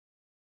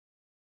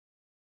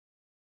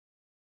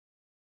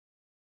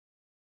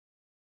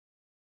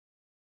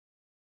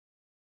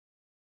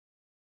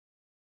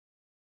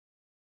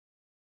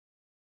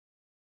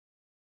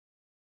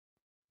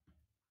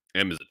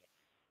M is it?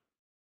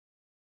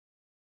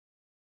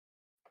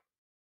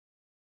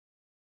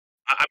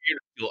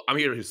 I'm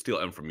here to steal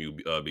M from you,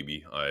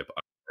 BB. I'm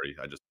sorry.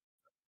 I just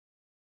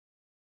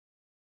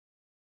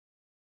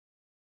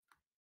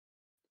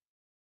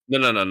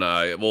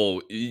no.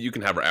 Well, you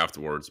can have her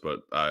afterwards,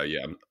 but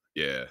yeah,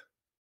 yeah.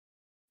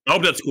 I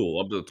hope that's cool.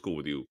 I hope that's cool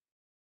with you.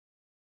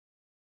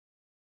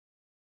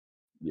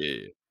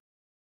 Yeah,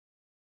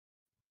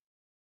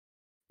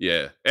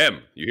 yeah.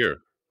 M, you here?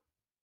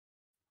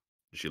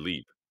 Did she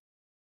leave?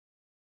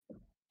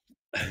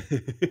 I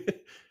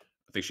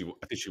think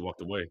she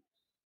walked away.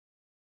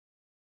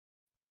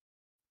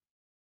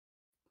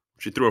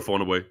 She threw her phone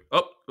away.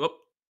 Oh, oh.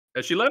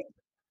 Has she left?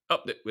 Oh,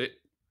 wait.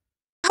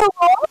 Hello?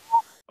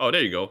 Oh,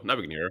 there you go. Now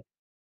we can hear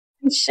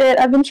her. Shit,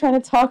 I've been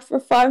trying to talk for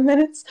 5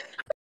 minutes.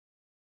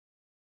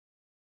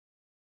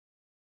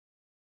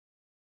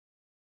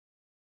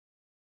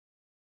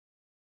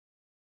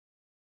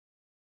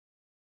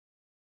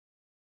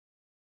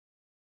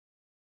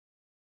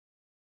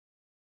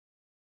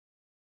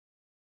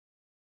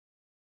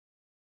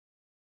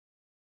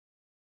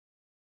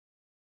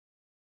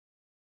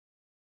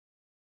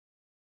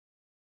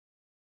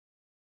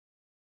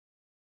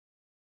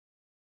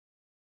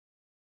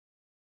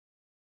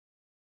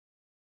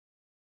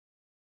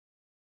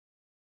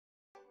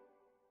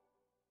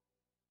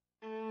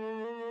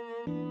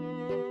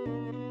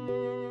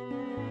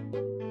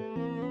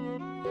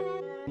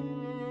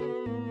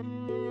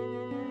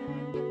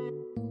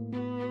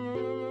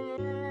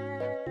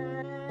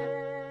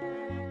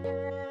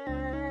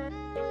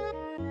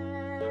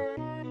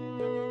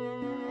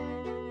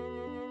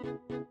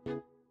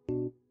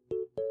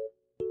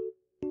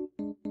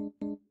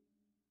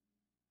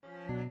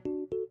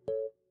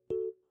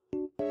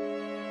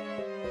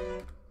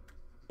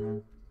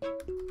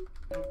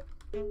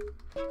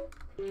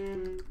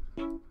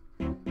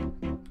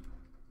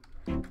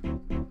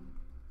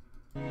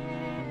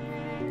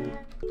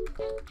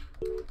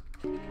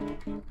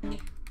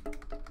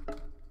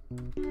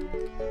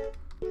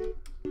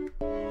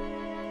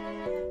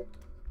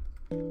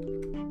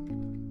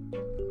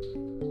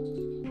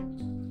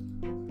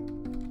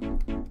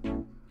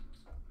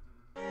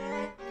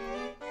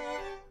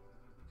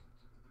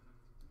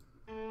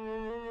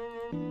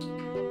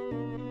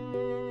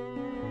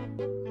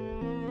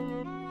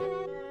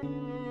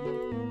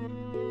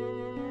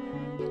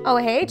 Oh,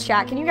 hey,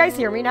 chat. Can you guys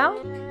hear me now?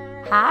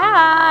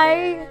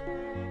 Hi.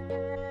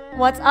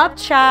 What's up,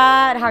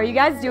 chat? How are you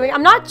guys doing?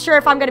 I'm not sure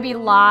if I'm gonna be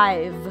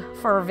live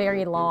for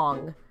very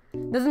long.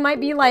 This might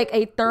be like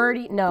a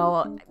 30,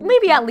 no,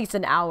 maybe at least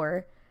an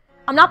hour.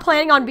 I'm not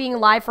planning on being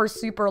live for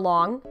super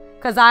long,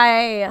 because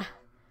I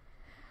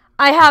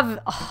have,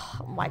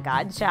 oh my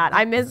god, chat.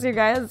 I miss you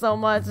guys so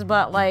much,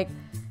 but like,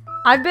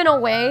 I've been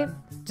away,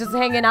 just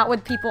hanging out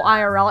with people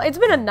IRL. It's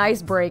been a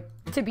nice break,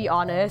 to be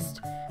honest,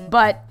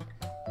 but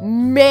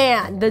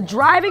man, the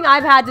driving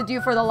I've had to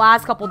do for the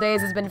last couple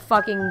days has been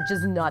fucking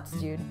just nuts,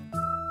 dude.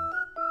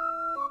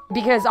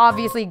 Because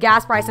obviously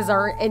gas prices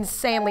are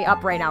insanely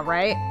up right now,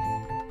 right?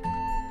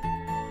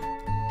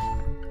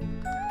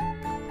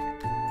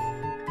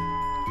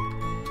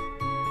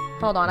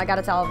 Hold on, I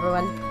gotta tell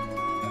everyone.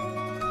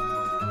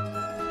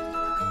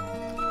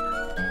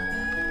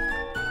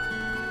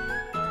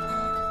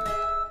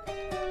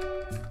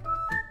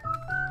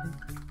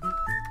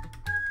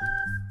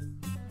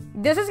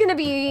 This is gonna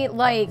be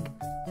like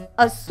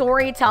a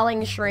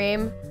storytelling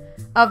stream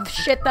of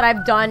shit that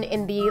I've done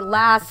in the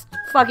last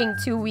fucking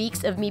 2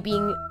 weeks of me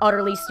being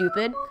utterly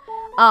stupid.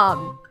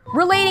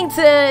 Relating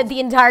to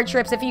the entire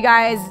trips, if you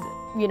guys,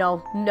 you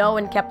know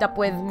and kept up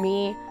with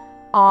me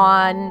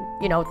on,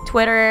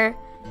 Twitter,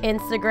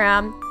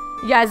 Instagram,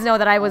 you guys know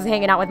that I was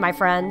hanging out with my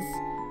friends,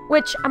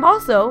 which I'm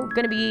also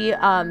gonna be,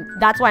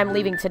 that's why I'm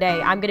leaving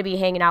today. I'm gonna be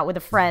hanging out with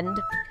a friend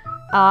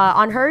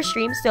on her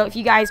stream, so if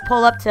you guys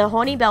pull up to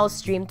Honey Bell's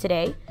stream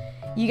today,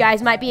 you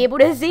guys might be able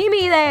to see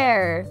me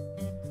there.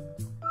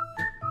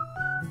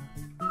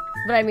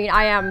 But I mean,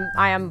 I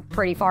am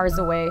pretty far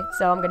away,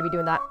 so I'm gonna be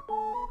doing that.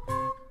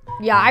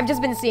 Yeah, I've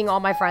just been seeing all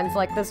my friends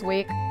like this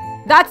week.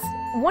 That's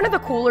one of the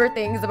cooler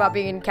things about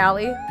being in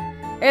Cali.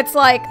 It's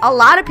like a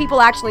lot of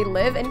people actually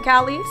live in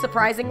Cali,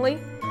 surprisingly.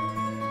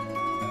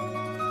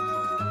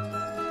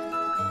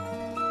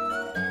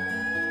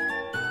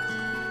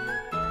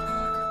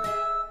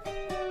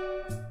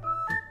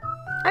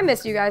 I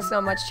miss you guys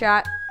so much,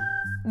 chat.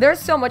 There's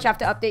so much I have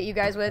to update you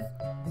guys with.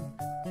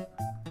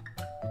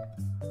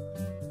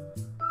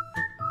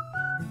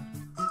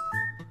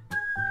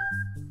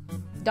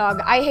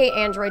 Dog, I hate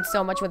Android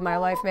so much with my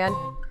life, man.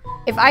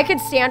 If I could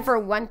stand for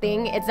one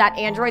thing, it's that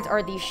Androids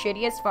are the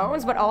shittiest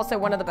phones, but also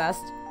one of the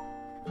best.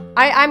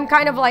 I'm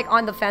kind of like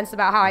on the fence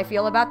about how I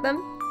feel about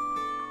them.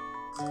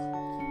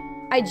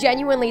 I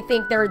genuinely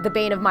think they're the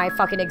bane of my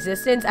fucking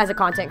existence as a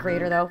content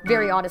creator, though.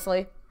 Very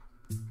honestly.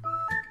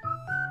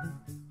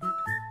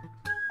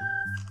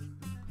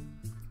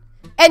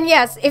 And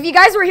yes, if you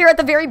guys were here at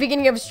the very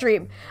beginning of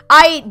stream,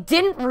 I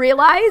didn't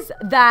realize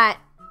that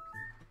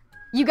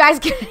you guys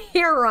can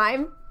hear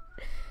rhyme.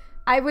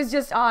 I was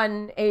just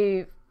on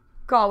a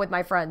call with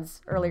my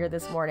friends earlier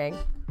this morning.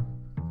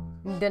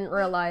 Didn't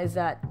realize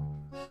that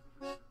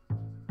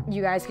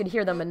you guys could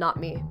hear them and not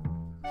me.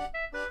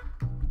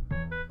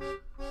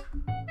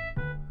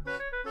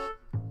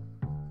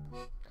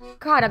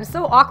 God, I'm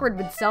so awkward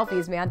with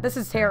selfies, man. This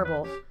is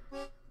terrible.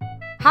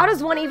 How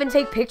does one even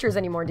take pictures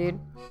anymore, dude?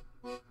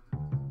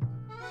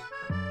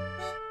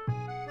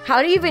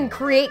 How do you even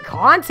create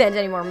content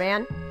anymore,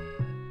 man?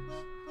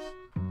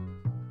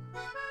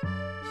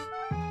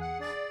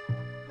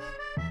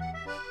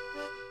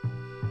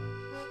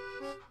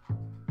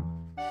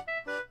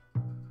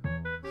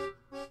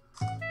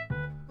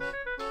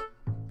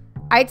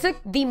 I took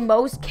the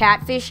most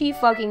catfishy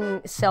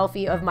fucking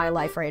selfie of my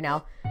life right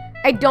now.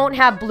 I don't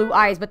have blue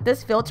eyes, but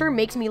this filter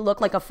makes me look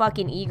like a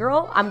fucking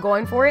e-girl. I'm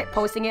going for it,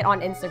 posting it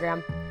on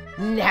Instagram.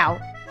 Now.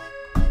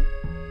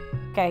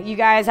 Okay, you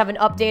guys have an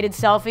updated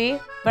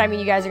selfie. But I mean,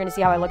 you guys are gonna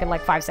see how I look in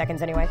like 5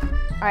 seconds anyway.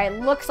 Alright,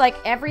 looks like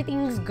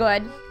everything's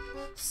good.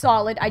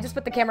 Solid. I just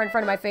put the camera in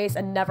front of my face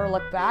and never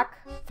looked back.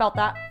 Felt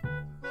that.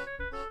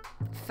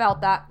 Felt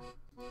that.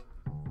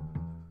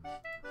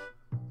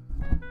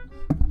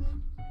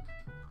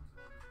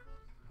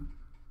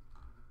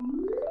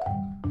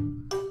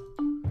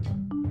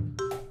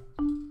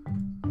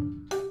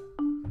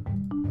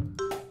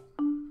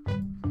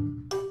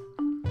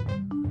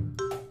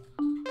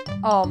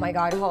 Oh my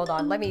god, hold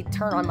on. Let me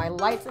turn on my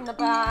lights in the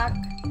back.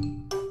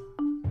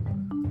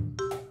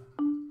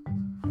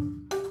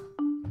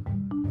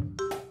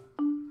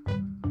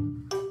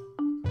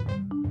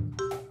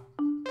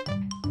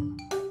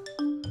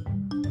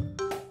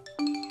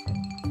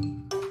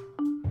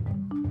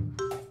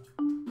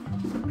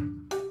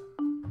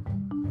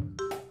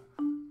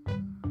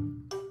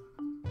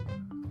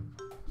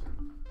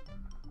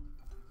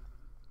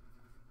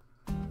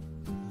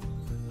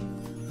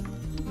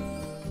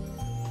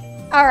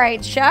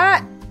 Alright,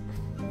 chat.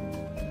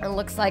 It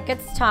looks like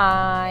it's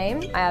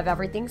time. I have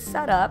everything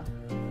set up.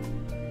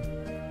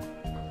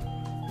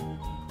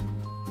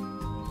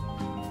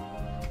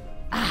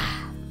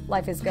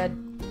 Life is good.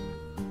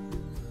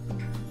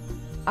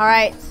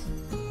 Alright.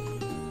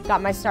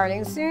 Got my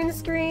starting soon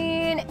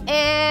screen.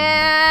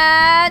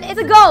 And it's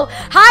a go.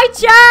 Hi,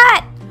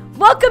 chat.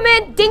 Welcome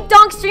in. Dink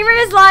Donk Streamer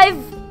is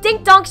live.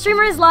 Dink Donk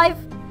Streamer is live.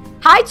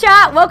 Hi,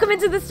 chat. Welcome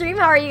into the stream.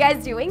 How are you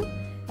guys doing?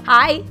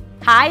 Hi.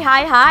 Hi,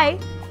 hi, hi.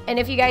 And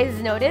if you guys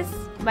notice,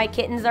 my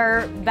kittens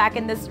are back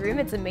in this room.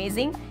 It's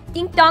amazing.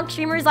 Dink Donk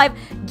Streamers Live.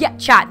 Yeah,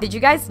 chat, did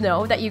you guys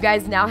know that you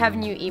guys now have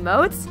new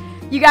emotes?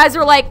 You guys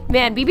were like,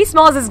 man,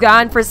 BBsmols is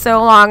gone for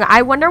so long.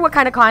 I wonder what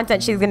kind of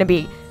content she's gonna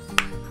be.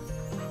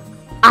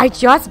 I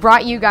just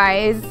brought you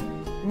guys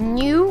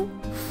new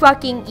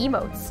fucking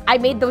emotes. I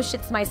made those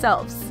shits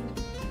myself.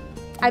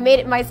 I made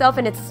it myself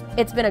and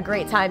it's been a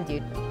great time,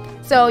 dude.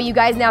 So you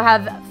guys now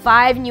have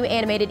 5 new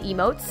animated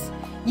emotes.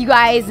 You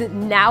guys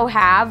now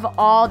have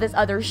all this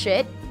other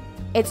shit.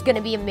 It's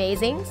gonna be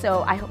amazing.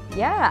 So I hope,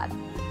 yeah.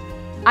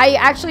 I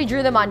actually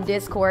drew them on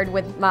Discord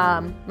with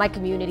my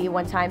community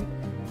one time.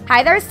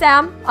 Hi there,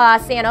 Sam,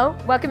 Sano.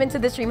 Welcome into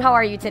the stream. How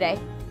are you today?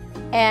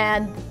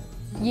 And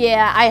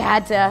yeah, I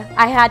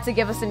had to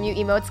give us some new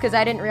emotes because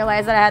I didn't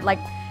realize that I had like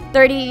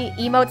 30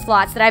 emote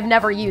slots that I've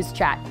never used,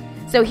 chat.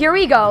 So here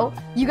we go.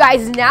 You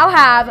guys now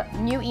have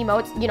new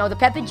emotes. You know, the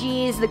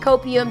Peppa-G's, the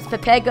Copiums,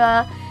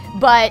 Pepega,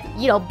 but,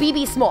 you know,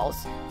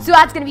 BBsmols. So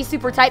that's going to be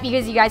super tight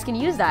because you guys can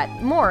use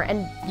that more.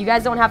 And you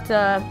guys don't have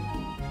to,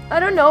 I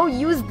don't know,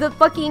 use the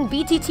fucking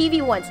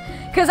BTTV ones.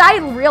 Because I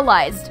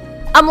realized,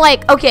 I'm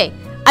like, okay,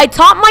 I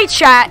taught my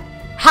chat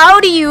how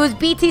to use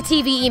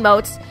BTTV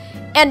emotes.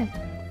 And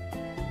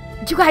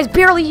you guys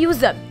barely use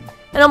them.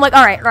 And I'm like,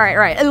 all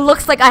right. It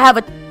looks like I have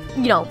a,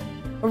 you know,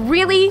 a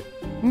really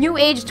new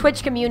age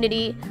Twitch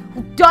community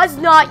who does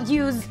not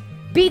use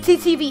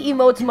BTTV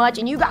emotes much,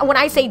 and you got, when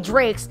I say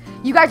Drakes,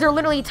 you guys are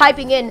literally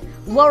typing in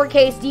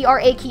lowercase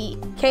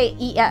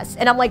DRAKES,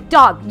 and I'm like,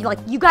 dog,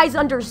 you guys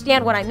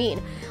understand what I mean.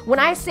 When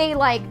I say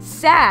like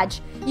Sag,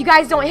 you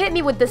guys don't hit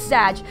me with the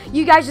Sag.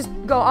 You guys just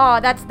go, oh,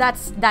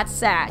 that's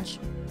Sag.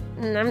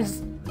 And I'm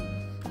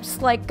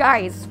just like,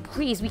 guys,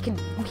 please, we can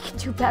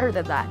do better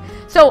than that.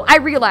 So I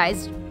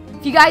realized,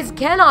 if you guys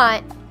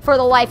cannot, for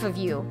the life of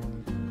you,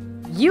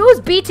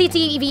 use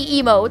BTTV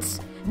emotes,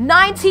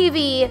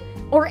 9TV,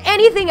 or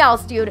anything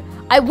else, dude,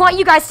 I want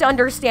you guys to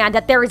understand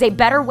that there is a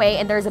better way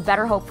and there's a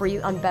better hope for you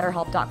on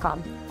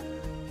BetterHelp.com.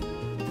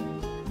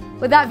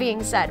 With that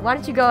being said, why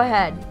don't you go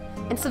ahead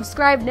and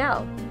subscribe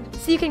now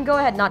so you can go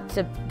ahead, not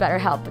to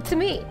BetterHelp, but to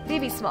me,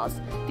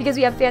 BBsmols, because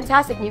we have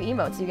fantastic new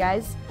emotes, you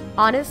guys.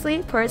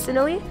 Honestly,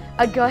 personally,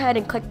 I'd go ahead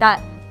and click that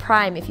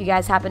Prime if you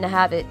guys happen to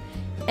have it.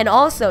 And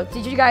also,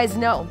 did you guys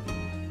know,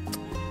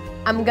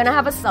 I'm gonna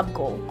have a sub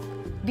goal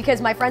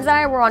because my friends and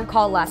I were on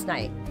call last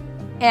night,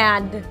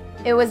 and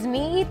it was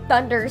me,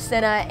 Thunder,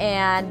 Senna,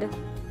 and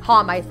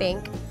Hom, I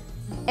think.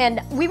 And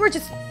we were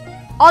just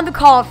on the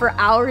call for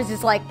hours,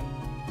 just like,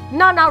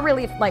 not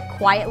really like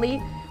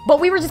quietly, but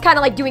we were just kind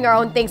of like doing our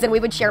own things, and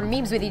we would share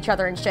memes with each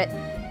other and shit.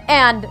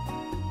 And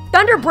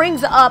Thunder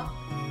brings up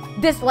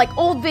this like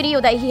old video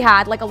that he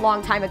had like a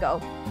long time ago.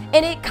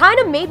 And it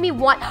kind of made me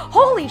want,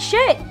 holy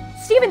shit,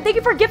 Steven, thank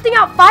you for gifting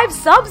out 5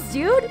 subs,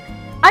 dude.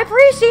 I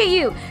appreciate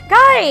you.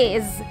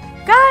 Guys,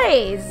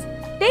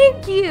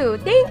 thank you.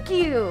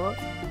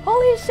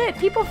 Holy shit,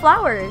 people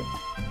flower.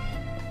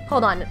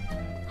 Hold on,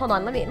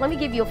 let me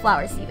give you a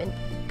flower, Steven.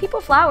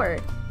 People flower.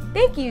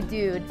 Thank you,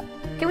 dude.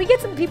 Can we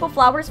get some people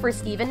flowers for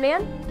Steven,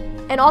 man?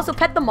 And also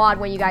pet the mod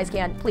when you guys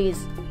can,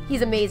 please.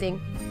 He's amazing.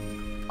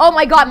 Oh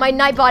my god, my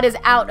Nightbot is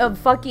out of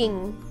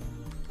fucking...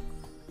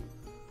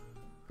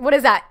 What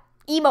is that?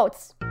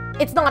 Emotes.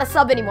 It's not a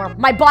sub anymore.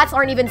 My bots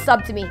aren't even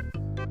subbed to me.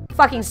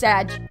 Fucking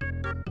Sag.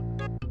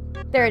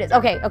 There it is.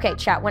 Okay,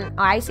 chat. When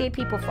I say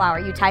people flower,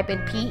 you type in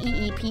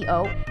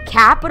P-E-E-P-O,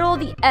 capital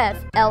the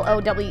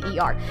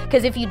F-L-O-W-E-R.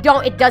 Because if you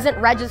don't, it doesn't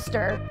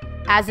register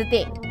as a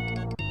thing.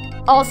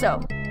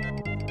 Also,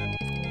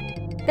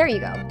 there you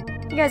go.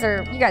 You guys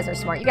are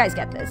smart. You guys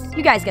get this.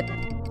 You guys get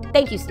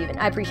Thank you, Steven.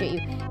 I appreciate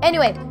you.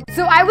 Anyway,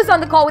 so I was on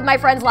the call with my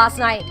friends last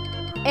night,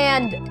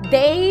 and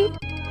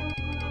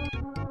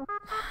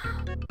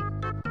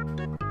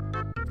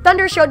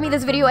Thunder showed me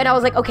this video, and I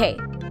was like, okay,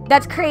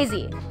 that's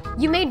crazy.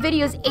 You made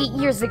videos 8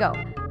 years ago.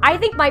 I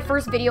think my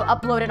first video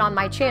uploaded on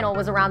my channel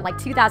was around like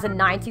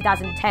 2009,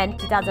 2010,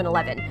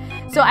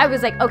 2011. So I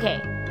was like, okay,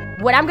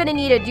 what I'm gonna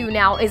need to do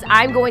now is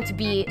I'm going to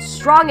be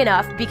strong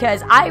enough,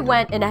 because I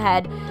went in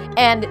ahead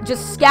and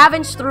just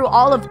scavenged through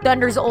all of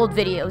Thunder's old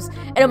videos.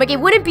 And I'm like, it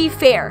wouldn't be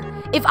fair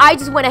if I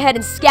just went ahead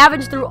and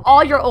scavenged through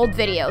all your old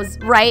videos,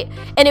 right?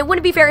 And it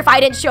wouldn't be fair if I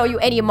didn't show you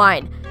any of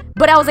mine.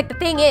 But I was like, the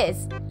thing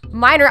is,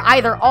 mine are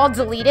either all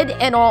deleted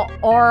and all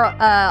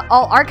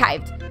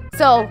archived.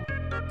 So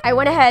I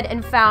went ahead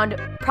and found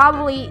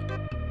probably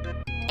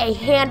a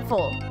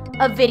handful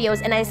of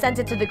videos, and I sent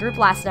it to the group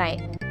last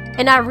night,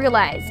 and I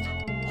realized,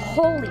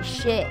 holy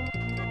shit,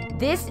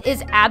 this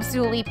is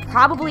absolutely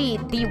probably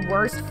the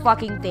worst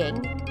fucking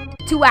thing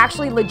to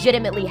actually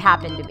legitimately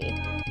happen to me,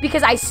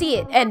 because I see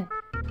it, and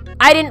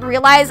I didn't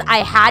realize I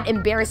had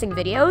embarrassing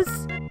videos,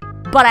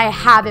 but I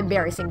have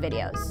embarrassing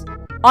videos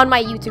on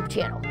my YouTube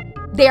channel.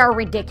 They are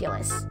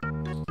ridiculous.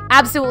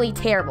 Absolutely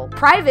terrible.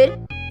 Private,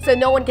 so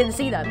no one can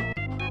see them,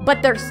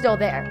 but they're still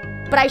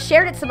there. But I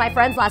shared it to my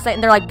friends last night,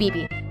 and they're like,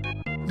 BB,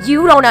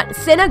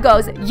 Cinna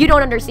goes, you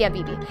don't understand,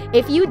 BB.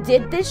 If you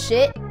did this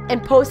shit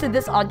and posted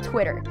this on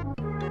Twitter,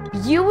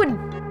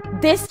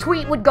 this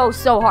tweet would go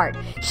so hard.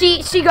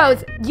 She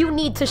goes, you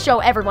need to show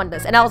everyone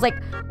this. And I was like,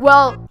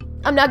 well,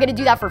 I'm not gonna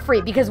do that for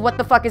free, because what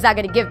the fuck is that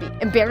gonna give me?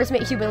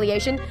 Embarrassment,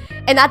 humiliation?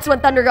 And that's when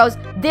Thunder goes,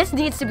 this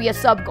needs to be a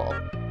sub goal.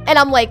 And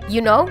I'm like,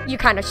 you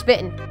kind of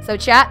spitting. So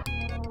chat,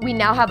 we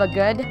now have a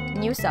good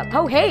new sub.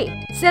 Oh,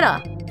 hey,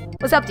 Cinna.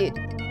 What's up, dude?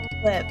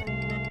 Flip.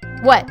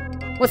 What?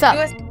 What's up?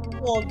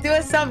 Do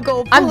a sub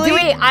goal,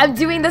 please. I'm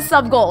doing the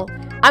sub goal.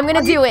 I'm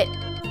gonna do it.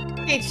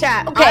 Okay,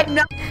 chat. Okay.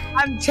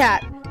 I'm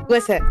chat.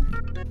 Listen.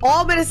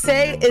 All I'm gonna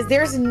say is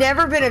there's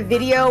never been a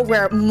video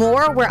where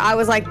I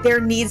was like, there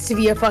needs to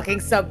be a fucking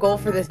sub goal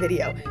for this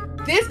video.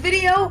 This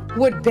video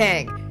would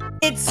bang.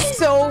 It's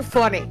so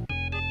funny.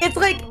 It's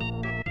like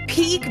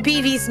peak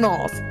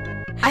BBsmols.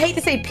 I hate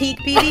to say peak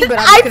BB, but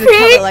I'm just gonna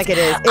tell it like it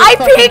is. I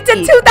peaked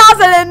in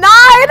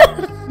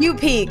 2009. You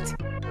peaked.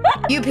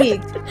 You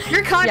peaked.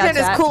 Your content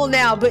is cool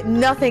now, but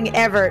nothing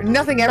ever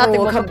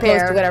will come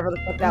close to whatever the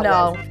fuck that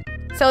was.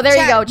 So there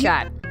you go,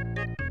 chat.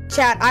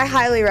 Chat, I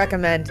highly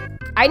recommend.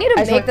 I need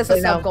to make this a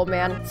sub goal,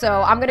 man.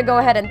 So I'm gonna go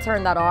ahead and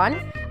turn that on.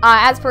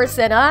 As per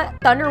Cinna,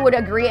 Thunder would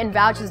agree and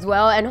vouch as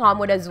well, and Ham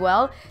would as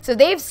well. So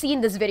they've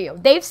seen this video.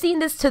 They've seen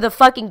this to the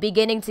fucking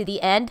beginning to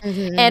the end,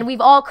 and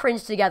we've all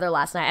cringed together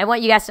last night. I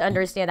want you guys to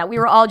understand that. We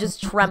were all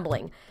just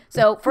trembling.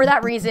 So for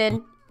that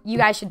reason, you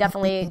guys should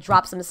definitely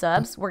drop some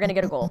subs. We're gonna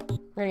get a goal.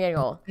 We're gonna get a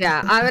goal.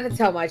 Yeah, I'm gonna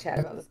tell my chat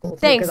about this goal too.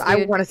 Thanks, dude.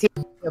 I want to see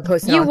it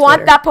posted on You Twitter.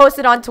 want that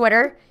posted on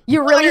Twitter?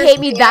 You really hate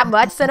me that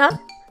much, Cinna?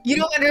 You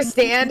don't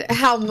understand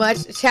how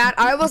much, chat.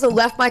 I almost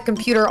left my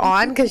computer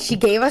on because she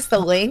gave us the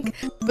link,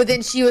 but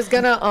then she was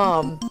gonna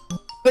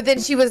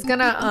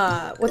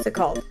what's it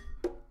called?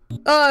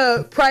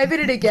 Private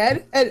it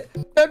again. And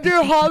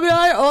Thunder, Ham, and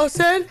I all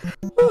said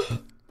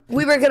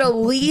we were gonna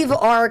leave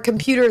our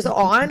computers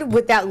on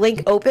with that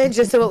link open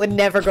just so it would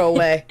never go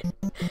away.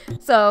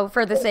 So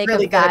for the sake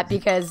of that,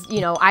 because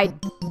I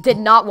did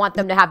not want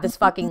them to have this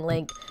fucking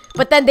link.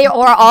 But then they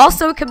are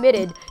also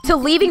committed to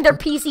leaving their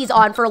PCs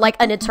on for like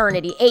an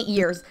eternity, 8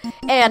 years.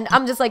 And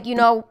I'm just like,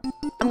 I'm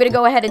going to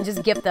go ahead and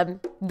just gift them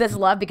this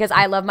love, because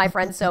I love my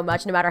friends so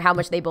much, no matter how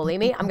much they bully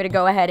me. I'm going to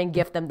go ahead and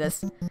gift them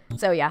this.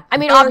 So yeah, I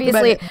mean,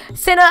 obviously,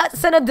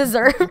 Cinna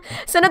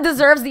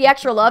deserves the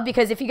extra love,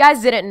 because if you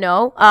guys didn't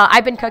know,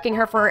 I've been cooking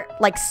her for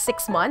like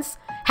 6 months.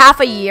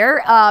 Half a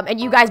year, and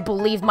you guys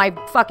believed my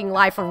fucking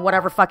lie for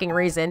whatever fucking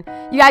reason.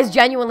 You guys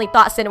genuinely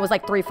thought Cinna was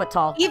like 3 foot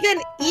tall. Even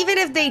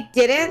if they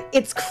didn't,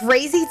 it's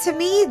crazy to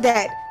me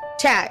that,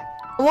 chat,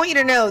 I want you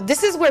to know,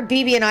 this is where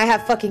BB and I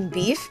have fucking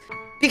beef,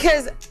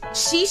 because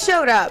she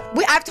showed up.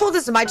 I've told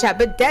this in my chat,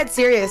 but dead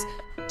serious.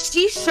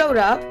 She showed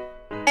up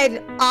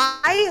And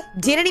I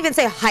didn't even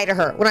say hi to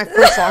her when I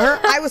first saw her.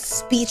 I was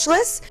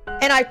speechless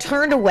and I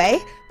turned away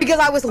because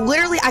I was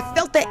literally, I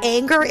felt the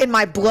anger in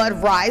my blood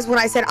rise when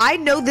I said, I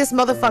know this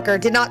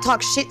motherfucker did not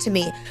talk shit to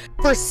me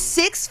for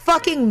 6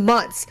 fucking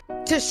months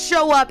to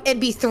show up and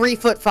be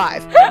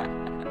 3'5".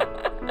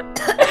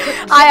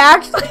 I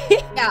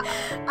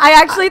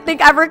actually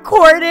think I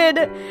recorded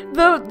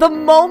the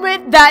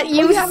moment that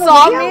you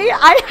saw me.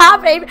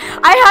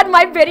 I had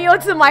my video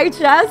to my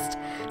chest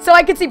so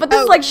I could see, but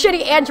this is like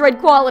shitty Android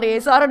quality,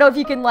 so I don't know if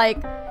you can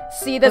like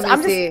see this.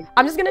 I'm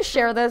just gonna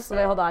share this.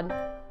 Wait, hold on.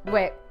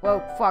 Wait,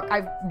 whoa, fuck!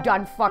 I've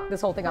done fucked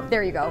this whole thing up.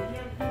 There you go.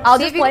 I'll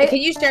just play. Can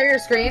you share your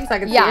screen so I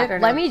can see it? Yeah,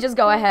 let me just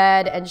go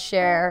ahead and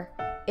share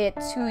it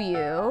to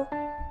you.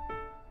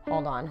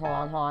 Hold on.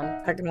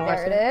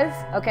 There it is.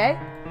 Okay.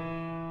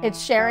 It's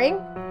sharing.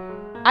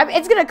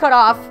 It's gonna cut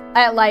off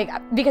at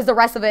because the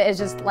rest of it is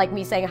just like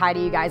me saying hi to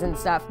you guys and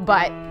stuff.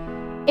 But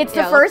it's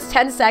the first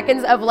 10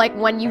 seconds of like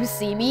when you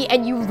see me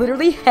and you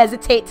literally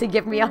hesitate to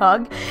give me a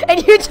hug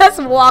and you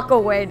just walk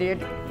away, dude.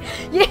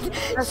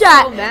 Chat, so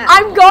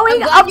I'm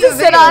going up to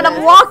Cinna and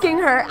I'm walking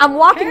to her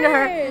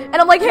and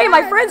I'm like, hey,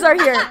 my friends are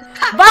here.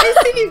 But you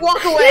see me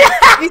walk away.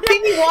 You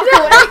see me walk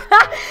away.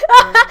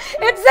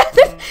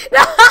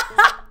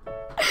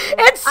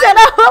 It's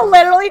Cinna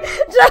literally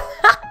just.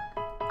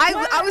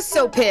 I was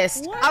so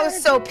pissed. I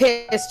was so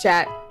pissed,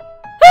 chat.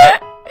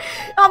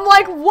 I'm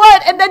like,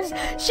 what? And then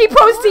she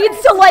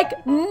proceeds to like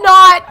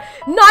not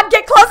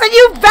get close and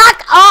you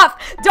back up.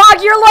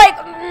 Dog, you're like,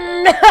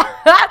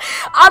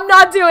 I'm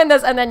not doing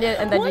this. And then you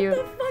What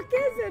the fuck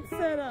is it,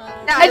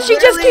 Cinna? And she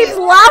just keeps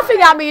laughing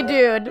at me,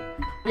 dude.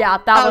 Yeah,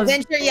 that was.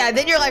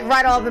 Then you're like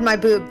right all up in my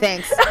boob,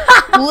 thanks.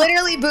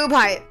 Literally boob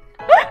height.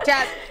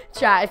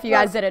 Chat, if you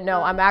guys didn't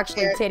know, I'm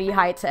actually titty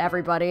height to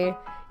everybody.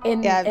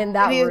 In that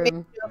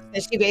room.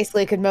 She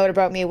basically could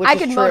motorboat me, which I is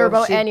could true.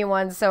 motorboat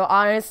anyone, so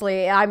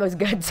honestly, I'm a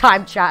good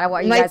time, chat. I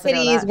want you guys to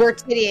know that. My titties were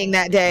tittying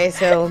that day,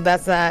 so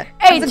that's that.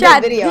 Hey,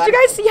 chat, did you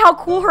guys see how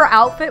cool her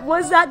outfit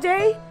was that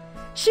day?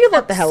 She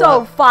looked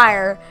so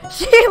fire.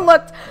 She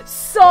looked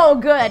so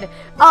good.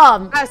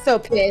 I was so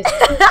pissed.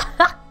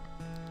 I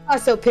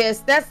was so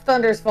pissed. That's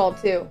Thunder's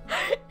fault, too.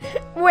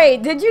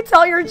 Wait, did you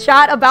tell your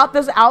chat about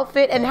this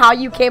outfit and how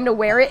you came to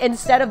wear it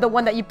instead of the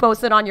one that you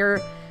posted on your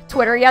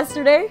Twitter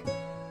yesterday?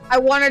 I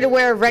wanted to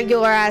wear a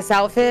regular ass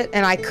outfit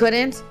and I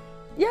couldn't.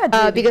 Yeah,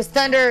 dude. Because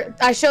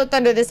I showed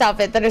Thunder this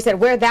outfit. Thunder said,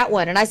 wear that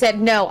one. And I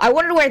said, no, I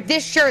wanted to wear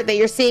this shirt that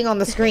you're seeing on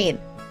the screen.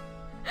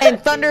 And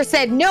Thunder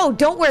said, no,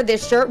 don't wear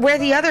this shirt. Wear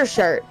the other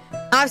shirt.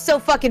 I was so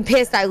fucking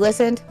pissed I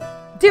listened.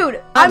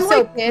 Dude, I'm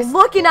so like pissed.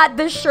 Looking at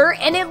this shirt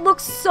and it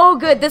looks so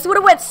good. This would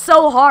have went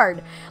so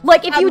hard.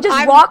 Like if you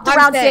just walked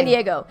around San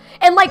Diego.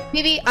 And like,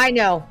 BB, I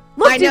know.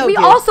 Look, dude, we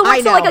also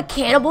went to like a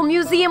cannibal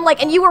museum, like,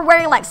 and you were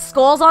wearing like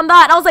skulls on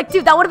that. And I was like,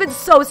 dude, that would have been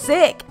so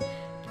sick.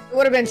 It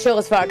would have been chill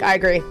as fuck. I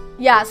agree.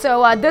 Yeah,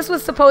 so this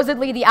was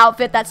supposedly the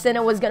outfit that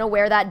Cinna was gonna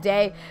wear that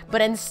day,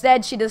 but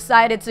instead she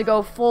decided to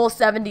go full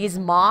 70s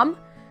mom.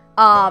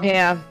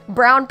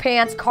 Brown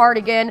pants,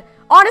 cardigan.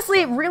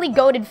 Honestly, really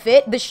goated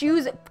fit. The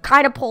shoes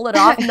kind of pull it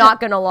off,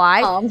 not gonna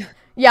lie.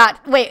 Yeah,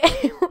 wait.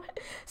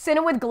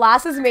 Cinna with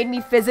glasses made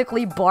me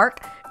physically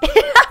bark.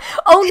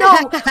 Oh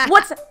no,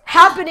 what's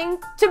happening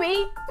to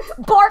me?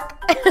 Bark!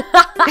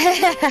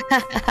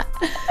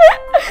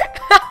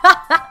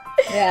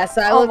 Yeah,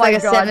 so I look like a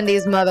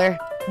 70s mother.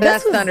 But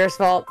that's Thunder's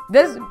fault.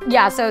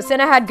 So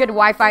Cinna had good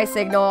Wi-Fi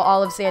signal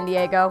all of San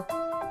Diego.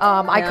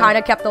 I kind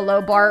of kept the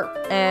low bar,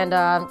 and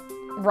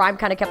Rhyme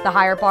kind of kept the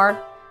higher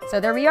bar. So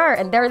there we are,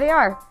 and there they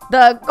are.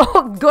 The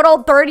good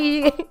old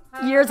 30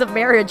 years of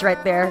marriage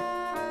right there.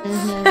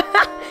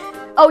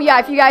 Oh yeah,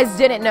 if you guys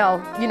didn't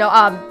know, you know,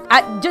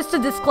 just to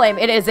disclaim,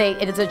 it is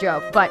a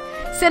joke, but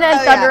Cinna and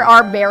Thunder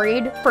are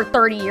married for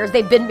 30 years.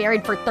 They've been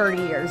married for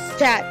 30 years.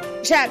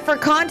 Chat, for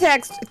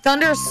context,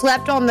 Thunder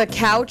slept on the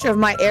couch of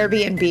my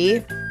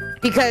Airbnb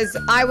because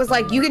I was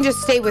like, you can just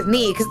stay with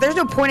me because there's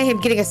no point in him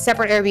getting a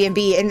separate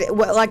Airbnb and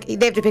like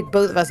they have to pick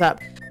both of us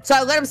up. So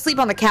I let him sleep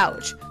on the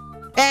couch.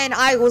 And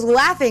I was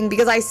laughing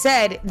because I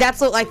said,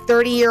 that's what like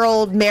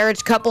 30-year-old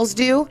marriage couples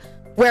do,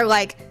 where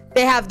like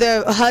they have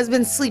the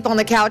husband sleep on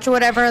the couch or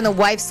whatever and the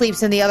wife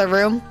sleeps in the other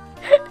room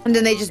and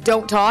then they just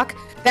don't talk.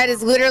 That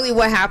is literally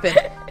what happened.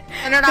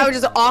 And then I would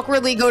just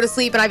awkwardly go to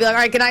sleep and I'd be like, all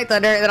right, good night,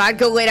 Thunder. And then I'd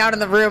go lay down in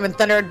the room and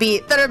Thunder would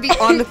be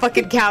on the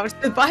fucking couch.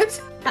 The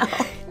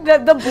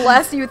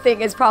bless you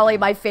thing is probably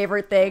my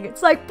favorite thing.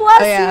 It's like,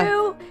 bless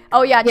you.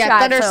 Oh yeah,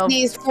 chat. Thunder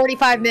sneezed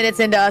 45 minutes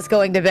into us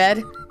going to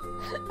bed.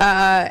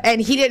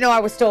 And he didn't know I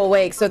was still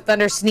awake. So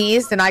Thunder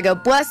sneezed and I go,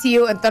 bless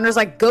you. And Thunder's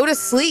like, go to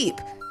sleep.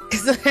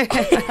 It's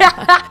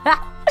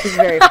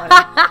very funny.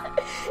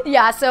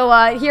 Yeah, so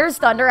here's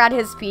Thunder at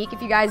his peak.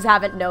 If you guys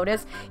haven't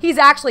noticed, he's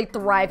actually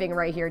thriving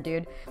right here,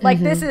 dude. Like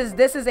this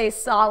is a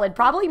solid,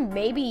 probably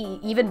maybe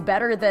even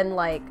better than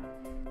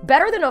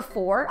a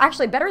 4.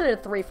 Actually, better than a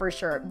 3 for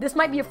sure. This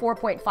might be a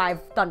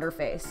 4.5 Thunder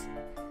face.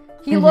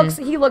 He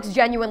looks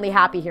genuinely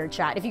happy here,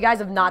 chat. If you guys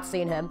have not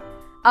seen him,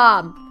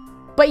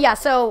 but yeah,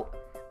 so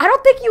I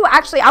don't think you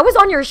actually. I was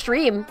on your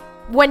stream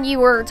when you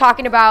were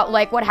talking about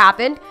like what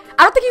happened.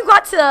 I don't think you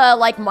got to,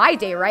 like, my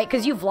day, right?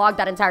 Because you vlogged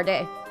that entire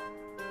day.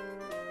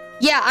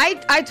 Yeah,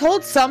 I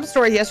told some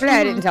stories yesterday.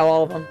 I didn't tell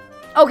all of them.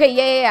 Okay,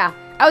 yeah.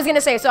 I was gonna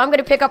say, so I'm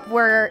gonna pick up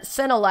where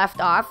Cinna left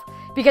off,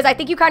 because I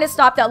think you kind of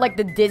stopped at, like,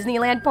 the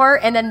Disneyland part,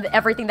 and then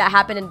everything that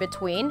happened in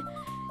between.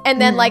 And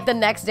then, like, the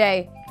next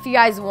day, if you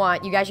guys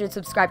want, you guys should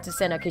subscribe to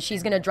Cinna, because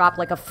she's gonna drop,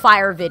 like, a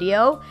fire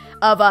video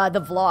of, the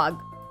vlog.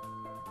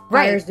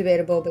 Right. Fire's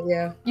debatable, but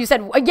yeah. You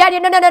said, yeah,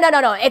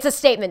 no. It's a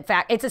statement,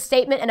 fact. It's a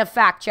statement and a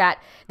fact, chat,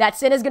 that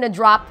Cinna's gonna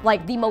drop,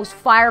 like, the most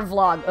fire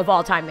vlog of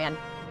all time, man.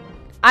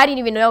 I didn't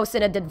even know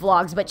Cinna did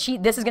vlogs, but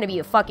this is gonna be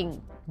a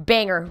fucking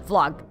banger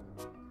vlog.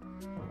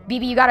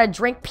 BB, you got a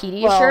drink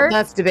Pediasure? Well,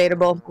 that's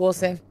debatable. We'll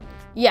see.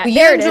 Yeah, Will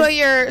there you it enjoy is.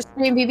 your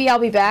stream, BB? I'll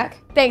be back.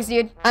 Thanks,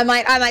 dude. I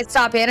might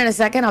stop in a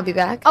second. I'll be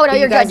back. Oh, no,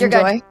 you're good. You're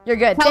good. You're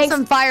good. Tell Thanks.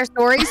 some fire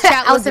stories.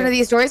 Chat, listen to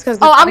these stories. Cause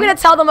I'm going to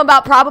tell them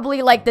about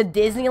probably, like, the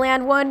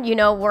Disneyland one, you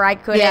know, where I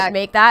couldn't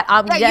make that.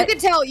 Yeah,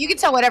 you can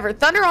tell whatever.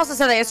 Thunder also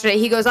said that yesterday.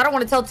 He goes, I don't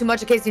want to tell too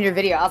much in case in your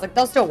video. I was like,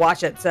 they'll still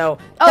watch it. So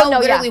tell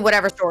literally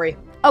whatever story.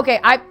 Okay,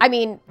 I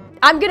mean,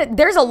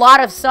 there's a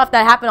lot of stuff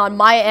that happened on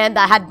my end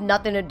that had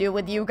nothing to do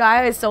with you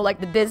guys. So,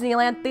 like, the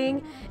Disneyland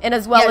thing, and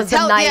as well as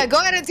the night. Yeah, go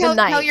ahead and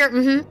tell your,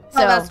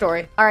 tell that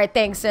story. All right,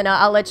 thanks, Cinna.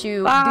 I'll let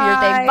you do your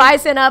thing. Bye,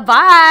 Cinna.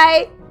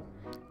 Bye.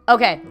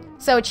 Okay,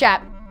 so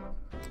chat.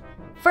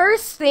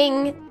 First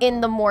thing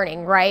in the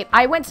morning, right?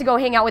 I went to go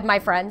hang out with my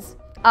friends.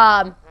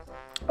 And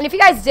if you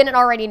guys didn't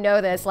already know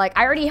this, like,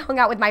 I already hung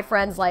out with my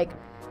friends, like,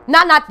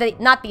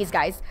 not these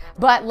guys,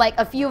 but like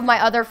a few of my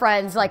other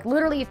friends, like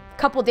literally a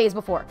couple days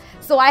before.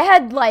 So I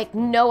had like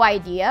no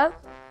idea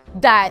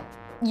that,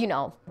 you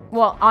know,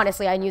 well,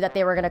 honestly, I knew that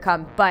they were gonna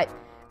come, but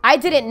I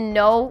didn't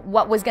know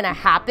what was gonna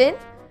happen.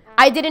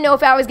 I didn't know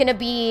if I was gonna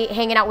be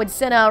hanging out with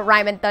Cinna,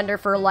 Rhyme, and Thunder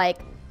for like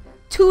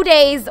 2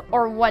 days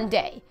or 1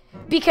 day.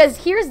 Because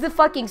here's the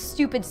fucking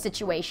stupid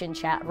situation,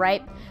 chat,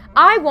 right?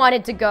 I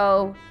wanted to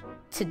go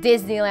to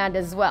Disneyland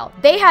as well.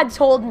 They had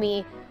told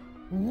me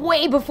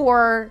way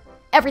before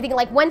everything,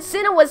 like when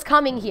Cinna was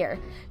coming here,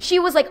 she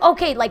was like,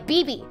 okay, like,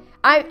 BB,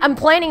 I'm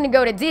planning to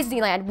go to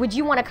Disneyland. Would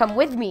you want to come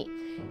with me?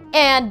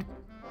 And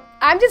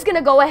I'm just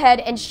gonna go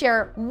ahead and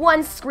share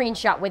one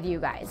screenshot with you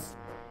guys.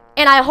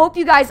 And I hope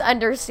you guys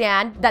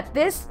understand that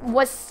this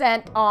was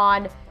sent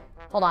on,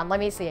 hold on, let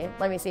me see.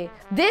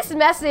 This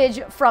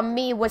message from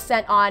me was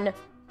sent on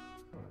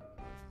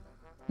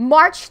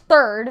March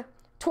 3rd,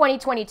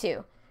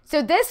 2022.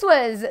 So this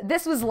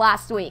was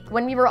last week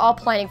when we were all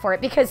planning for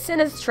it, because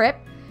Cinna's trip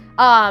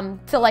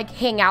to like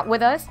hang out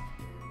with us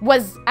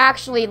was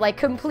actually like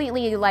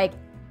completely like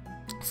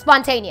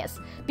spontaneous,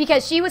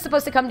 because she was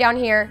supposed to come down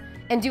here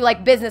and do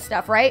like business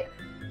stuff, right?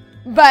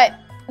 But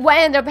what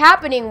ended up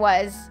happening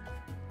was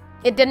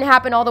it didn't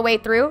happen all the way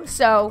through,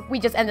 so we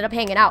just ended up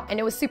hanging out, and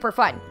it was super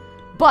fun.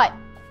 But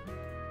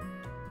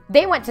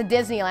they went to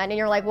Disneyland, and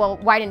you're like, well,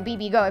 why didn't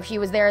BB go if she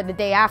was there the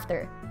day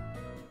after?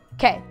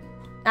 Okay,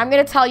 I'm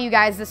gonna tell you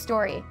guys the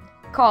story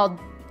called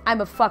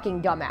I'm a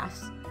fucking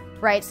dumbass,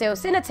 right? So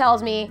Cinna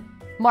tells me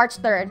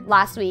March 3rd,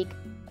 last week,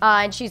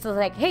 and she's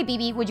like, hey,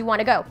 BB, would you want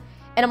to go?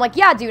 And I'm like,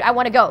 yeah, dude, I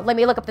want to go. Let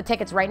me look up the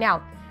tickets right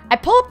now. I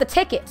pull up the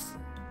tickets,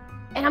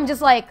 and I'm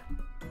just like,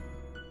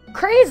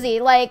 crazy.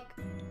 Like,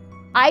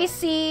 I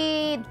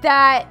see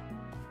that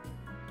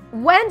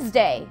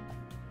Wednesday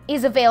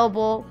is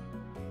available,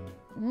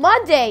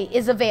 Monday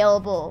is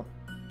available,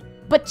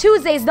 but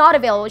Tuesday's not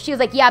available. She was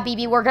like, yeah,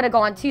 BB, we're gonna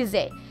go on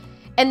Tuesday.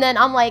 And then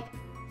I'm like,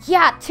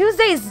 yeah,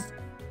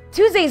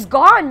 Tuesday's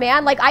gone,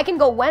 man. Like, I can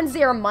go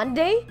Wednesday or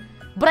Monday,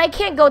 but I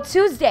can't go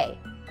Tuesday.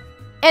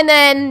 And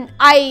then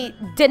I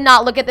did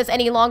not look at this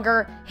any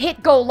longer.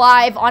 Hit go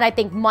live on, I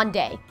think,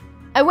 Monday.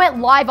 I went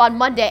live on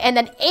Monday, and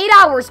then 8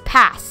 hours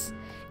pass.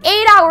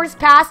 8 hours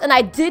pass, and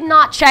I did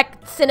not check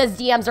Cinna's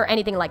DMs or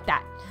anything like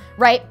that,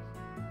 right?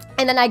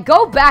 And then I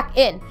go back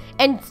in,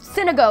 and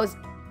Cinna goes,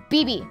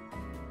 BB,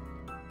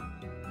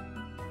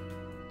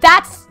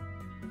 that's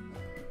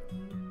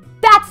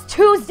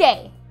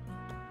Tuesday.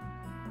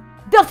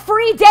 The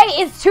free day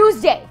is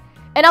Tuesday.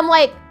 And I'm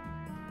like,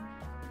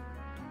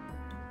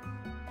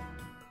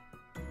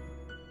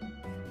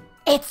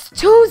 it's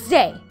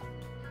Tuesday.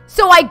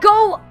 So I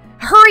go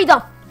hurry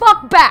the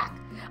fuck back.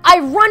 I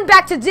run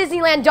back to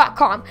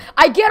Disneyland.com.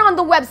 I get on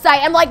the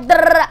website. I'm like,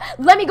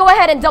 let me go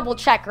ahead and double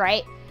check,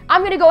 right?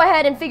 I'm going to go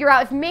ahead and figure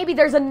out if maybe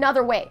there's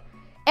another way.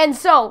 And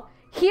so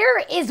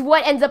here is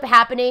what ends up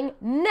happening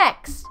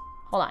next.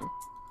 Hold on.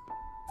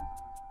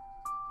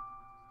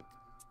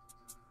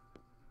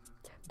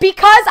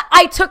 Because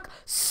I took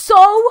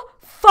so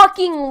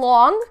fucking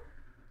long,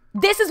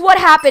 this is what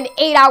happened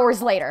 8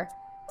 hours later.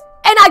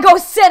 And I go,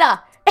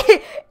 Cinna,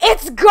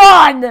 it's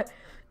gone.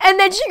 And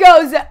then she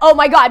goes, oh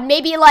my God,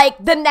 maybe like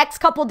the next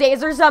couple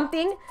days or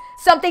something,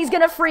 something's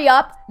gonna free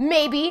up,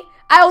 maybe.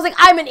 I was like,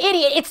 I'm an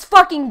idiot, it's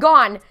fucking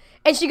gone.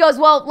 And she goes,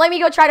 well, let me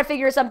go try to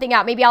figure something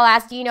out. Maybe I'll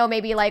ask Dino,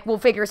 maybe like we'll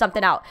figure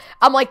something out.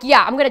 I'm like,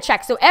 yeah, I'm gonna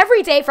check. So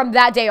every day from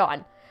that day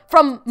on,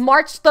 from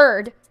March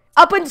 3rd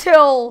up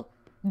until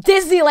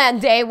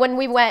Disneyland Day when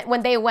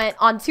they went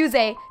on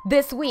Tuesday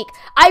this week,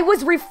 I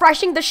was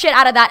refreshing the shit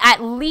out of that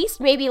at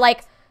least maybe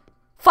like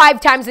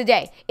 5 times a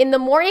day. In the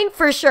morning,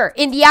 for sure.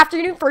 In the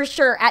afternoon, for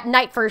sure. At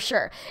night, for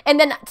sure. And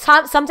then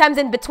sometimes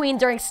in between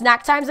during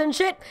snack times and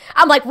shit,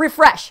 I'm like,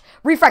 refresh.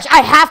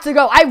 I have to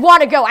go. I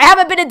want to go. I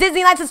haven't been to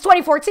Disneyland since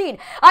 2014.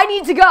 I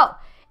need to go.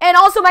 And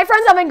also, my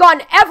friends haven't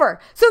gone ever.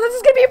 So this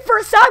is going to be the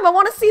first time. I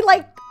want to see,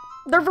 like,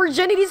 their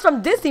virginities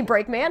from Disney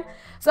break, man.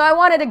 So I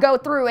wanted to go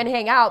through and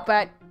hang out,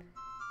 but...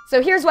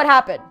 So here's what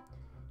happened.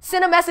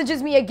 Cinna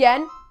messages me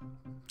again.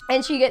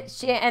 And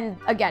and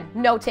again,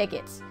 no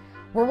tickets.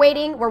 We're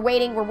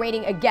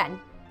waiting again.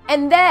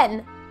 And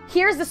then,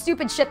 here's the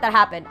stupid shit that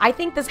happened. I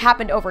think this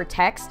happened over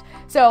text,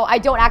 so I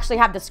don't actually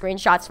have the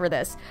screenshots for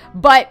this.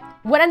 But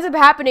what ends up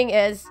happening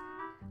is,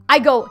 I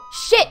go,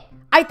 shit,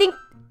 I think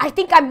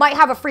I might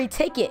have a free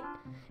ticket.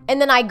 And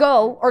then I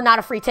go, or not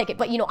a free ticket,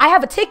 but you know, I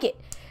have a ticket.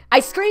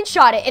 I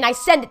screenshot it and I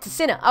send it to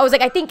Cinna. I was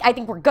like, I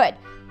think we're good.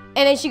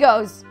 And then she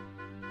goes,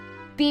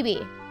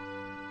 BB,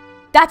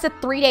 that's a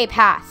 3-day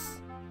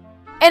pass.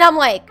 And I'm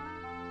like,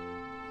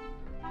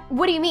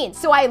 what do you mean?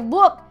 So I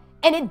look,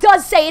 and it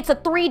does say it's a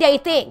 3-day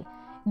thing.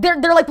 They're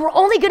like, we're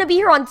only gonna be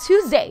here on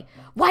Tuesday.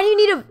 Why do you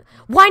need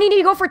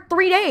to go for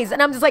 3 days?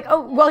 And I'm just like,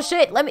 oh, well,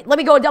 shit, let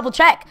me go and double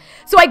check.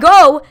 So I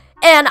go,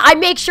 and I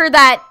make sure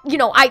that, you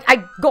know,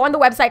 I go on the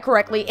website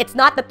correctly. It's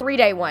not the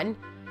 3-day one.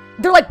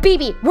 They're like,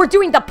 BB, we're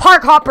doing the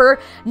park hopper,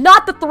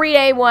 not the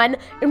 3-day one.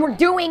 And we're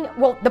doing,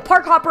 well, the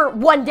park hopper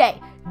 1 day,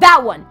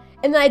 that one.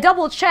 And then I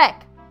double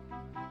check.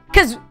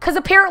 Cause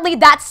apparently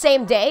that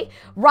same day,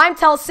 Rhyme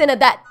tells Cinna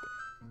that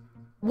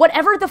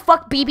whatever the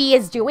fuck BB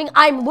is doing,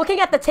 I'm looking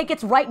at the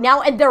tickets right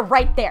now and they're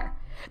right there.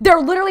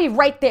 They're literally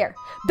right there.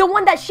 The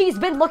one that she's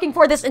been looking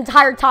for this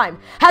entire time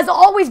has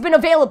always been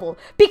available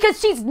because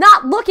she's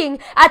not looking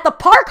at the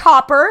park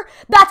hopper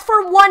that's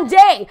for 1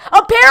 day.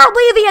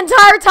 Apparently the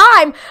entire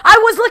time I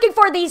was looking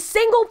for the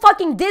single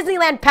fucking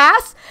Disneyland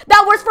pass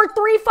that was for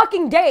 3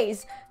 fucking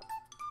days.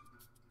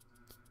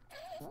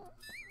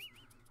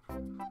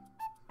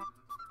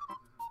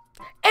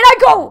 And I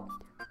go,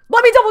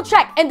 let me double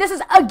check. And this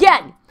is,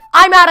 again,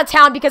 I'm out of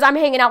town because I'm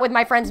hanging out with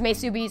my friends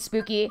Maysubi,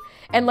 Spooky,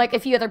 and like a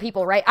few other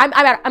people, right? I'm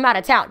out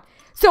of town.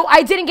 So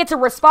I didn't get to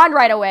respond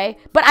right away,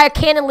 but I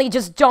cannonly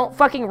just don't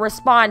fucking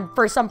respond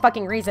for some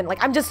fucking reason.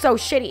 Like, I'm just so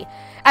shitty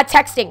at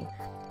texting.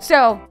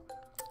 So,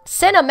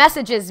 Cinna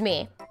messages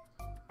me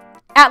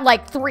at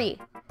like 3.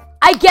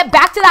 I get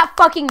back to that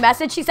fucking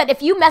message. She said,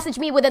 if you message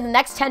me within the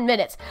next 10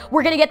 minutes,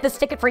 we're gonna get this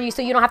ticket for you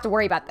so you don't have to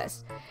worry about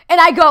this. And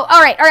I go,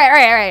 all right.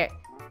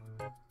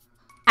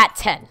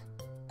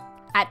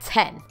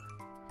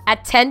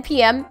 At 10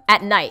 p.m.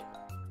 at night,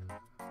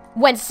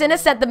 when Cinna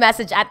sent the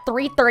message at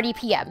 3:30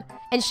 p.m.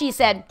 and she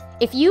said,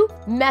 if you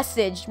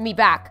message me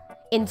back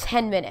in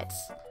 10 minutes,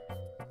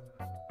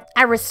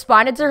 I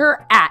responded to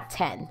her at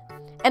 10.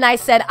 And I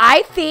said,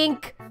 I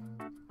think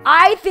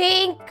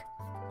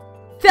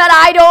that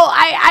I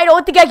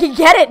don't think I can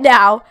get it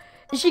now.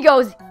 And she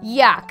goes,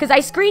 yeah, because I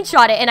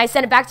screenshot it and I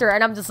sent it back to her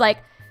and I'm just like,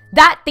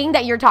 that thing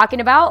that you're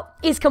talking about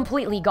is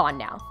completely gone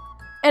now.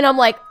 And I'm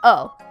like,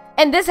 oh.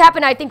 And this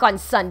happened, I think, on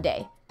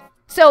Sunday.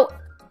 So,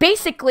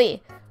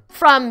 basically,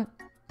 from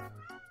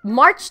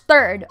March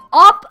 3rd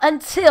up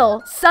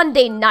until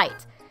Sunday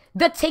night,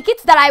 the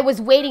tickets that I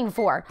was waiting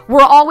for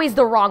were always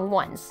the wrong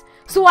ones.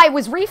 So I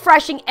was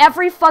refreshing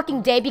every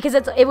fucking day because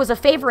it was a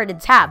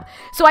favorited tab.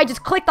 So I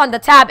just clicked on the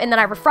tab and then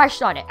I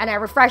refreshed on it and I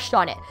refreshed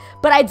on it.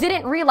 But I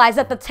didn't realize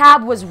that the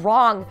tab was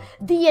wrong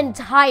the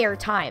entire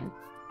time.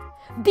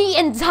 The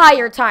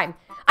entire time.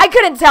 I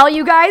couldn't tell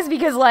you guys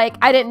because, like,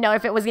 I didn't know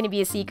if it was going to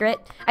be a secret.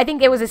 I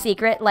think it was a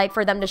secret, like,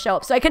 for them to show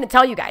up. So I couldn't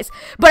tell you guys.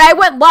 But I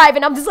went live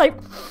and I'm just like...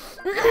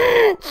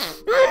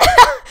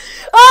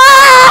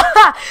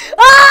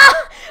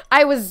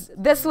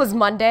 This was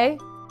Monday.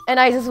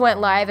 And I just went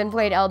live and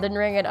played Elden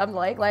Ring. And I'm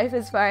like, life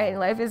is fine.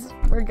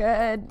 We're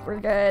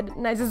good.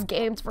 And I just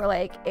gamed for,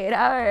 like, 8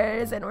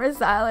 hours. And we're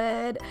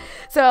solid.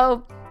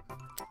 So,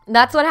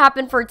 that's what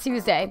happened for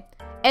Tuesday.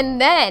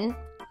 And then,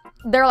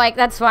 they're like,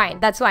 that's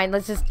fine.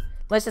 Let's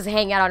just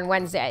hang out on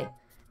Wednesday.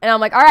 And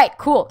I'm like, all right,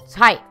 cool,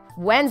 tight.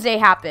 Wednesday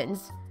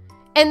happens.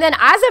 And then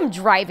as I'm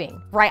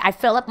driving, right, I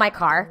fill up my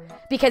car.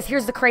 Because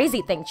here's the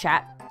crazy thing,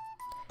 chat.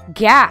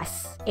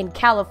 Gas in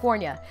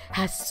California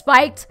has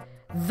spiked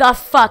the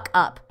fuck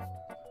up.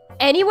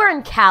 Anywhere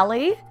in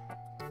Cali,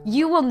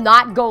 you will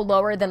not go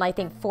lower than, I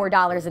think,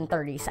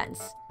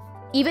 $4.30.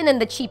 Even in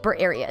the cheaper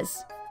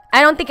areas.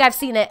 I don't think I've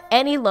seen it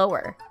any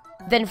lower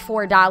than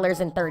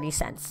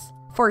 $4.30.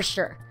 For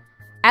sure.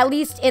 At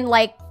least in,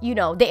 like, you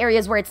know, the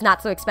areas where it's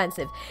not so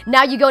expensive.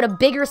 Now you go to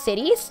bigger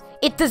cities,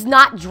 it does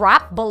not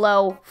drop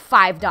below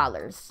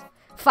 $5.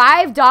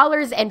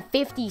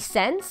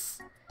 $5.50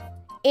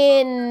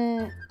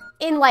 in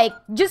like,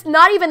 just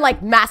not even,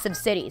 like, massive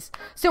cities.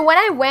 So when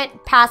I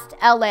went past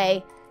LA,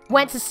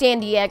 went to San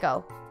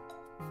Diego,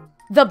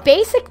 the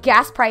basic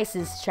gas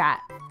prices, chat,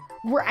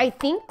 were, I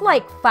think,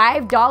 like,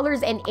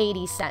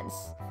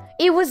 $5.80.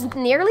 It was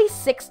nearly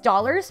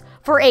 $6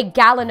 for a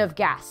gallon of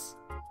gas.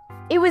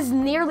 It was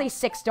nearly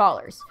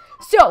 $6.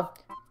 So,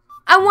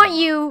 I want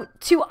you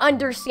to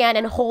understand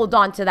and hold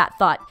on to that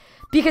thought.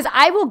 Because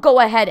I will go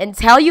ahead and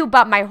tell you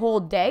about my whole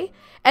day.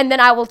 and then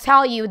I will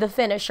tell you the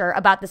finisher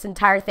about this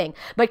entire thing.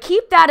 But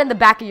keep that in the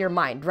back of your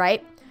mind,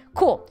 right?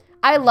 Cool.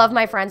 I love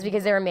my friends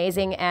because they're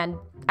amazing, and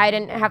I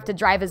didn't have to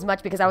drive as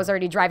much because I was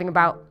already driving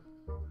about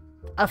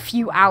a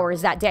few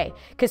hours that day.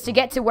 Because to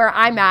get to where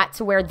I'm at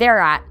to where they're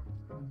at,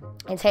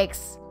 it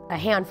takes a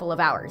handful of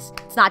hours.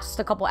 It's not just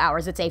a couple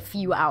hours, it's a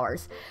few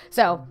hours.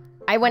 So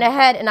I went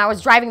ahead and I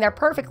was driving there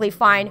perfectly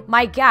fine.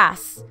 My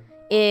gas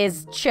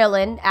is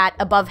chilling at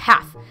above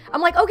half.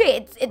 I'm like,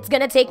 okay, it's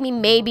gonna take me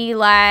maybe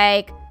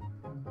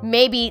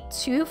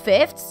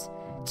 2/5,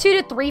 2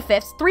 to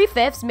 3/5,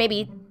 3/5,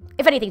 maybe,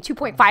 if anything,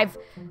 2.5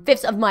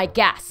 fifths of my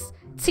gas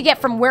to get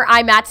from where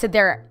I'm at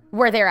to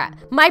where they're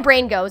at. My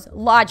brain goes,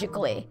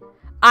 logically,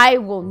 I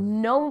will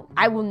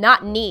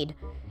not need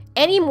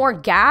any more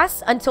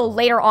gas until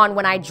later on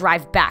when I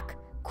drive back.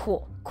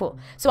 Cool.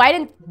 So I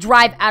didn't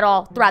drive at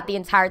all throughout the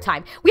entire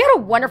time. We had a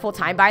wonderful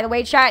time, by the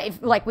way, chat.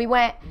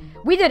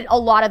 We did a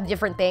lot of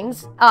different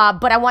things,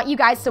 but I want you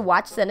guys to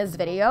watch Cinna's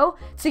video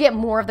to get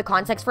more of the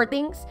context for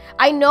things.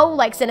 I know,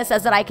 like, Cinna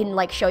says that I can,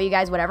 like, show you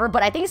guys whatever,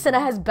 but I think Cinna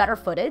has better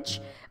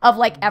footage of,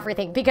 like,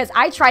 everything, because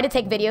I try to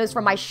take videos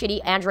from my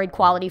shitty Android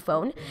quality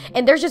phone,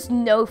 and there's just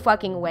no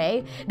fucking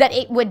way that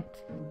it would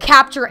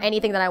capture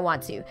anything that I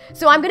want to.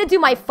 So I'm gonna do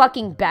my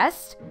fucking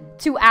best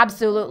to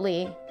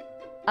absolutely,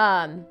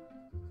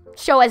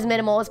 show as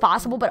minimal as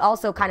possible, but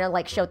also kind of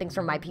like show things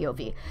from my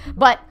POV.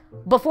 But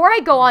before I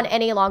go on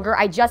any longer,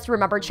 I just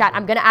remembered, chat,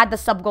 I'm gonna add the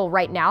sub goal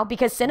right now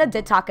because Cinna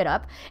did talk it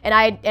up,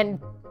 and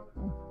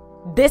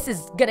this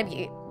is gonna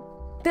be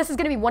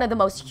one of the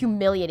most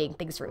humiliating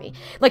things for me.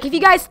 Like, if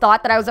you guys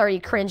thought that I was already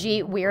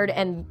cringy, weird,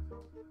 and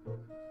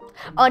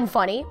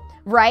unfunny,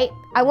 right?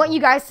 I want you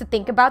guys to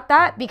think about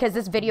that because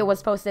this video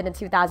was posted in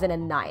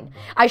 2009.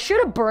 I should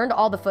have burned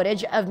all the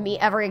footage of me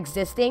ever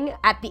existing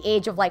at the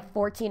age of like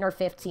 14 or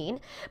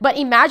 15. But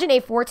imagine a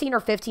 14 or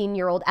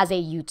 15-year-old as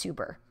a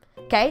YouTuber,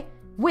 okay?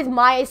 With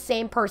my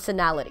same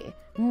personality,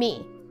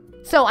 me.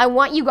 So I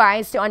want you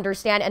guys to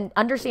understand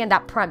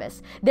that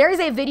premise. There is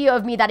a video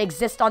of me that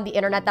exists on the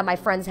internet that my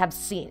friends have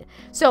seen.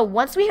 So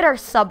once we hit our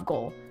sub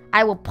goal,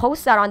 I will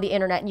post that on the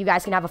internet and you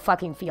guys can have a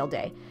fucking field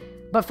day.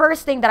 But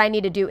first thing that I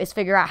need to do is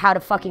figure out how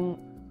to fucking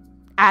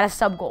add a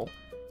sub goal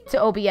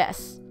to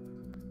OBS.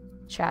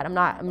 Chat, I'm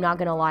not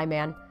gonna lie,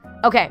 man.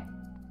 Okay,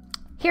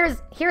 here's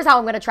how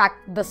I'm gonna track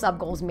the sub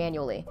goals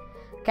manually.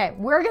 Okay,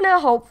 we're gonna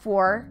hope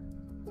for,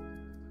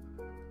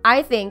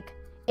 I think,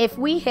 if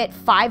we hit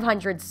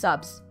 500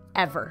 subs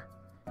ever.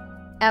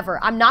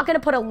 I'm not gonna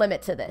put a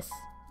limit to this.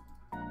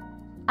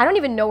 I don't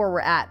even know where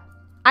we're at.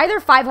 Either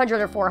 500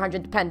 or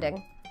 400,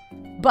 depending.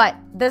 But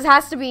this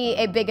has to be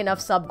a big enough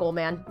sub goal,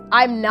 man.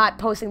 I'm not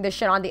posting this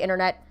shit on the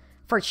internet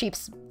for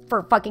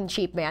fucking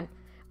cheap, man.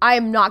 I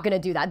am not gonna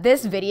do that.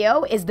 This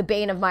video is the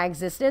bane of my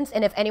existence,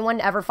 and if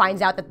anyone ever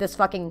finds out that this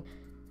fucking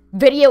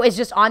video is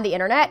just on the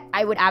internet,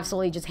 I would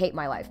absolutely just hate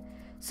my life.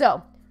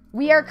 So,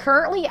 we are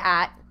currently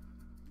at...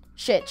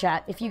 Shit,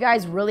 chat. If you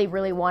guys really,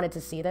 really wanted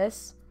to see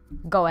this,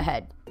 go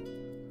ahead.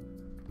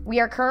 We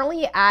are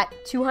currently at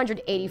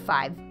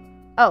 285.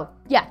 Oh,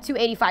 yeah,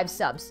 285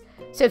 subs.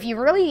 So if you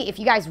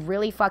guys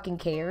really fucking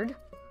cared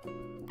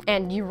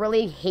and you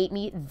really hate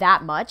me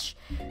that much,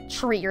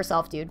 treat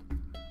yourself, dude.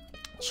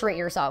 Treat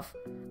yourself.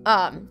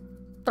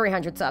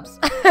 300 subs.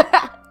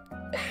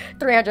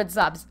 300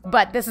 subs.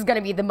 But this is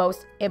gonna be the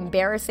most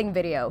embarrassing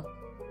video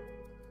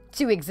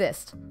to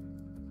exist.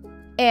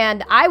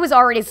 And I was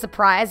already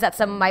surprised that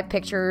some of my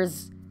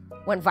pictures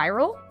went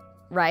viral,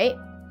 right?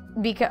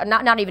 Because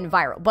not even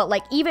viral, but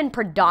like even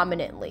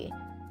predominantly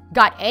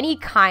got any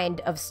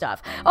kind of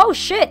stuff. Oh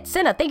shit,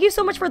 Cinna, thank you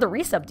so much for the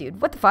resub,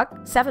 dude. What the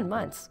fuck? 7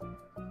 months.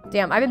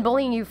 Damn, I've been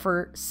bullying you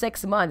for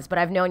 6 months, but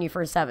I've known you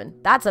for 7.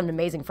 That's an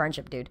amazing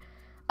friendship, dude.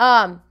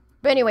 But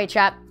anyway,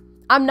 chat,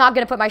 I'm not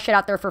gonna put my shit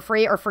out there for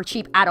free or for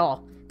cheap at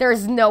all. There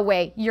is no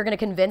way you're gonna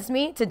convince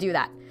me to do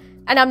that.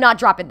 And I'm not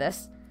dropping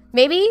this.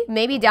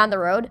 Maybe down the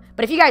road,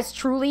 but if you guys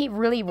truly,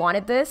 really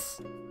wanted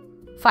this,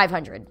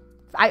 500.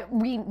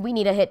 We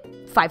need to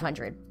hit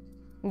 500,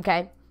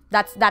 okay?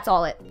 That's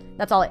all it.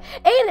 That's all it.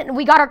 And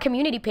we got our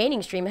community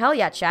painting stream. Hell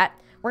yeah, chat.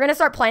 We're going to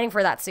start planning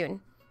for that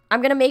soon. I'm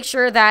going to make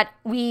sure that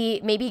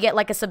we maybe get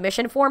like a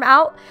submission form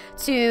out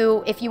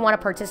to if you want to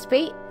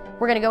participate.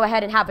 We're going to go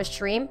ahead and have a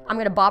stream. I'm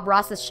going to Bob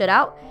Ross this shit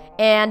out.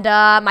 And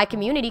my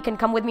community can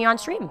come with me on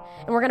stream.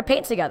 And we're going to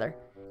paint together.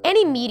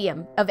 Any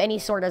medium of any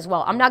sort as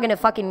well. I'm not going to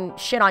fucking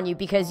shit on you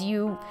because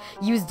you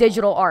use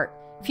digital art.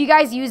 If you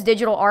guys use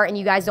digital art and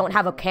you guys don't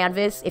have a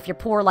canvas, if you're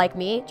poor like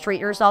me, treat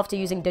yourself to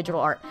using digital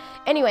art.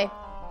 Anyway.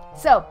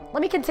 So,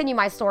 let me continue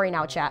my story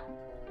now, chat.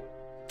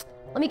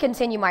 Let me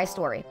continue my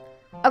story.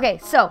 Okay,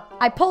 so,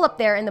 I pull up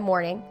there in the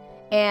morning,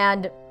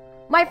 and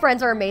my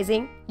friends are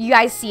amazing. You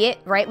guys see it,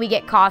 right? We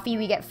get coffee,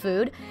 we get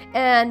food,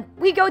 and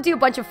we go do a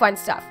bunch of fun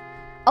stuff.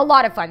 A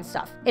lot of fun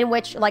stuff, in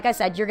which, like I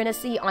said, you're gonna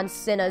see on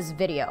Cinna's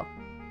video.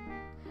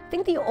 I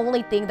think the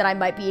only thing that I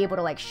might be able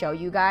to, like, show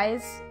you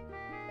guys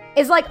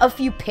is, like, a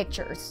few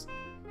pictures.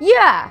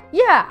 Yeah,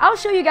 I'll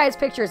show you guys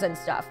pictures and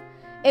stuff,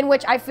 in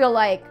which I feel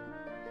like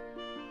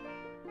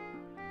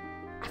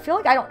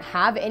I don't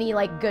have any,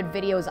 like, good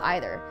videos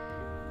either.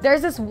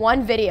 there's this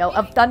one video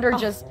of Thunder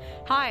just...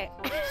 Hi.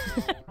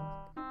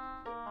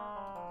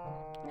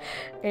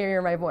 I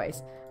hear my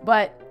voice.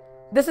 But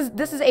this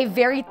is a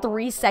very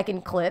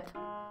 3-second clip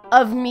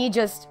of me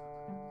just...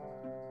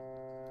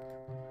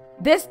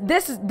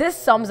 This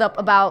sums up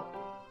about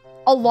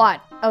a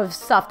lot of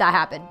stuff that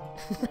happened.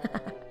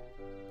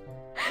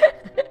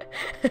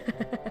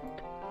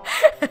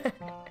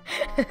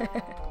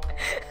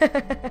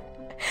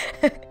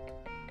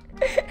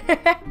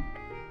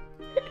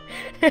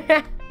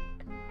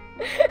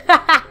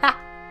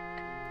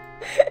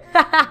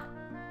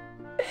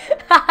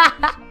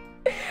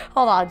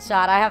 Hold on,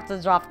 chat. I have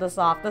to drop this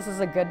off. This is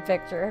a good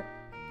picture.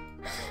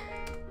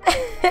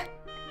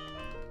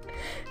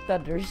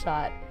 Thunder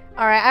shot.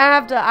 Alright,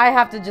 I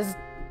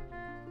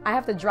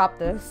have to drop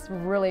this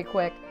really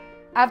quick.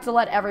 I have to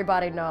let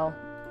everybody know.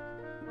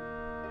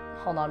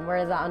 Hold on, where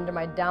is that under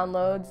my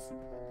downloads?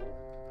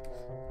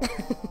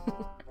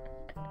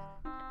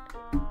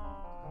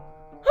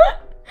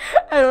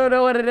 I don't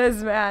know what it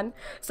is, man.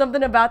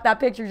 Something about that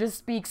picture just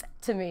speaks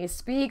to me.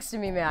 Speaks to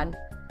me, man.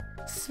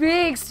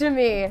 Speaks to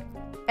me.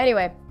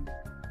 Anyway.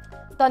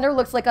 Thunder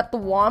looks like a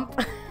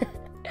thwomp.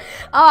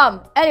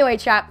 Anyway,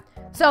 chat.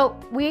 So,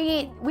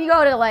 we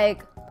go to,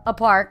 like, a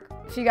park.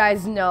 If you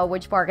guys know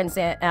which park in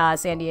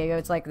San Diego.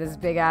 It's, like, this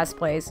big-ass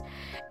place.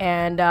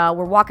 And,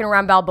 we're walking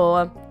around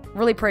Balboa.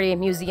 Really pretty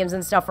museums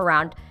and stuff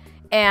around.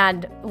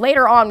 And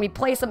later on, we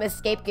play some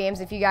escape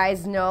games. If you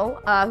guys know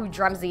who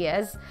Drumsy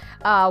is,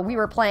 we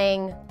were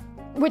playing,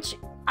 which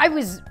I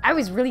was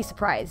really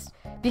surprised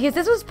because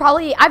this was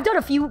probably, I've done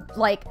a few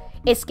like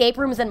escape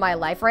rooms in my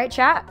life, right,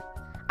 chat?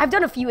 I've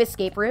done a few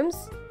escape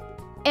rooms,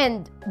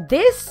 and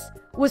this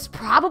was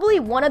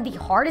probably one of the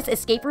hardest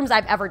escape rooms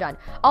I've ever done.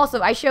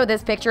 Also, I show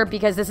this picture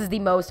because this is the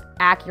most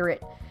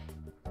accurate.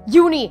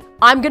 Uni,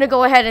 I'm gonna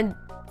go ahead and,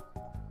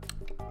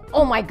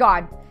 oh my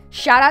god,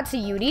 shout out to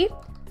Uni.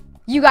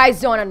 You guys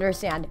don't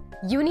understand.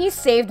 Uni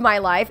saved my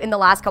life in the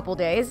last couple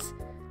days.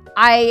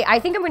 I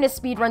think I'm going to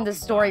speedrun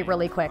this story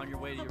really quick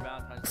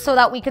so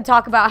that we can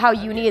talk about how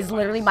Uni is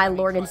literally my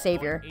Lord and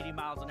Savior.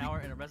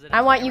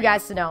 I want you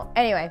guys to know.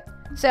 Anyway,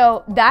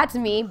 so that's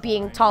me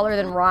being taller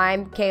than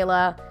Rhyme,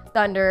 Kayla,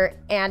 Thunder,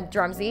 and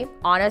Drumsy.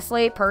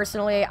 Honestly,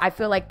 personally, I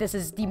feel like this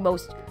is the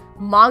most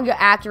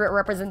manga-accurate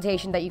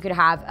representation that you could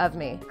have of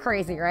me.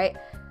 Crazy, right?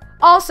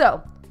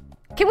 Also,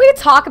 can we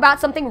talk about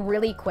something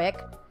really quick?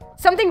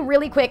 Something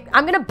really quick.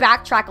 I'm gonna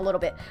backtrack a little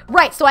bit.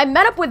 Right, so I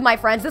met up with my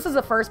friends. This is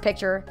the first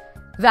picture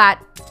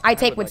that I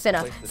take with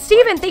Cinna.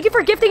 Steven, thank you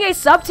for gifting a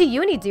sub to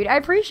Uni, dude. I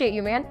appreciate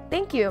you, man.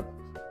 Thank you.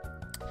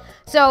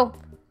 So,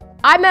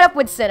 I met up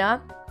with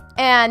Cinna,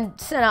 and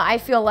Cinna, I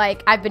feel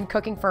like I've been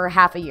cooking for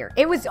half a year.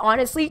 It was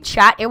honestly,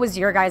 chat, it was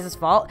your guys'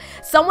 fault.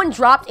 Someone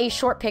dropped a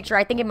short picture.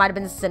 I think it might have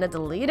been Cinna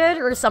deleted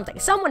or something.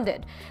 Someone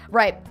did.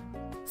 Right.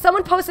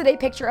 Someone posted a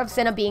picture of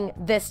Cinna being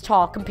this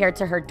tall compared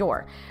to her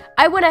door.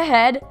 I went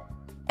ahead,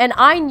 and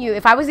I knew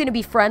if I was going to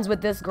be friends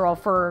with this girl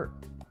for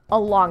a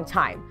long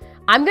time,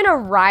 I'm going to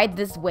ride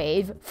this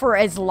wave for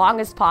as long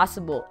as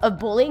possible of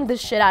bullying the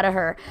shit out of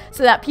her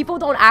so that people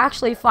don't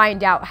actually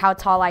find out how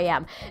tall I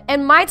am.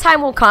 And my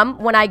time will come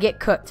when I get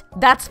cooked.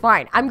 That's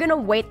fine. I'm going to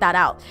wait that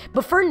out.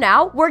 But for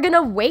now, we're going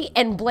to wait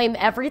and blame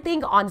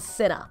everything on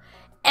Cinna.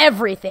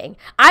 Everything.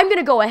 I'm going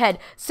to go ahead.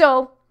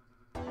 So,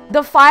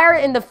 the fire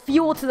and the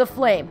fuel to the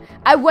flame.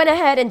 I went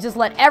ahead and just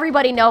let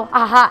everybody know,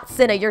 aha,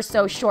 Cinna, you're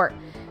so short.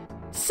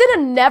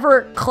 Cinna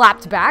never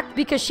clapped back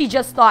because she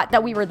just thought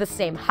that we were the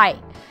same height.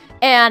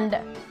 And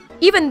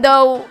even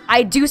though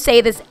I do say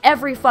this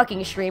every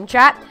fucking stream,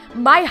 chat,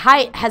 my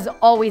height has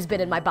always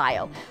been in my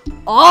bio.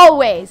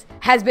 Always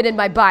has been in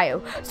my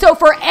bio. So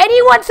for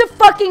anyone to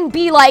fucking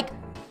be like,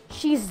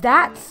 she's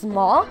that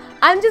small,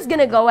 I'm just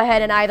gonna go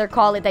ahead and either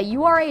call it that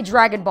you are a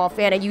Dragon Ball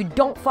fan and you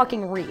don't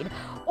fucking read.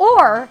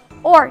 Or,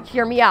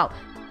 hear me out,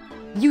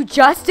 you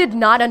just did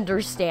not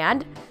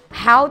understand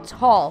how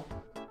tall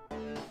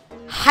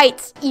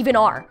heights even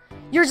are.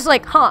 You're just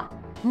like, huh,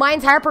 my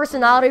entire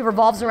personality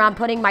revolves around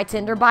putting my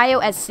Tinder bio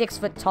as 6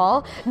 foot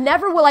tall.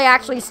 Never will I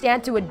actually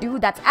stand to a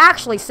dude that's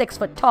actually 6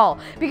 foot tall,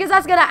 because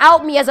that's gonna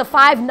out me as a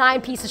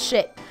 5'9" piece of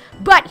shit.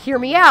 But hear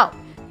me out.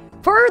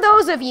 For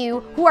those of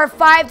you who are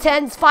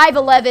 5'10s,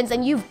 5'11s,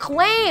 and you've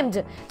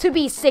claimed to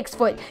be 6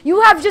 foot,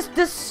 you have just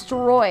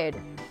destroyed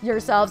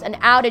yourselves and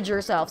outed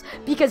yourselves.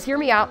 Because hear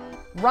me out,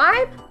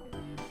 Rhyme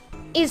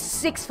is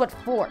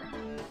 6'4".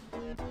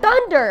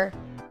 Thunder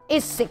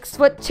is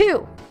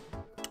 6'2".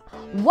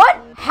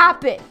 What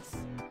happens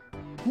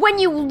when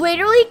you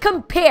literally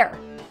compare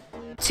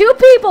two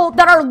people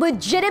that are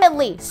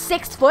legitimately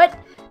 6 foot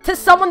to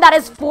someone that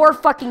is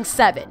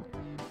 4'7"?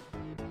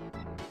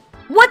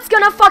 What's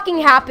gonna fucking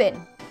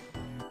happen?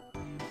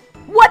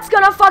 What's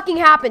gonna fucking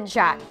happen,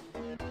 chat?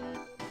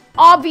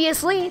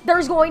 Obviously,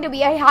 there's going to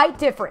be a height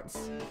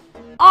difference.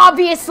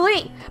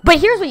 Obviously. But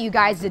here's what you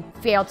guys did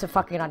fail to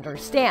fucking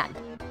understand.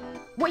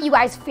 What you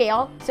guys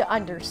fail to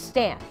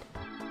understand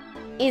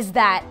is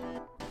that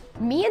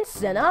me and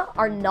Cinna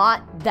are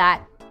not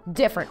that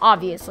different.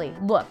 Obviously,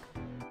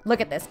 look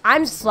at this.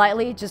 I'm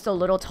slightly just a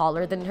little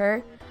taller than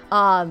her,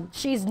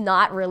 She's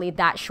not really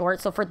that short.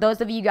 So for those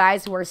of you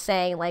guys who are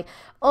saying like,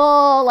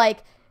 oh, like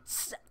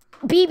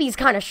BB's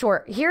kind of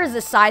short, here's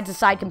a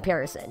side-to-side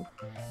comparison.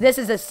 This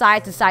is a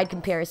side-to-side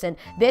comparison.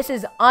 This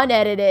is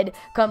unedited,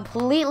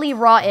 completely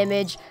raw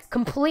image,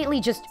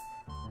 completely just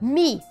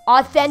me,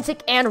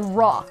 authentic and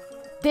raw.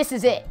 This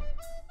is it.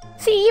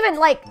 See, even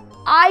like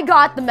I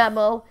got the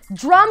memo,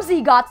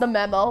 Drumsy got the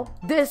memo,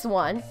 this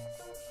one.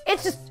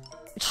 It's just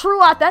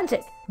true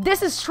authentic.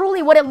 This is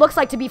truly what it looks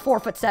like to be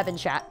 4'7",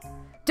 chat.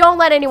 Don't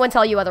let anyone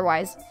tell you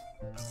otherwise.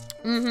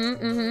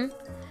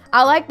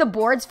 I like the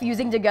boards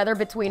fusing together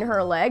between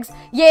her legs.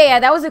 Yeah,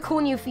 that was a cool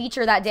new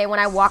feature that day when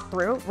I walked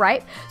through,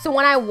 right? So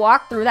when I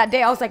walked through that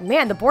day, I was like,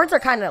 man, the boards are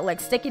kind of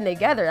like sticking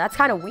together. That's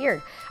kind of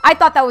weird. I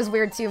thought that was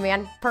weird too,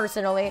 man,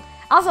 personally.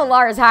 Also,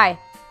 Lars, hi.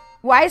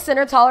 Why is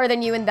Cinder taller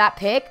than you in that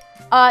pic?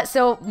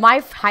 So my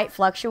height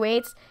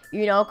fluctuates.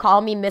 You know,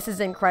 call me Mrs.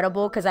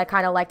 Incredible because I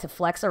kind of like to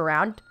flex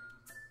around.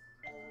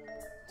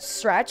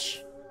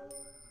 Stretch.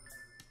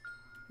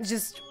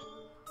 Just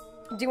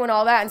doing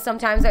all that, and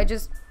sometimes I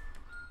just...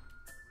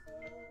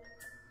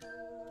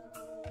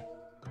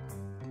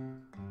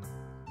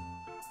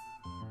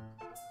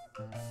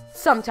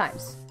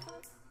 Sometimes.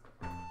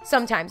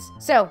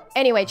 So,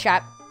 anyway,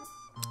 chat.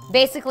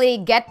 Basically,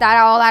 get that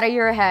all out of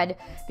your head.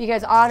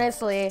 Because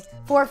honestly,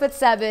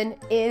 4'7"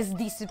 is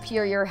the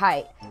superior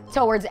height.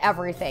 Towards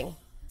everything.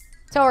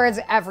 Towards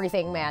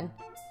everything, man.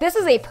 This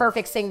is a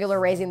perfect singular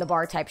raising the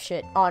bar type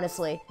shit,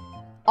 honestly.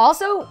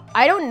 Also,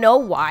 I don't know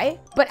why,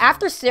 but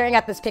after staring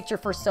at this picture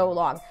for so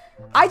long,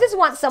 I just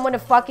want someone to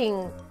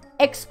fucking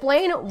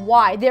explain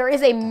why there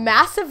is a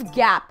massive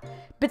gap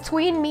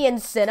between me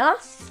and Cinna.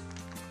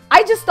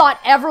 I just thought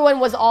everyone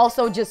was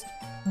also just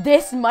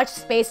this much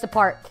spaced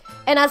apart.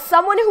 And as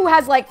someone who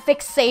has like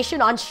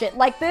fixation on shit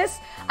like this,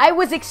 I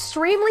was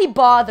extremely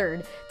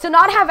bothered to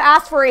not have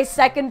asked for a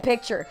second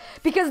picture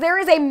because there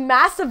is a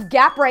massive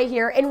gap right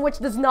here in which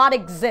does not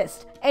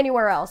exist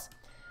anywhere else.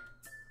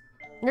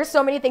 There's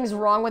so many things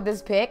wrong with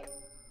this pic.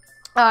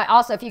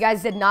 Also, if you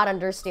guys did not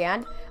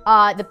understand,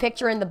 the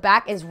picture in the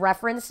back is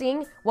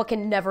referencing what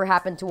can never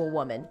happen to a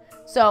woman.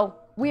 So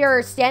we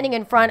are standing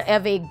in front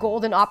of a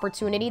golden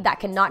opportunity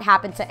that cannot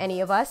happen to any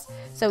of us.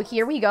 So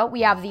here we go.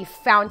 We have the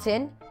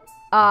fountain.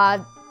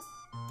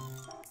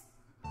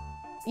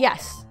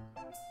 Yes,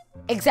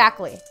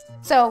 exactly.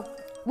 So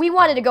we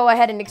wanted to go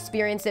ahead and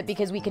experience it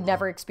because we could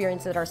never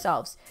experience it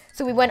ourselves.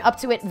 So we went up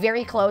to it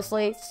very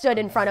closely, stood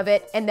in front of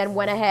it, and then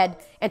went ahead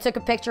and took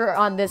a picture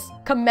on this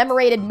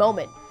commemorated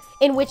moment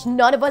in which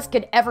none of us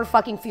could ever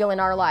fucking feel in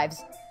our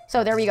lives.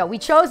 So there we go. We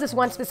chose this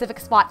one specific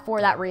spot for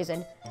that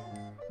reason.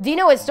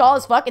 Dino is tall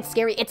as fuck. It's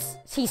scary.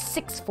 He's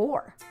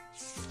 6'4".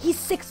 He's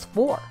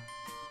 6'4".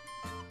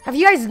 Have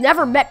you guys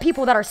never met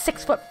people that are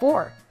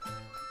 6'4"?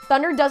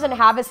 Thunder doesn't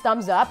have his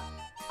thumbs up.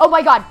 Oh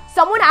my god,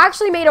 someone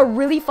actually made a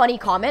really funny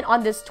comment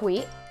on this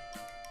tweet.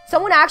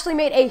 Someone actually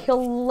made a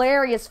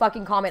hilarious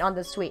fucking comment on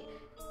this tweet.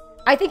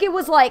 I think it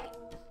was like,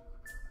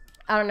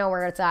 I don't know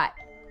where it's at.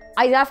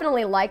 I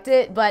definitely liked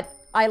it, but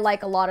I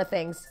like a lot of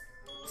things.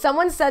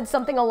 Someone said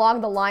something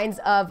along the lines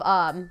of,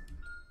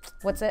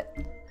 what's it?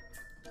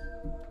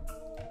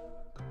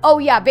 Oh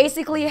yeah,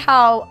 basically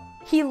how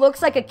he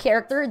looks like a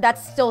character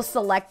that's still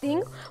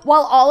selecting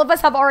while all of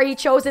us have already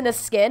chosen a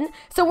skin.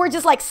 So we're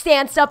just like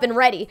stanced up and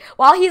ready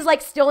while he's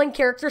like still in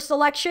character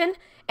selection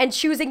and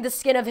choosing the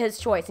skin of his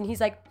choice. And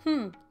he's like,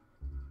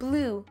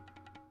 blue,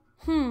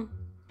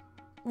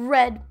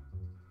 red,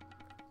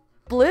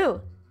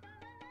 blue.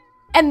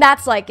 And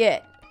that's like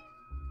it.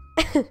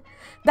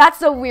 That's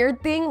the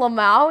weird thing,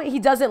 Lamau. He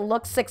doesn't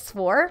look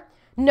 6'4".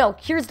 No,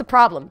 here's the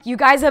problem. You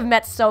guys have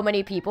met so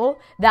many people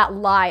that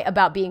lie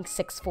about being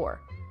 6'4".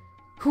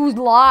 Who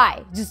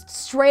lie just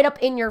straight up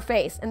in your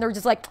face. And they're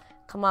just like,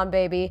 come on,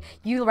 baby.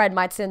 You read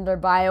my Tinder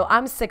bio.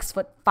 I'm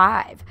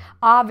 6'5".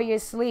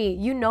 Obviously,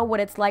 you know what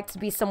it's like to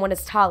be someone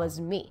as tall as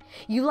me.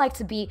 You like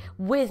to be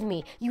with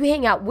me. You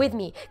hang out with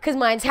me. Because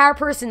my entire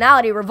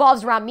personality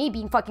revolves around me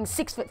being fucking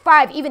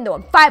 6'5", even though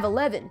I'm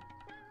 5'11".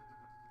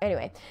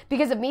 Anyway,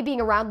 because of me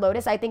being around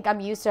Lotus, I think I'm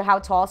used to how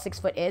tall 6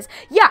 foot is.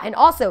 Yeah, and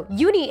also,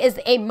 Uni is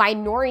a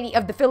minority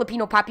of the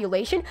Filipino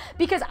population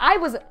because I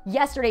was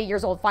yesterday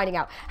years old finding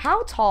out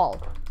how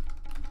tall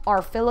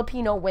are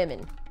Filipino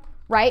women,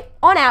 right?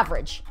 On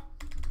average.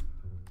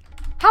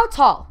 How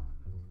tall?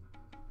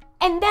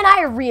 And then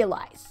I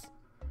realized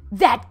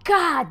that,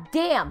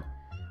 goddamn,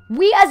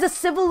 we as a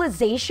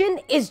civilization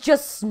is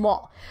just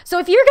small. So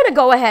if you're gonna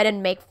go ahead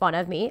and make fun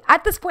of me,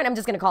 at this point I'm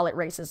just gonna call it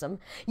racism.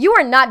 You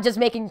are not just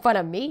making fun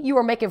of me, you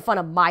are making fun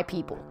of my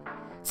people.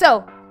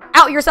 So,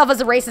 out yourself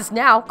as a racist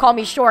now, call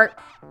me short.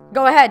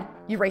 Go ahead,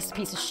 you racist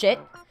piece of shit.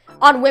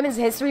 On Women's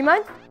History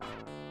Month?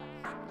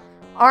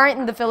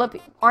 Aren't the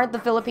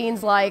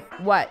Philippines like,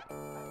 what?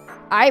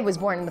 I was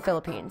born in the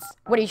Philippines.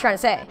 What are you trying to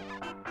say?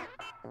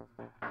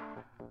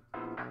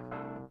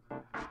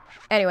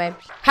 Anyway,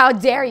 how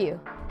dare you?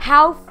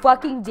 How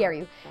fucking dare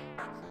you?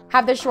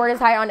 Have the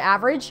shortest height on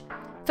average?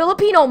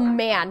 Filipino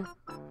man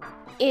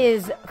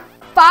is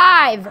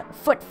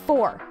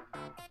 5'4".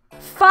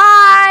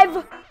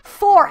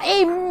 5'4",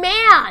 a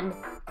man!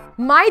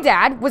 My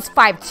dad was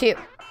 5'2".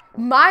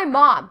 My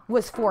mom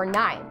was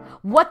 4'9".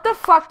 What the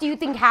fuck do you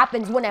think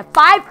happens when a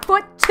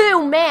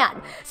 5'2"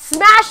 man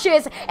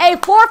smashes a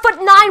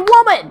 4'9"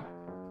 woman?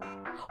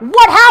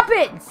 What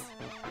happens?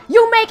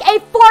 You make a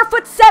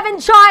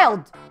 4'7"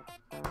 child.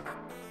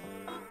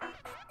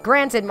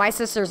 Granted, my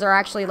sisters are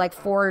actually like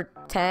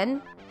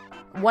 4'10".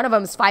 One of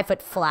them's 5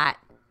 foot flat,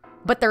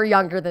 but they're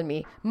younger than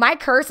me. My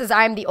curse is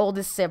I'm the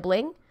oldest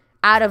sibling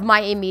out of my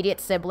immediate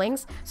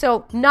siblings.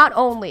 So not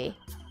only,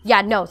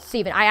 yeah, no,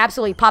 Steven, I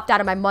absolutely popped out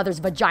of my mother's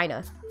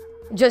vagina.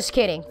 Just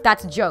kidding.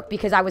 That's a joke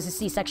because I was a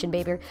C-section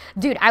baby.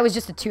 Dude, I was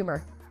just a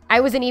tumor. I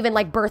wasn't even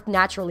like birthed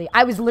naturally.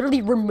 I was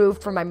literally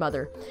removed from my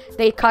mother.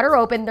 They cut her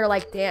open. They're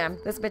like, damn,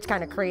 this bitch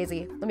kind of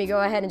crazy. Let me go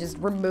ahead and just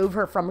remove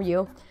her from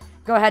you.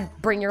 Go ahead,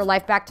 bring your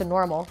life back to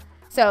normal.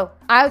 So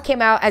I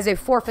came out as a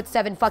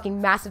 4'7"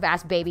 fucking massive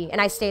ass baby, and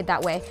I stayed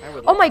that way.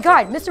 Oh my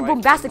god, Mr.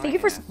 Boombastic, thank you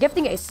for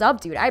gifting a sub,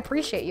 dude. I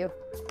appreciate you.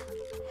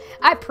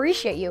 I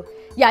appreciate you.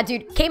 Yeah,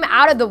 dude, came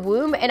out of the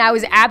womb, and I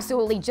was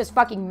absolutely just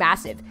fucking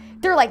massive.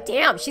 They're like,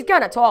 damn, she's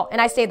kind of tall, and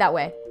I stayed that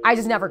way. I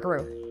just never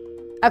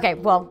grew. Okay,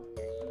 well,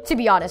 to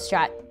be honest,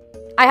 chat,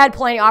 I had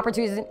plenty of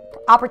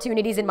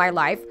opportunities in my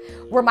life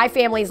where my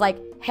family's like,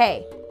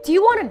 hey, do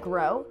you want to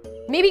grow?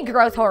 Maybe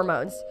growth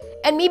hormones.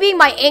 And me being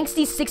my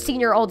angsty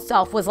 16-year-old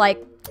self was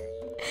like,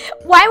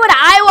 why would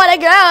I want to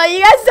grow? You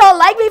guys don't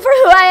like me for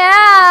who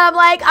I am.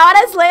 Like,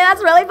 honestly,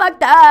 that's really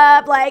fucked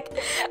up. Like,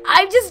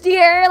 I'm just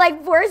here,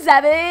 like,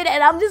 4'7",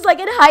 and I'm just, like,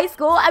 in high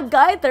school. I'm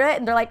going through it.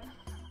 And they're like,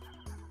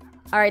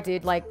 all right,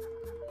 dude, like,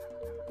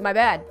 my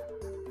bad.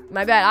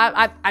 My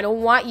bad. I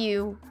don't want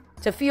you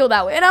to feel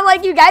that way. And I'm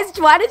like, you guys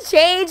want to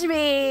change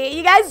me.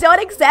 You guys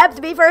don't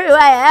accept me for who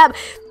I am.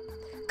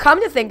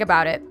 Come to think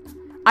about it,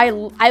 I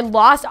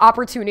lost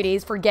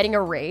opportunities for getting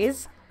a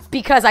raise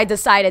because I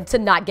decided to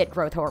not get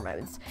growth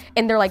hormones.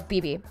 And they're like,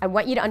 BB, I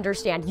want you to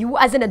understand, you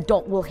as an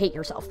adult will hate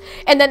yourself.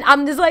 And then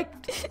I'm just like,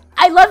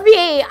 I love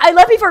me. I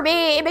love me for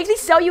me. It makes me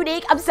so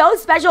unique. I'm so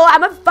special.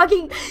 I'm a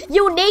fucking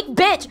unique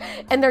bitch.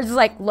 And they're just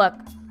like, look,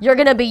 you're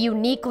gonna be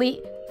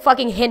uniquely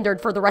fucking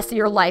hindered for the rest of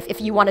your life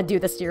if you want to do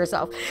this to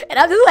yourself. And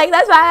I'm just like,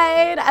 that's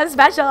fine. I'm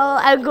special.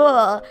 I'm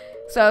cool.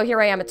 So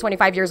here I am at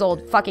 25 years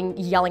old, fucking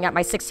yelling at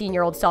my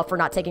 16-year-old self for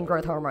not taking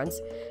growth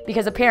hormones.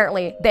 Because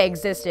apparently they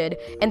existed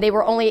and they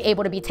were only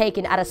able to be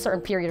taken at a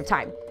certain period of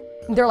time.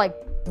 And they're like,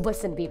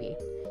 listen, BB,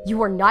 you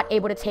are not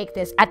able to take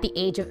this at the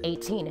age of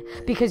 18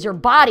 because your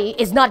body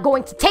is not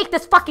going to take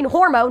this fucking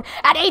hormone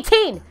at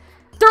 18.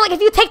 They're like,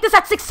 if you take this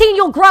at 16,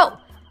 you'll grow.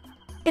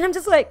 And I'm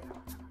just like,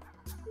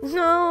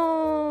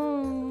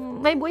 no,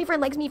 my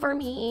boyfriend likes me for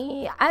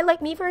me. I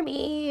like me for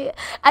me.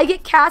 I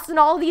get cast in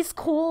all these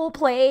cool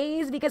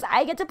plays because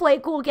I get to play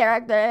cool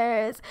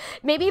characters.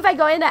 Maybe if I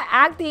go into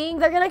acting,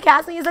 they're gonna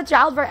cast me as a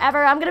child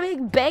forever. I'm gonna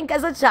make bank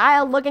as a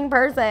child-looking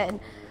person.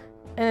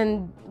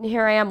 And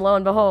here I am, lo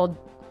and behold,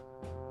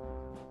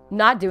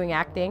 not doing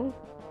acting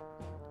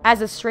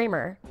as a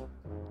streamer,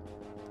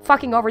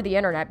 fucking over the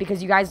internet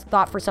because you guys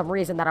thought for some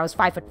reason that I was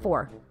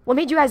 5'4". What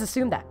made you guys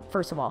assume that,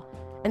 first of all?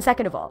 And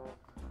second of all,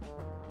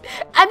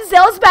 I'm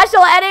still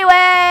special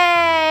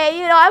anyway.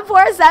 You know, I'm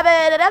 4'7"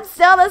 and I'm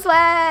still this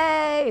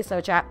way. So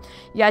chat,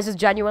 you guys just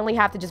genuinely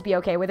have to just be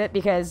okay with it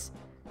because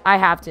I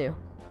have to.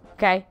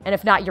 Okay? And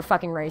if not, you're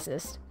fucking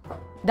racist.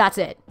 That's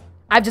it.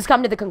 I've just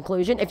come to the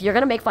conclusion, if you're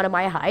gonna make fun of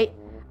my height,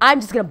 I'm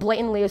just gonna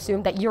blatantly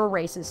assume that you're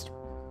racist.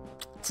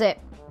 That's it.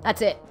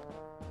 That's it.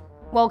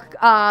 Well,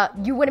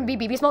 you wouldn't be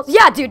BBsmols?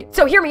 Yeah, dude.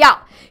 So hear me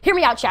out. Hear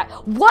me out, chat.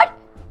 What?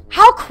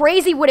 How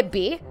crazy would it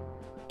be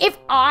if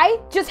I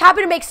just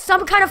happened to make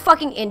some kind of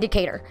fucking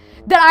indicator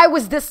that I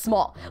was this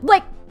small?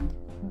 Like,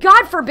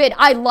 God forbid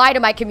I lie to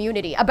my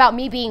community about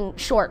me being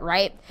short,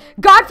 right?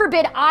 God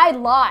forbid I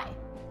lie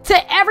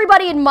to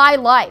everybody in my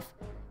life.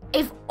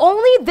 If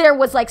only there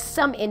was like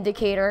some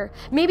indicator,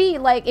 maybe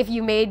like if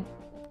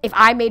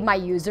I made my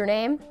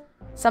username,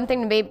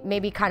 something to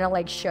maybe kind of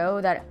like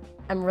show that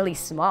I'm really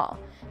small.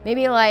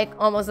 Maybe like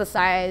almost the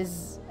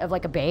size of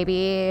like a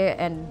baby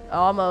and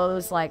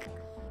almost like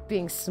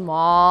being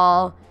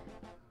small.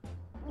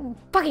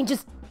 Fucking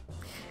just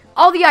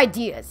all the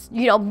ideas,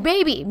 you know,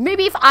 maybe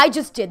if I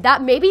just did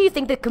that, maybe you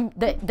think that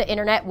the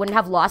internet wouldn't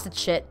have lost its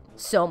shit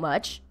so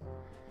much.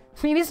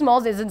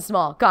 BBsmols isn't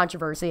small.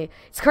 Controversy.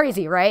 It's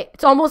crazy, right?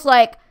 It's almost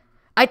like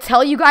I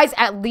tell you guys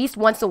at least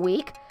once a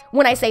week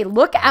when I say,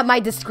 look at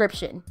my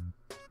description.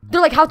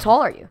 They're like, how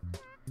tall are you?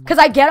 Because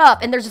I get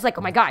up and they're just like,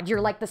 oh my God,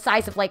 you're like the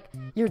size of like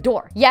your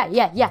door. Yeah,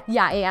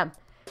 I am.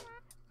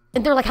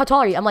 And they're like, how tall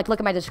are you? I'm like, look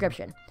at my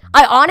description.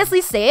 I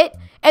honestly say it,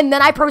 and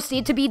then I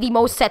proceed to be the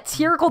most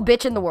satirical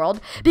bitch in the world.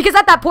 Because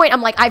at that point,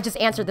 I'm like, I've just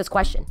answered this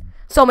question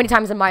so many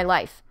times in my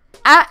life.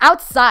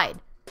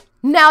 Outside,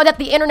 now that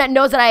the internet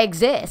knows that I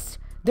exist,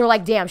 they're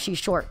like, damn, she's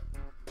short.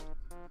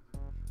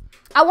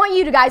 I want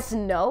you guys to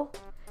know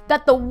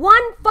that the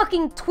one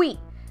fucking tweet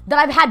that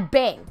I've had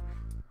bang,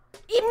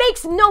 it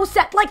makes no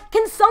sense. Like,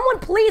 can someone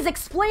please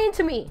explain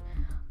to me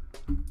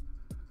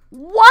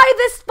why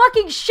this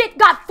fucking shit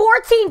got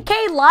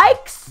 14K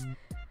likes?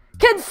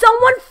 Can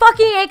someone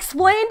fucking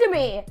explain to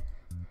me?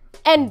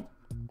 And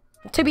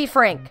to be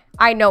frank,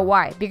 I know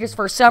why. Because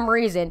for some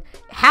reason,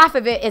 half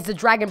of it is the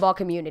Dragon Ball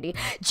community.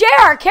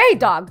 JRK,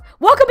 dog!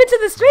 Welcome into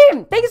the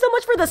stream! Thank you so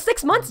much for the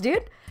 6 months,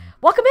 dude!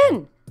 Welcome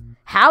in!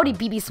 Howdy,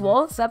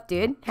 BBsmols. What's up,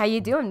 dude? How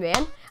you doing,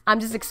 man? I'm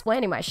just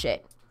explaining my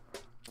shit.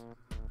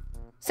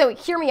 So,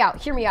 hear me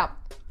out, hear me out.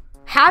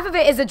 Half of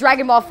it is the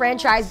Dragon Ball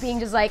franchise being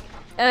just like,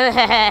 you're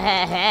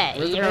right,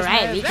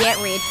 we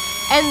can't read.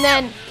 And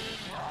then...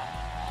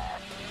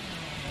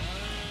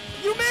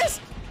 You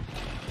missed!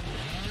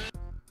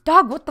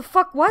 Dog, what the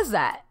fuck was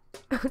that?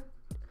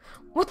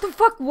 What the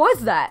fuck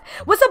was that?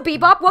 What's up,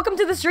 Bebop? Welcome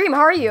to the stream. How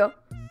are you?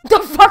 The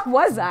fuck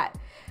was that?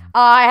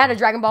 I had a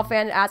Dragon Ball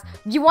fan ask,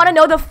 you want to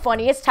know the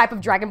funniest type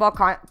of Dragon Ball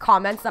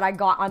comments that I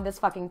got on this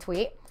fucking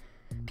tweet?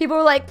 People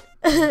were like,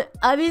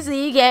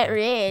 obviously you can't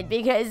read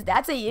because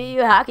that's a Yu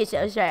Yu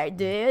Hakusho shirt,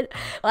 dude.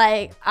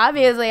 Like,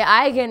 obviously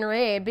I can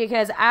read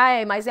because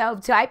I,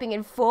 myself, typing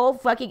in full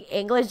fucking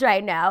English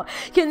right now,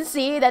 can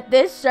see that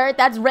this shirt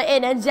that's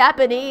written in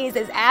Japanese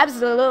is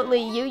absolutely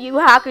Yu Yu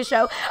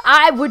Hakusho.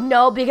 I would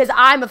know because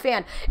I'm a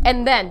fan.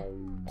 And then,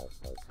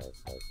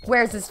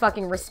 where's this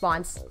fucking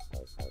response?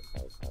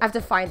 I have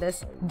to find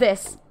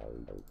this.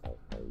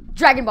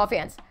 Dragon Ball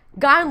fans.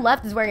 Guy on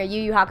left is wearing a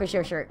Yu Yu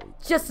Hakusho shirt.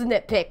 Just a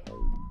nitpick.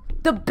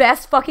 The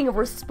best fucking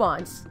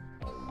response.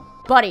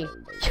 Buddy,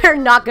 you're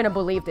not gonna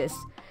believe this,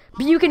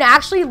 but you can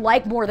actually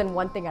like more than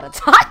one thing at a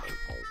time.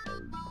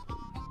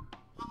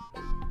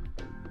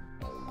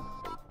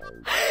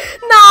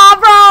 Nah,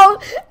 bro.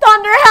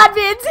 Thunder had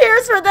me in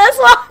tears for this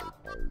one.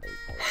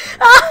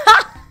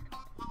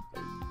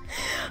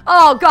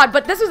 Oh, God,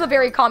 but this was a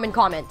very common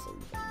comment.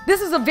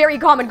 This is a very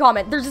common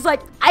comment. They're just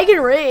like, I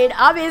can read.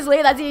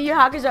 Obviously, that's Yu Yu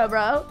Hakusho,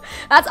 bro.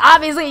 That's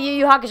obviously Yu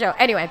Yu Hakusho.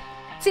 Anyway,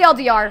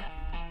 CLDR.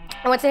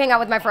 I went to hang out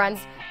with my friends.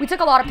 We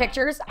took a lot of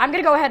pictures. I'm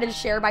gonna go ahead and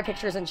share my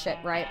pictures and shit,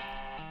 right?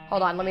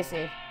 Hold on, let me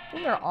see. I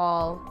think they're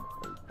all...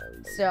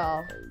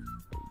 So,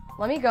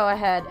 let me go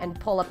ahead and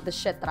pull up the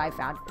shit that I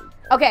found.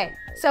 Okay,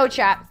 so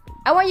chat.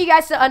 I want you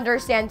guys to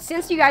understand,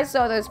 since you guys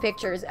saw those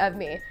pictures of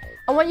me,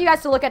 I want you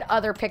guys to look at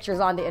other pictures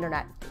on the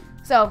internet.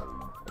 So...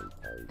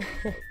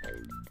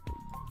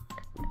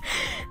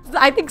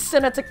 I think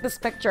Cinna took this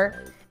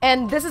picture.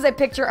 And this is a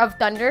picture of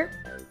Thunder.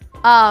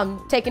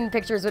 Taking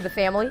pictures with the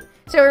family.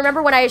 So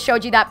remember when I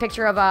showed you that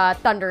picture of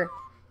Thunder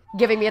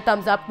giving me a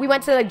thumbs up? We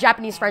went to the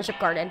Japanese Friendship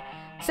Garden.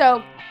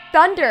 So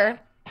Thunder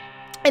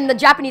in the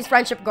Japanese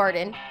Friendship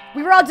Garden,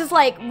 we were all just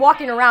like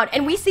walking around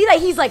and we see that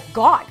he's like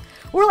gone.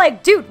 We're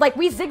like, dude, like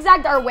we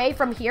zigzagged our way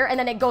from here and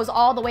then it goes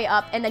all the way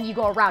up and then you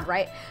go around,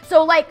 right?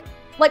 So like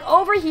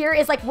over here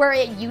is like where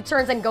it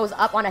U-turns and goes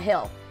up on a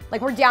hill.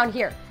 Like we're down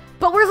here.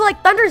 But we're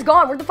like, Thunder's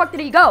gone. Where the fuck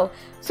did he go?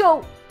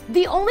 So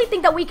the only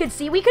thing that we could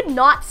see, we could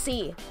not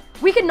see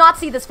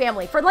this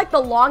family. For like the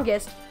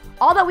longest,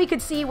 all that we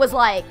could see was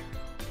like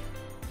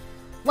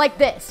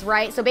this,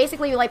 right? So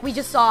basically like we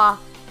just saw,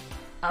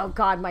 oh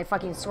God, my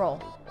fucking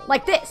scroll.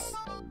 Like this.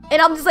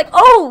 And I'm just like,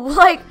 oh,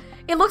 like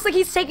it looks like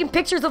he's taking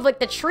pictures of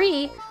like the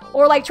tree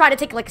or like trying to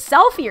take like a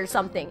selfie or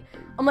something.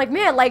 I'm like,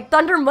 man, like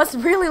Thunder must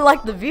really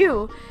like the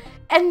view.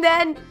 And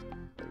then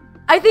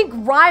I think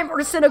Rhyme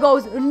or Cinna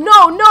goes,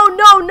 no, no,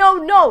 no, no,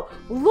 no.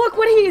 Look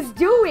what he's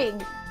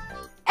doing.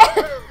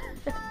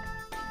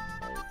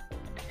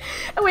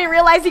 And we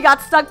realized he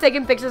got stuck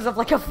taking pictures of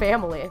like a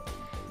family.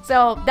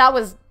 So that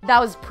was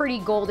pretty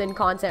golden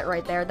content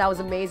right there. That was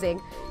amazing.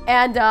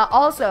 And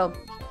also,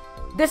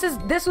 this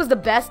was the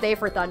best day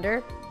for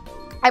Thunder.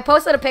 I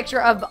posted a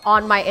picture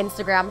on my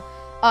Instagram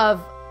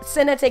of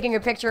Cinna taking a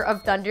picture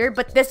of Thunder,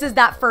 but this is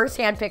that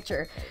first-hand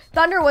picture.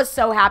 Thunder was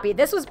so happy.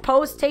 This was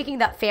post taking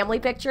that family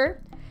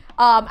picture.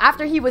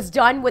 After he was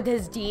done with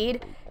his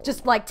deed,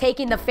 just like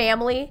taking the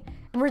family.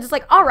 And we're just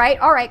like, all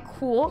right,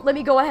 cool. Let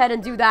me go ahead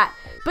and do that.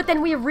 But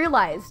then we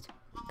realized,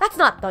 that's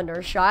not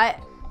Thunder's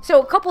shot.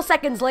 So a couple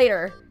seconds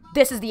later,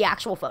 this is the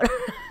actual photo.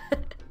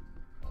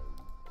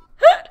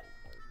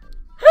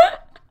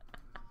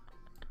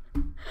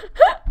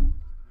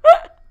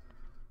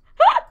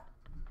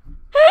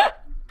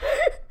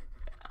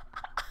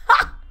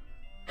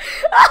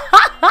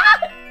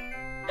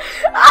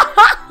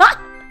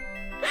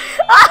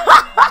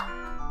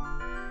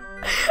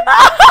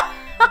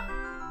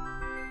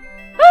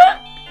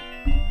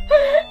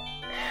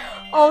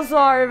 Oh,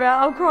 sorry,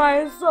 man. I'm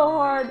crying so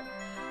hard.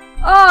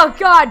 Oh,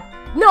 God.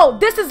 No,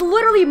 this is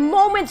literally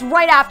moments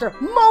right after.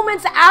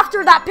 Moments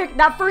after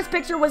that first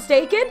picture was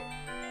taken.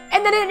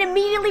 And then it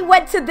immediately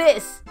went to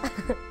this.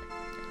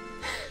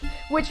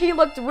 Which he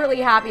looked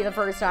really happy the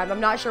first time. I'm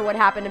not sure what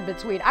happened in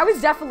between. I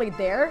was definitely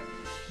there.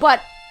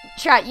 But,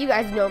 chat, you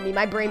guys know me.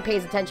 My brain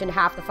pays attention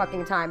half the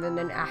fucking time. And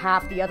then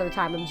half the other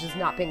time, I'm just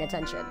not paying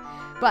attention.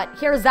 But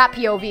here's that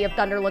POV of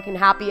Thunder looking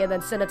happy and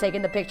then Cinna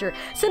taking the picture.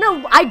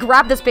 Cinna, I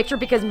grabbed this picture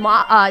because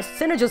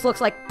Cinna just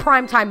looks like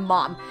primetime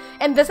mom.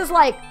 And this is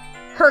like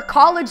her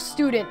college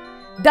student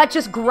that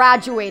just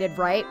graduated,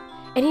 right?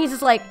 And he's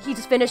just like, he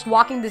just finished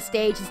walking the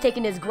stage. He's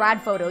taking his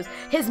grad photos.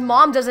 His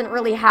mom doesn't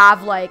really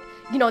have like,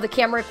 you know, the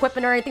camera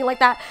equipment or anything like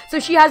that. So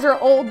she has her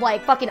old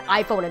like fucking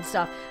iPhone and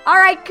stuff. All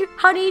right,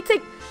 honey,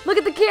 look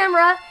at the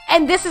camera.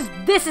 And this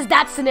is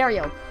that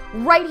scenario.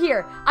 right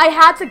here. I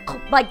had to,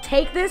 like,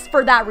 take this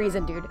for that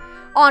reason, dude.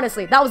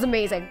 Honestly, that was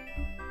amazing.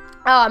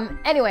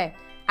 Anyway,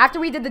 after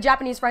we did the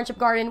Japanese Friendship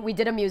Garden, we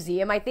did a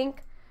museum, I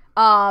think.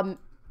 Yeah,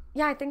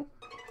 I think.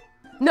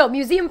 No,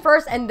 museum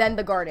first and then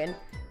the garden.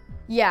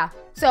 Yeah.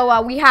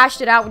 So, we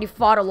hashed it out. We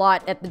fought a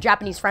lot at the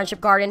Japanese Friendship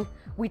Garden.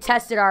 We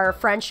tested our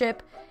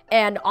friendship.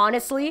 And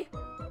honestly,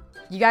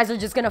 you guys are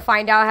just gonna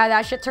find out how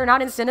that shit turned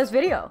out in Cinna's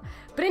video.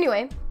 But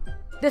anyway,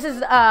 this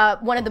is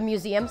one of the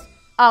museums.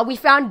 We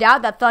found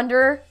out that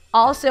thunder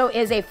also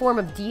is a form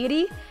of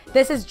deity.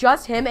 This is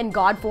just him in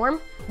god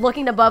form,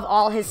 looking above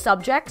all his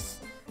subjects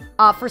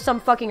for some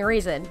fucking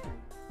reason.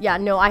 Yeah,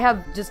 no, I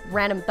have just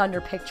random thunder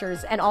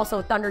pictures, and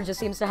also thunder just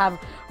seems to have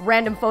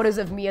random photos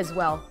of me as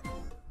well.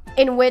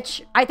 In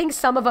which, I think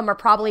some of them are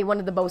probably one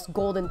of the most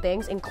golden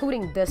things,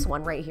 including this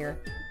one right here.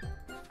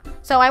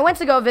 So I went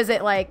to go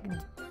visit, like,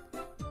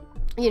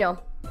 you know,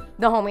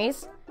 the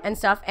homies and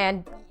stuff,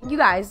 and you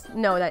guys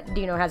know that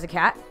Dino has a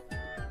cat.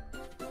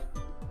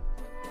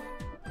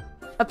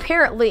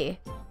 Apparently,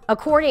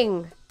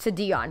 according to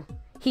Dion,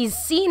 he's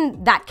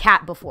seen that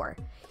cat before.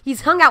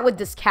 He's hung out with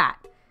this cat.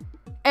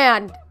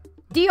 And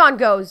Dion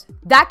goes,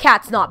 that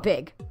cat's not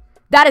big.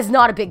 That is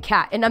not a big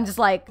cat. And I'm just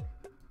like,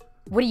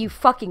 what do you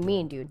fucking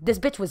mean, dude? This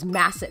bitch was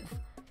massive.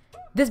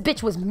 This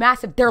bitch was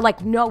massive. They're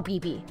like, no,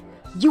 BB.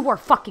 You are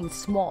fucking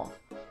small.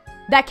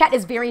 That cat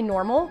is very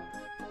normal.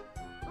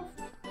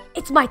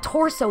 It's my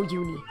torso,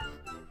 Uni.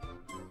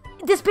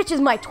 This bitch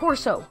is my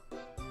torso.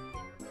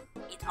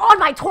 It's on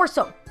my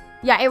torso.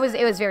 Yeah, it was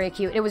very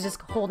cute. It was just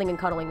holding and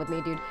cuddling with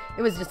me, dude.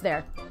 It was just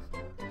there.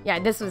 Yeah,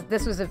 this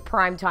was a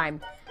prime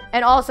time.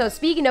 And also,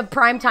 speaking of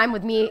prime time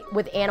with me,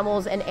 with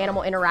animals and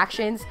animal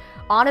interactions,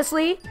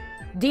 honestly,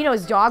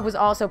 Dino's dog was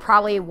also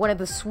probably one of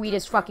the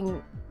sweetest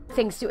fucking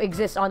things to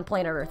exist on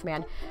planet Earth,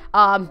 man.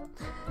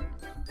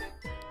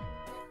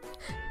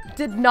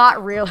 Did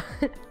not realize.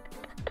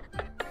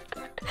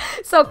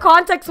 So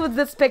context with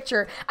this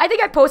picture. I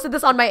think I posted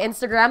this on my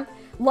Instagram,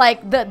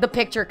 like the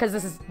picture, because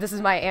this is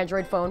my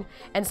Android phone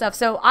and stuff.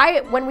 So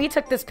when we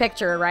took this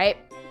picture, right?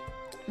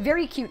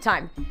 Very cute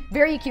time.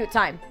 Very cute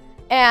time.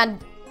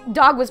 And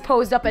dog was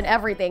posed up and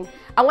everything.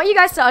 I want you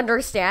guys to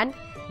understand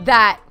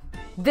that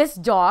this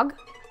dog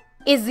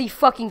is the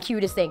fucking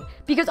cutest thing.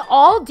 Because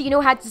all Dino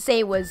had to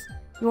say was,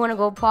 you want to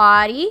go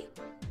potty?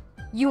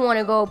 You want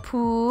to go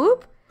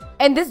poop?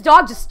 And this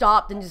dog just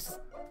stopped and just...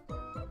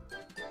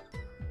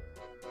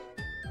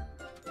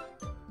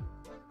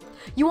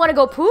 You want to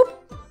go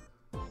poop?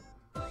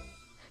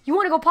 You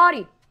want to go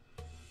potty?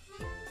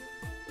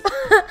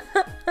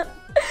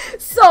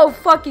 So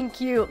fucking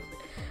cute.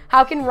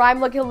 How can Rhyme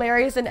look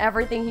hilarious in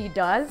everything he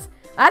does?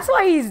 That's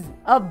why he's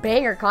a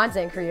banger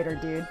content creator,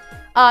 dude.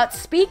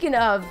 Speaking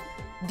of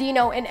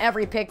Dino in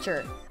every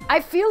picture,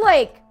 I feel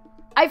like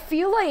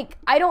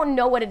I don't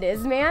know what it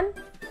is, man,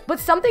 but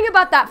something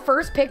about that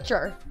first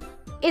picture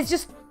is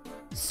just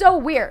so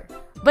weird.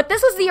 But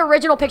this was the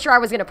original picture I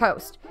was gonna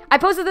post. I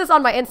posted this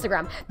on my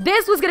Instagram.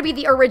 This was gonna be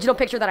the original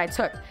picture that I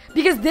took.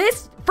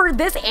 Because for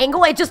this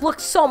angle, it just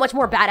looks so much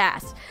more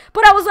badass.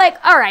 But I was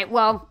like, alright,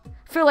 well,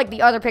 I feel like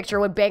the other picture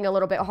would bang a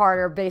little bit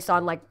harder based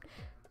on, like,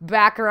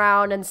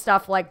 background and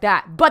stuff like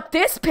that. But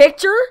this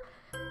picture,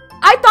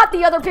 I thought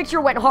the other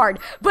picture went hard.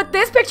 But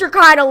this picture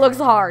kind of looks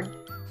hard.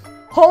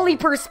 Holy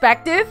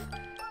perspective.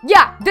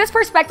 Yeah, this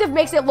perspective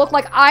makes it look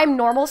like I'm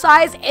normal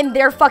size and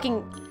they're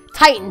fucking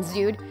titans,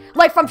 dude.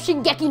 Like from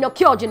Shingeki no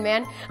Kyojin,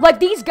 man. Like,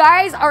 these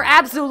guys are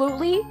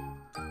absolutely...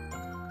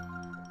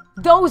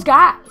 Those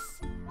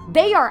guys.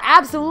 They are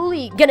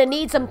absolutely gonna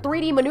need some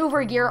 3D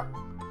maneuver gear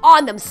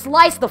on them.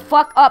 Slice the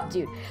fuck up,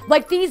 dude.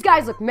 Like, these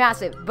guys look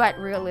massive, but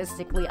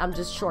realistically, I'm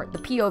just short. The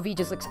POV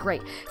just looks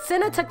great.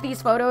 Cinna took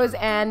these photos,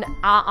 and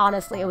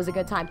honestly, it was a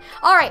good time.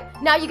 Alright,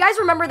 now you guys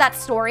remember that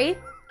story?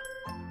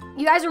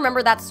 You guys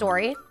remember that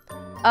story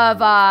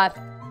of,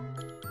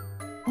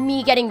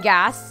 me getting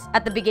gas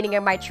at the beginning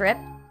of my trip?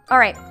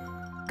 Alright.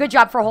 Good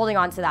job for holding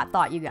on to that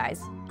thought, you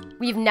guys.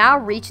 We've now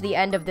reached the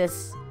end of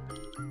this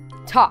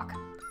talk.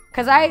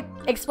 Because I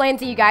explained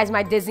to you guys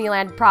my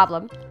Disneyland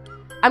problem.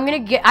 I'm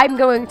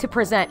going to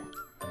present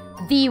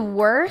the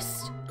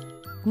worst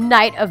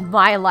night of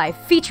my life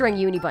featuring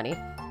Unibunny.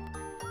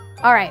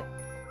 Alright.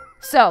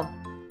 So,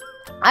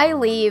 I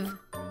leave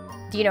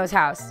Dino's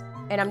house.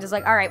 And I'm just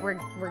like, alright,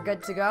 we're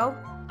good to go.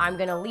 I'm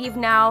gonna leave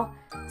now.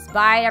 So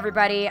bye,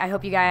 everybody. I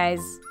hope you guys...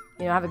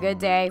 have a good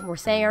day. We're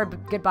saying our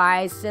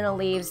goodbyes. Cinna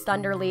leaves.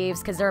 Thunder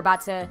leaves because they're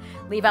about to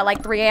leave at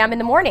like 3 a.m. in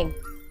the morning.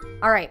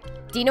 All right.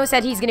 Dino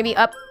said he's going to be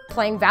up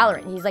playing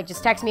Valorant. He's like,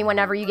 just text me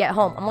whenever you get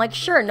home. I'm like,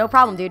 sure, no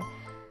problem, dude.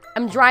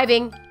 I'm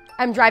driving,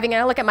 and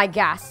I look at my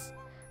gas.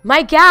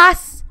 My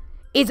gas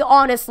is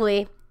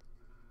honestly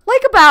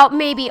like about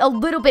maybe a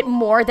little bit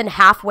more than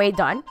halfway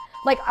done.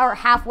 Like, or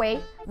halfway,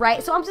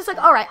 right? So I'm just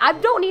like, all right, I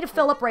don't need to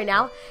fill up right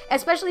now,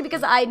 especially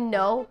because I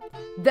know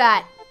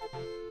that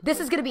this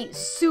is gonna be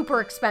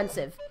super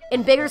expensive.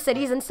 In bigger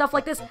cities and stuff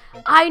like this,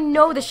 I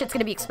know this shit's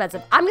gonna be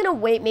expensive. I'm gonna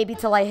wait maybe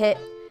till I hit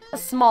a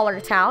smaller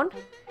town,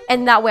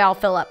 and that way I'll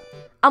fill up.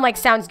 I'm like,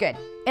 sounds good.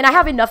 And I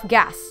have enough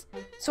gas.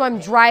 So I'm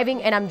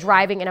driving, and I'm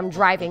driving, and I'm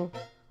driving.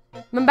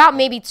 I'm about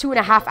maybe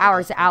 2.5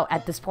 hours out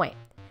at this point.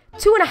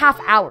 2.5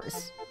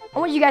 hours. I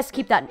want you guys to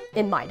keep that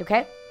in mind,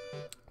 okay?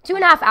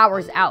 2.5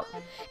 hours out.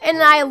 And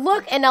then I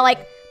look and I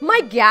like,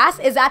 my gas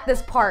is at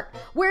this part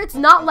where it's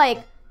not like,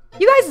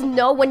 you guys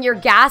know when your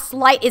gas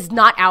light is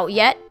not out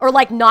yet or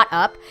like not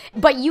up,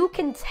 but you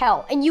can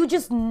tell and you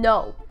just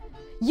know.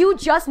 You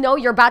just know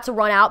you're about to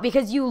run out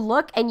because you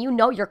look and you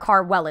know your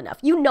car well enough.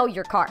 You know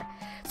your car.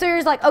 So you're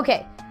just like,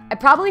 okay, I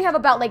probably have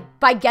about like,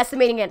 by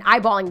guesstimating and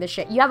eyeballing this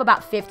shit, you have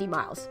about 50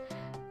 miles.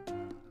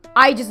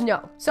 I just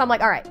know. So I'm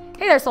like, all right,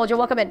 hey there, soldier,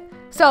 welcome in.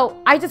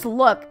 So I just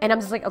look and I'm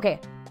just like, okay,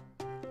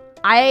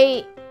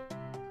 my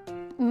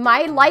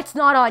light's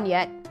not on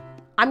yet.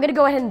 I'm gonna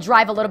go ahead and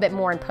drive a little bit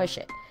more and push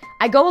it.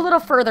 I go a little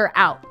further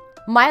out.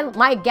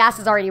 My gas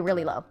is already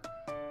really low.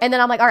 And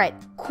then I'm like, all right,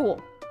 cool.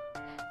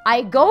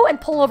 I go and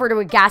pull over to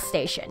a gas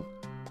station.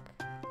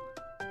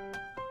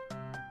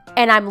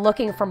 And I'm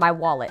looking for my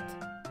wallet.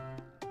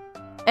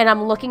 And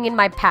I'm looking in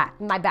my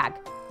bag.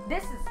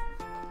 This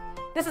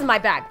is my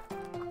bag.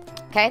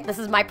 Okay, this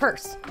is my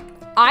purse.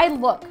 I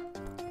look,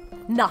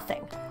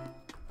 nothing.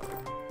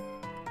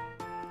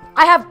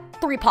 I have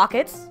 3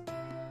 pockets,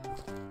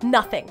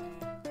 nothing.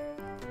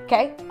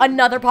 Okay,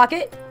 another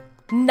pocket,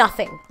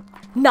 nothing.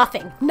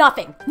 Nothing,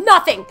 nothing,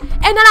 nothing.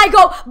 And then I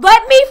go,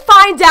 let me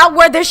find out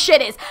where this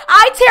shit is.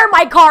 I tear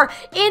my car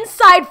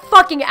inside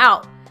fucking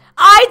out.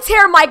 I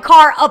tear my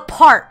car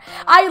apart.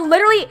 I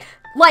literally,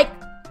 like,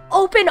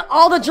 open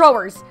all the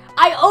drawers.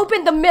 I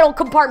open the middle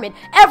compartment.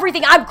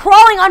 Everything. I'm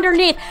crawling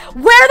underneath.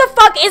 Where the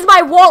fuck is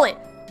my wallet?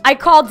 I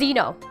call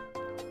Dino.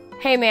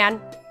 Hey, man.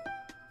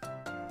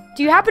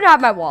 Do you happen to have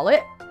my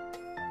wallet?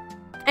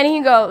 And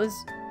he goes,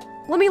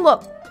 let me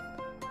look.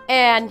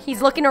 And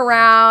he's looking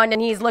around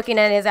and he's looking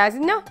at his eyes.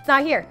 No, it's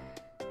not here.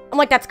 I'm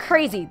like, that's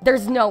crazy.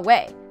 There's no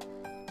way.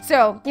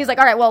 So he's like,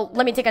 all right, well,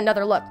 let me take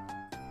another look.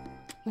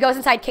 He goes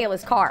inside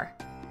Kayla's car.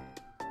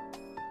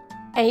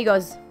 And he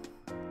goes,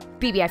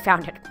 BB, I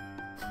found it.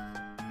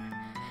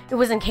 It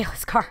was in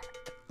Kayla's car.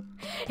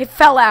 It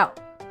fell out.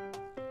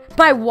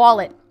 My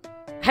wallet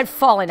had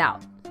fallen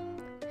out.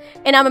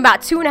 And I'm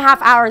about 2.5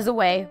 hours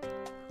away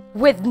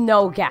with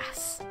no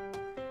gas.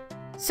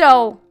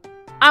 So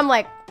I'm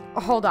like,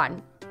 hold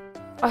on.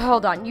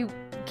 Hold on. You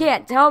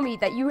can't tell me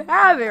that you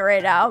have it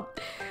right now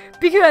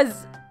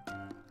because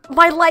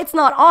my light's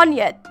not on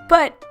yet,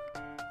 but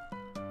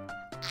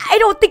I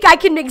don't think I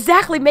can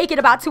exactly make it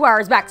about 2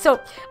 hours back. So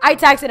I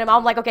texted him.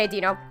 I'm like, okay,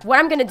 Dino, what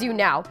I'm going to do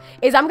now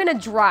is I'm going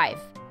to drive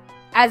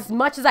as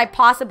much as I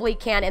possibly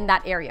can in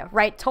that area,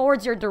 right?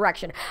 Towards your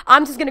direction.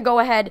 I'm just going to go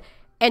ahead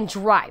and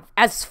drive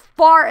as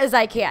far as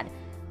I can.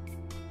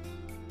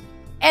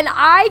 And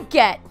I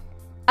get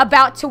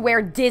about to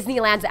where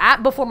Disneyland's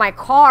at before my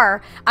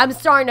car, I'm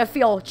starting to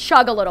feel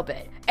chug a little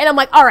bit. And I'm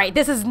like, all right,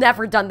 this has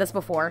never done this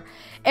before.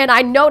 And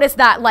I noticed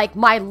that like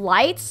my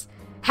lights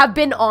have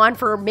been on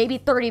for maybe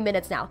 30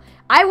 minutes now.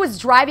 I was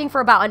driving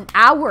for about an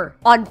hour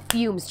on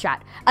fumes,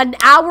 chat. An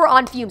hour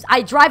on fumes.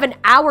 I drive an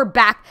hour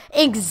back,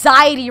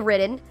 anxiety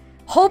ridden,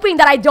 hoping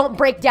that I don't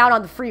break down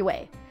on the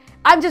freeway.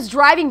 I'm just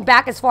driving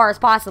back as far as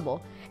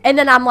possible. And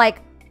then I'm like,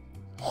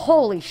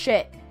 holy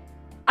shit.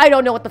 I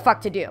don't know what the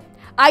fuck to do.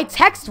 I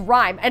text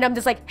Rhyme and I'm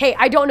just like, hey,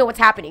 I don't know what's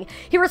happening.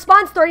 He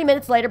responds 30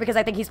 minutes later because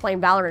I think he's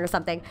playing Valorant or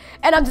something.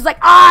 And I'm just like,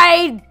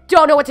 I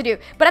don't know what to do.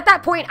 But at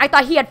that point, I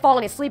thought he had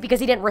fallen asleep because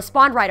he didn't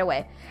respond right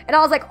away. And I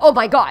was like, oh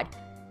my God,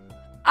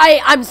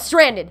 I'm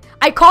stranded.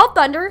 I call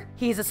Thunder.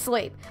 He's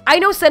asleep. I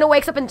know Senna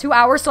wakes up in 2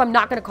 hours, so I'm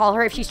not going to call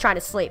her if she's trying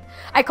to sleep.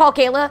 I call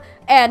Kayla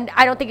and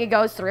I don't think it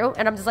goes through.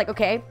 And I'm just like,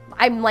 okay,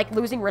 I'm like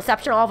losing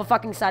reception all of a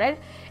fucking sudden.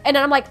 And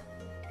then I'm like,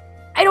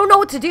 I don't know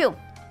what to do.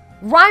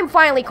 Rhyme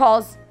finally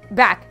calls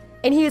back.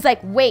 And he's like,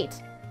 wait,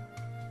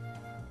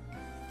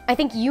 I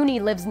think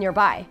Uni lives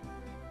nearby.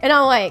 And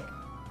I'm like,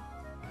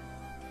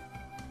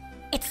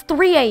 it's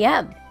 3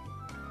 a.m.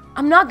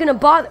 I'm not going to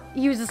bother.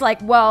 He was just like,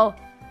 well,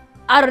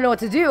 I don't know what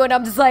to do. And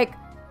I'm just like,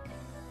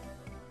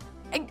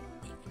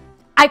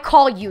 I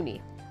call Uni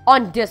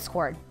on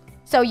Discord.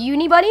 So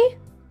Uni Bunny,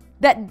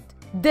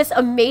 this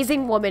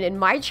amazing woman in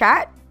my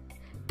chat,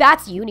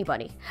 that's Uni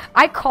Bunny.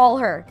 I call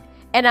her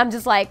and I'm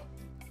just like,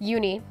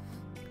 Uni,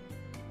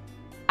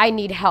 I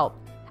need help.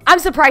 I'm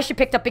surprised she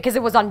picked up because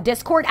it was on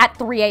Discord at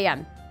 3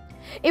 a.m.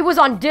 It was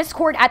on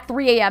Discord at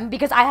 3 a.m.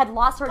 because I had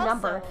lost her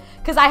number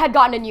because I had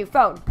gotten a new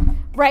phone,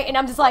 right? And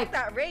I'm just like,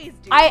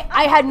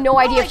 I had no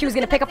idea if she was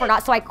going to pick up or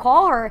not. So I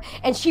call her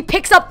and she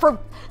picks up for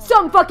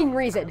some fucking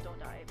reason.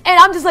 And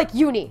I'm just like,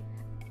 Uni.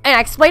 And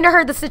I explain to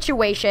her the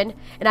situation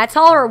and I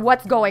tell her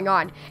what's going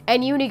on.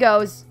 And Uni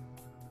goes,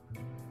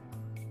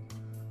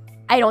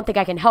 I don't think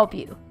I can help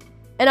you.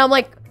 And I'm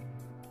like,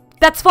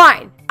 that's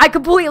fine. I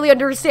completely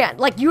understand.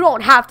 Like, you don't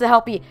have to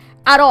help me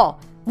at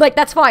all. Like,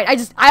 that's fine.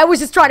 I was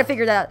just trying to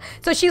figure that out.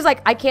 So she's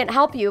like, I can't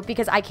help you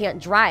because I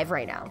can't drive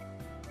right now.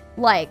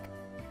 Like,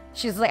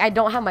 she's like, I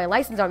don't have my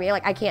license on me.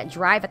 Like, I can't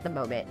drive at the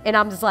moment. And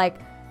I'm just like,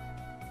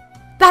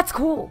 that's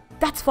cool.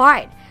 That's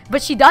fine.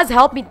 but she does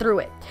help me through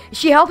it.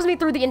 She helps me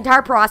through the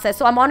entire process.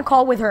 So I'm on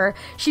call with her.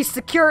 She's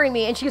securing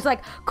me, and she's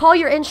like, call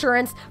your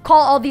insurance,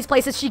 call all these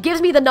places. She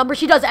gives me the number.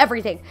 She does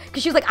everything.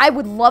 Because she's like, I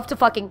would love to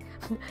fucking...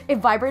 It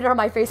vibrated on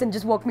my face and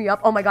just woke me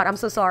up. Oh my god, I'm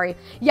so sorry.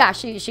 Yeah,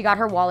 she got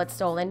her wallet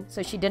stolen,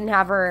 so she didn't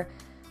have her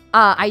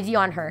ID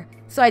on her.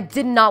 So I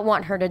did not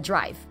want her to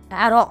drive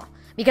at all.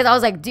 Because I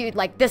was like, dude,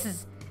 like, this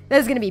is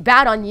gonna be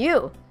bad on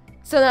you.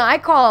 So then I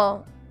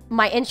call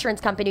my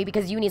insurance company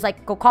because Uni's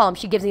like, go call him.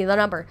 She gives me the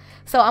number.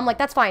 So I'm like,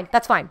 that's fine.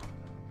 That's fine.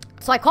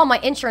 So I call my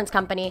insurance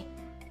company.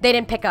 They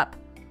didn't pick up.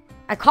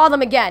 I call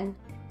them again,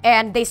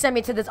 and they send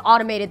me to this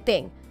automated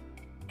thing.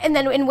 And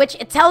then in which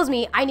it tells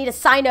me I need to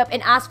sign up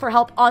and ask for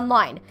help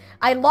online.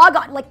 I log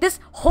on. Like, this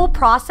whole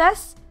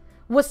process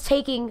was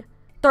taking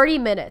 30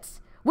 minutes.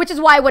 Which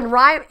is why when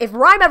if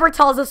Rhyme ever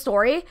tells a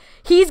story,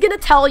 he's gonna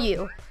tell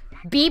you,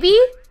 BB,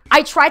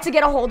 I tried to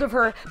get a hold of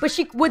her, but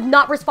she would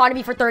not respond to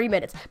me for 30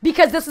 minutes.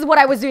 Because this is what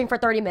I was doing for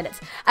 30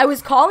 minutes. I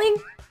was calling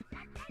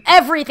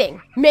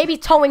everything. Maybe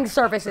towing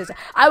services.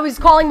 I was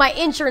calling my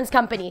insurance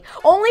company.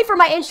 Only for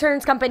my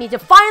insurance company to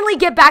finally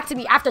get back to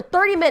me after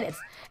 30 minutes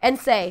and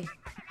say,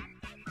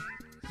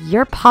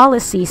 your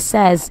policy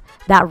says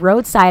that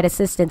roadside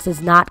assistance is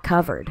not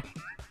covered.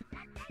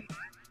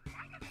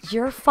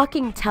 You're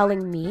fucking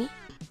telling me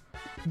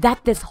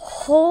that this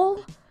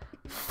whole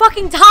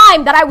fucking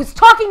time that I was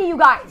talking to you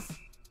guys,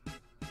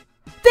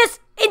 this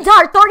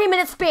entire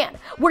 30-minute span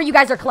where you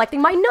guys are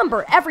collecting my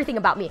number, everything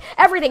about me,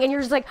 everything, and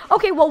you're just like,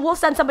 okay, well, we'll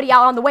send somebody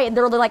out on the way, and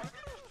they're like,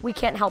 we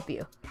can't help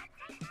you.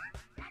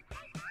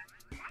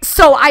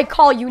 So I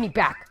call Uni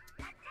back.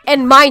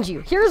 And mind you,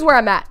 here's where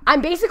I'm at.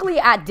 I'm basically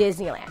at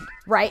Disneyland,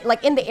 right?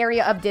 Like in the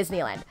area of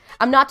Disneyland.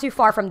 I'm not too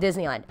far from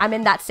Disneyland. I'm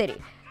in that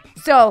city.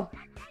 So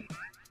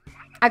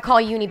I call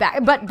Uni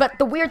back. But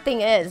the weird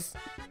thing is,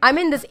 I'm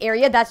in this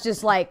area that's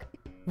just like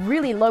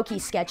really low-key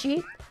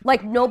sketchy.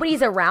 Like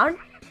nobody's around.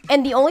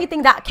 And the only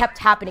thing that kept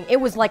happening,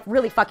 it was like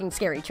really fucking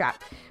scary,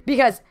 Trap.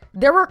 Because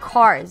there were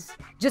cars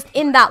just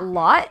in that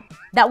lot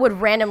that would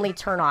randomly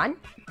turn on.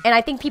 And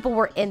I think people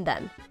were in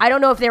them. I don't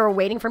know if they were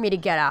waiting for me to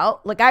get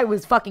out. Like, I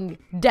was fucking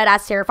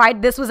dead-ass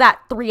terrified. This was at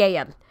 3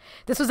 a.m.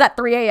 This was at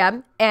 3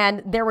 a.m.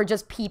 And there were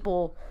just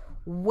people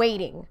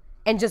waiting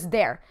and just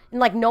there. And,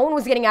 like, no one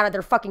was getting out of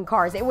their fucking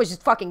cars. It was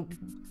just fucking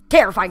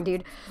terrifying,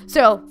 dude.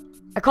 So,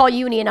 I call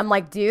Uni and I'm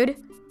like, dude,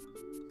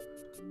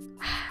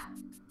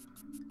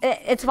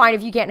 it's fine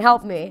if you can't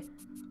help me.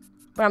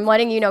 But I'm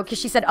letting you know, because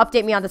she said,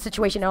 update me on the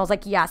situation. And I was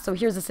like, yeah, so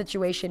here's the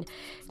situation.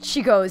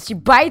 She goes, she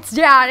bites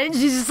down and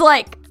she's just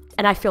like...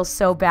 And I feel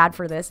so bad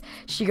for this.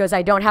 She goes,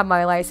 I don't have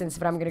my license,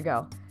 but I'm gonna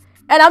go.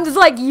 And I'm just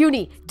like,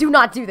 Uni, do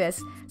not do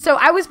this. So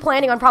I was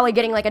planning on probably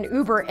getting like an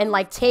Uber and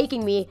like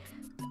taking me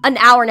an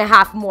hour and a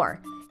half more.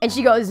 And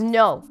she goes,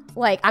 no,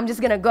 like, I'm just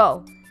gonna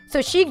go.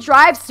 So she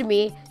drives to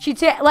me. She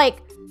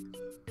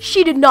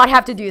did not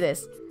have to do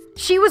this.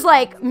 She was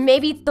like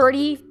maybe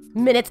 30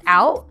 minutes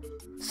out.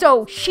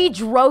 So she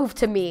drove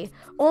to me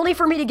only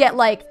for me to get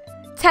like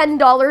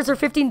 $10 or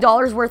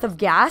 $15 worth of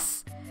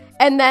gas.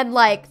 And then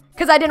like,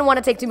 because I didn't want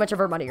to take too much of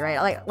her money,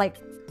 right? Like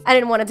I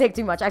didn't want to take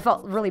too much. I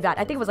felt really bad.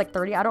 I think it was like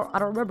 30. I don't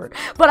remember.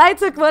 But I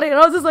took money and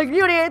I was just like,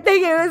 Uni,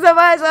 thank you so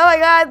much. Oh my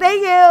god,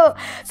 thank you.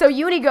 So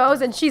Uni goes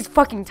and she's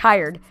fucking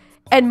tired.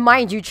 And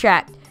mind you,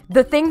 chat,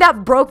 the thing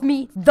that broke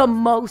me the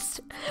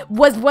most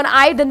was when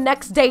I the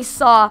next day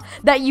saw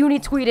that Uni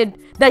tweeted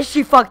that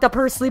she fucked up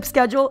her sleep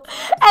schedule.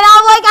 And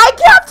I'm like, I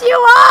kept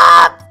you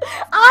up.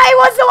 I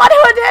was the one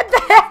who did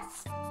this.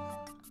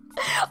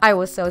 I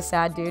was so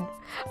sad, dude.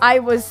 I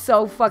was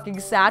so fucking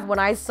sad when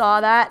I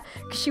saw that.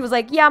 She was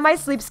like, yeah, my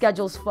sleep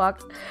schedule's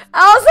fucked.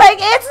 I was like,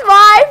 it's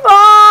my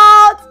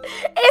fault.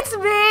 It's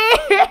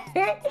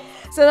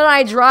me. So then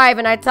I drive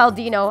and I tell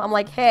Dino, I'm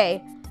like,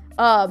 hey,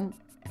 I'm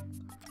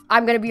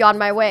gonna be on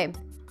my way.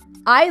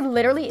 I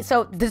literally,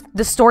 so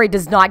the story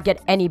does not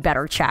get any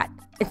better, chat.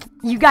 If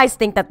you guys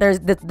think that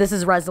this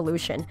is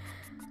resolution,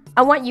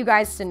 I want you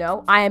guys to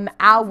know I am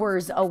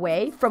hours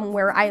away from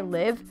where I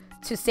live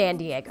to San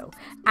Diego.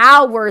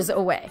 Hours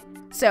away.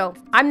 So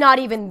I'm not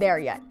even there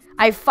yet.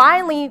 I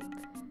finally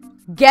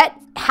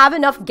have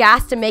enough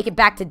gas to make it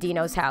back to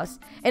Dino's house.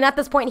 And at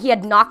this point he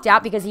had knocked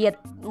out because he had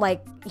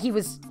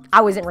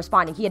I wasn't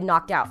responding. He had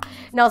knocked out.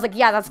 And I was like,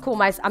 yeah, that's cool.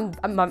 My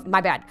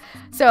bad.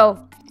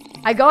 So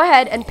I go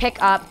ahead and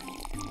pick up,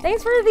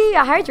 thanks for the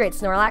hydrate,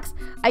 Snorlax.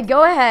 I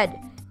go ahead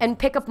and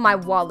pick up my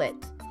wallet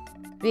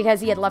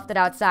because he had left it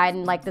outside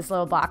in like this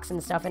little box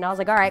and stuff. And I was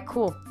like, all right,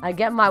 cool. I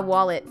get my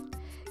wallet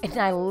and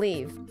I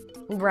leave,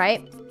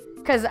 right?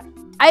 Because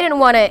I didn't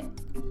want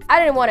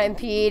to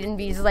impede and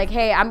be just like,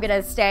 hey, I'm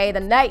gonna stay the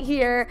night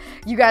here.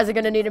 You guys are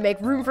gonna need to make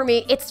room for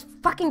me. It's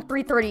fucking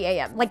 3:30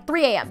 a.m. Like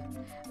 3 a.m.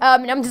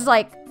 And I'm just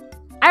like,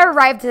 I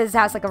arrived to his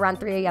house like around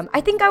 3 a.m.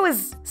 I think I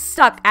was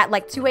stuck at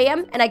like 2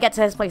 a.m. and I get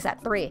to his place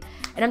at 3.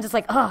 And I'm just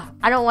like, ugh,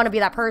 I don't want to be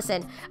that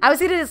person. I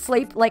was gonna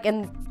sleep like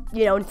in,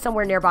 you know,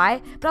 somewhere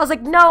nearby. But I was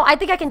like, no, I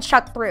think I can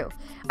chuck through.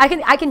 I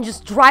can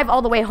just drive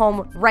all the way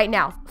home right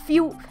now.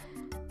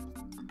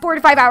 4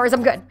 to 5 hours,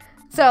 I'm good.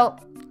 So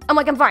I'm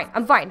like, I'm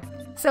fine.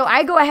 So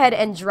I go ahead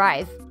and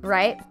drive,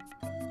 right?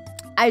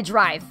 I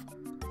drive.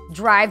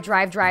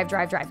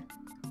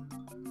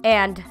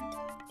 And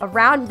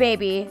around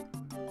maybe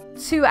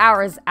 2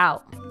 hours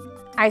out,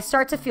 I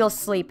start to feel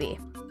sleepy.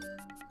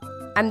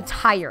 I'm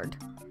tired.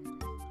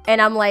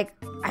 And I'm like,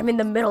 I'm in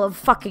the middle of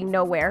fucking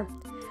nowhere.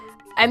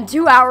 I'm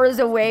 2 hours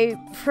away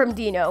from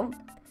Dino.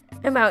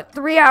 I'm about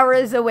 3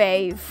 hours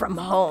away from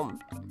home.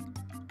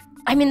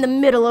 I'm in the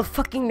middle of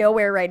fucking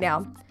nowhere right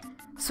now.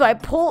 So I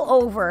pull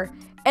over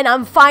and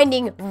I'm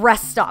finding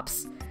rest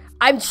stops.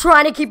 I'm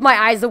trying to keep my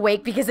eyes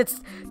awake because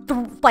it's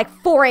like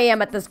 4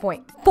 a.m. at this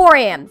point. 4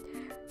 a.m.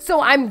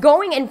 So I'm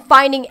going and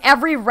finding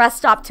every rest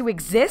stop to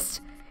exist.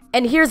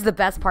 And here's the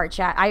best part,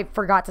 chat. I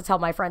forgot to tell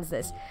my friends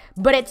this.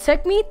 But it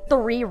took me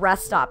 3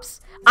 rest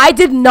stops. I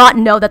did not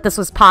know that this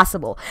was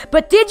possible.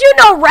 But did you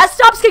know rest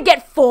stops could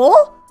get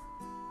full?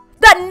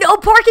 That no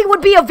parking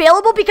would be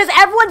available because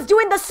everyone's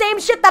doing the same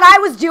shit that I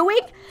was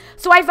doing?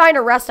 So I find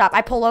a rest stop.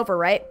 I pull over,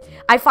 right?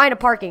 I find a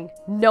parking.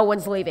 No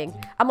one's leaving.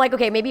 I'm like,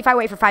 okay, maybe if I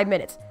wait for 5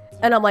 minutes.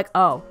 And I'm like,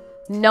 oh,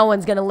 no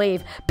one's gonna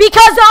leave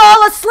because they're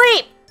all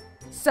asleep.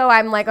 So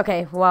I'm like,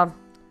 okay, well,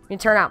 you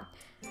turn out.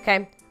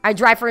 Okay, I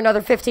drive for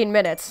another 15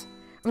 minutes.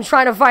 I'm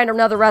trying to find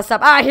another rest stop.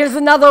 Ah, here's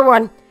another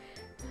one.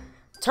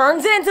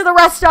 Turns into the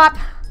rest stop.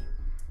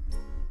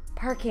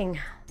 Parking.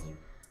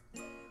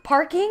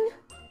 Parking?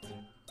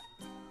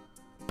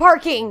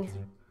 Parking.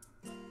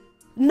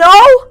 No?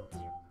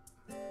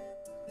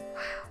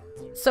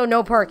 So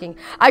no parking.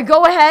 I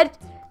go ahead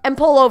and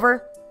pull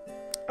over.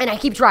 And I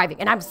keep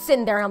driving, and I'm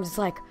sitting there, and I'm just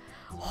like,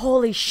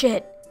 holy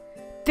shit,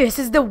 this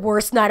is the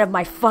worst night of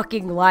my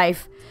fucking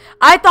life.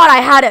 I thought I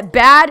had it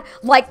bad,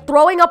 like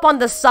throwing up on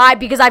the side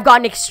because I've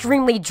gotten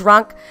extremely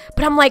drunk,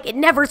 but I'm like, it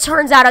never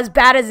turns out as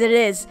bad as it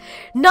is.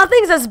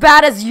 Nothing's as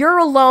bad as you're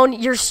alone,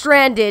 you're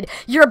stranded,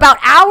 you're about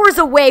hours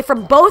away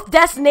from both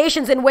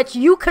destinations in which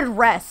you could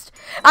rest.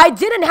 I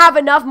didn't have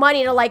enough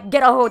money to like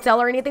get a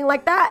hotel or anything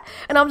like that,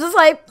 and I'm just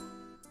like,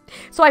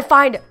 so I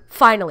find,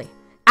 finally,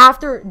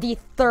 after the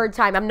 3rd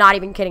time, I'm not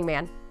even kidding,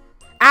 man.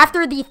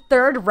 After the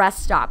 3rd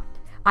rest stop,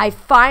 I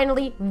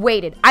finally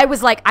waited. I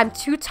was like, I'm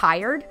too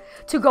tired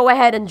to go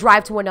ahead and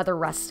drive to another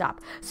rest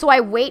stop. So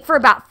I wait for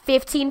about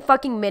 15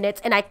 fucking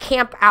minutes and I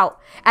camp out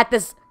at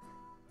this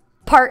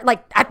part,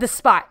 like at this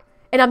spot.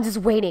 And I'm just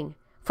waiting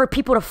for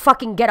people to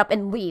fucking get up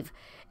and leave.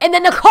 And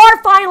then the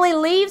car finally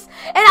leaves.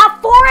 And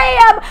at 4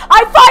 a.m.,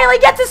 I finally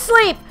get to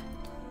sleep.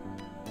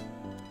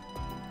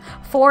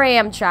 4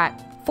 a.m.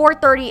 chat.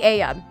 4:30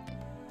 a.m.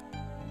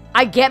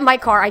 I get in my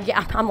car.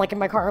 I'm like in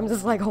my car. I'm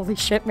just like, holy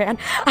shit, man.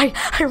 I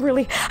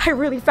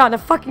really found a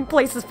fucking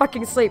place to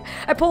fucking sleep.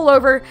 I pull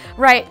over,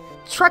 right?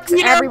 Trucks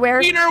everywhere.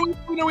 We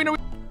know.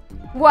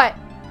 What?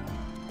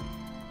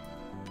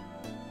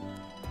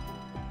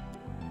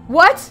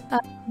 What?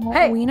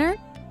 Hey. Wiener?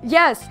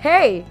 Yes.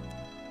 Hey.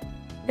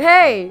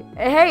 Hey.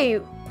 Hey,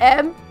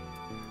 M.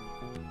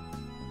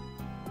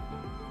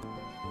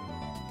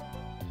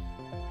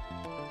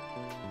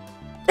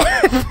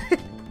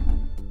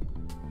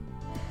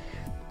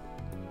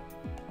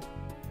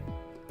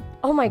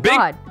 Oh my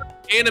god.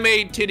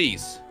 Anime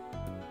titties.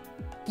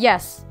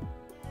 Yes.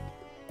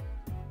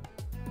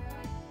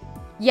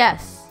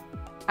 Yes.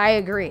 I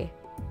agree.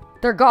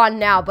 They're gone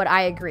now, but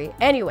I agree.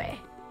 Anyway.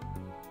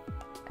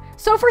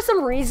 So for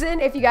some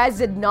reason, if you guys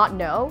did not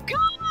know.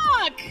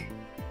 Cock!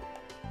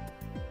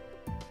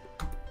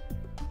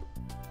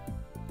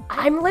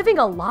 I'm living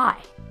a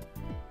lie.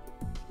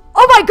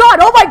 Oh my god,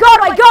 oh my god,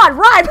 oh my god,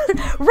 Rhyme!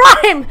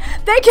 Rhyme!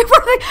 Thank you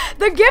for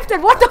the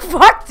gifted. What the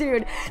fuck,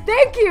 dude?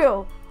 Thank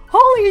you.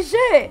 Holy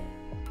shit!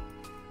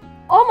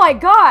 Oh my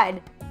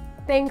god!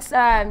 Thanks,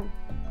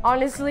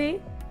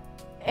 honestly,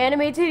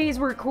 anime titties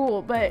were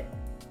cool, but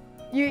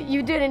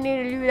you didn't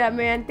need to do that,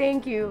 man.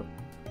 Thank you.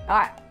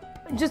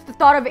 Just the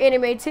thought of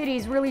anime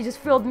titties really just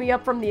filled me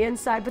up from the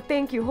inside, but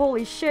thank you.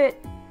 Holy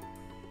shit.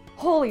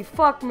 Holy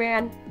fuck,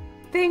 man.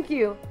 Thank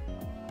you.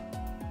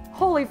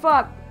 Holy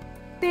fuck.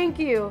 Thank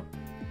you.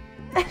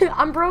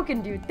 I'm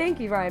broken, dude.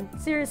 Thank you, Ryan.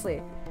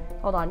 Seriously.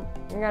 Hold on.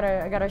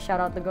 I gotta shout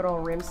out the good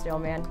old Rim still,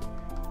 man.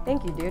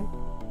 Thank you, dude.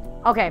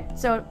 Okay,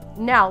 so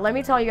now let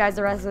me tell you guys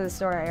the rest of the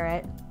story,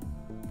 alright?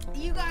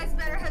 You guys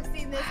better have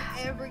seen this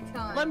every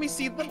time. Let me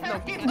see.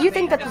 You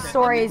think that the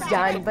story is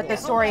done, but the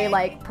story,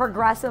 like,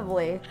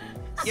 progressively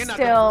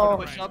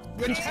still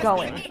keeps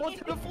going.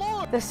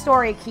 The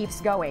story keeps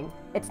going.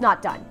 It's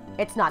not done.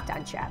 It's not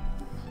done, chat.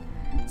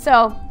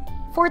 So,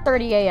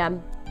 4:30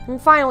 a.m. I'm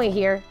finally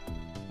here,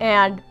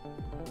 and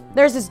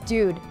there's this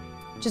dude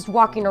just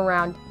walking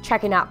around,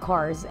 checking out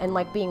cars, and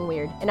like being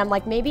weird. And I'm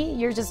like, maybe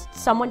you're just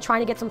someone trying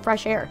to get some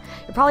fresh air.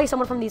 You're probably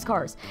someone from these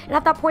cars. And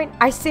at that point,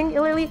 I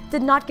singularly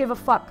did not give a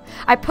fuck.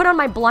 I put on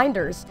my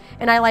blinders,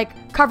 and I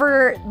like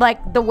cover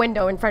like the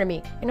window in front of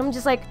me. And I'm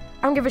just like,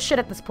 I don't give a shit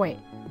at this point,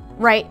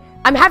 right?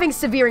 I'm having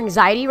severe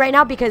anxiety right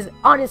now because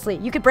honestly,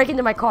 you could break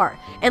into my car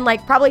and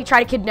like probably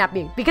try to kidnap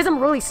me because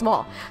I'm really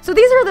small. So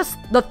these are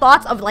the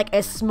thoughts of like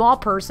a small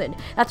person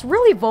that's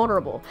really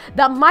vulnerable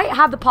that might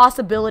have the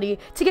possibility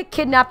to get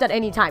kidnapped at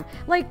any time.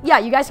 Like, yeah,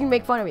 you guys can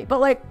make fun of me, but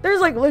like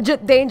there's like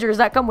legit dangers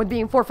that come with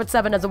being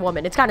 4'7" as a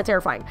woman. It's kind of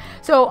terrifying.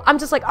 So I'm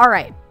just like, all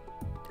right,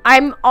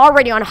 I'm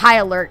already on high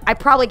alert. I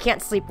probably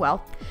can't sleep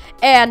well.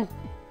 And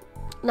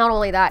not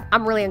only that,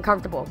 I'm really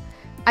uncomfortable.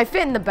 I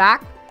fit in the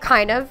back,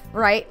 kind of,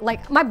 right?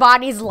 Like, my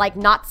body's, like,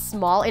 not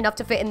small enough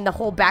to fit in the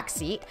whole back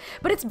seat,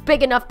 but it's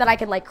big enough that I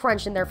can, like,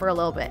 crunch in there for a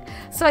little bit.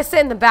 So I sit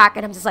in the back,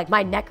 and I'm just like,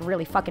 my neck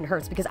really fucking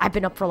hurts because I've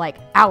been up for, like,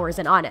 hours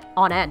and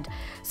on end.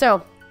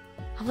 So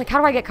I'm like, how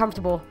do I get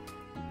comfortable?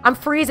 I'm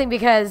freezing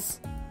because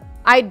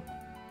I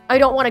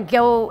don't want to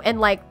go and,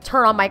 like,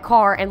 turn on my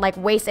car and, like,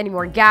 waste any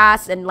more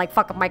gas and, like,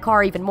 fuck up my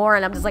car even more.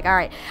 And I'm just like, all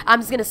right, I'm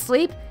just gonna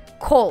sleep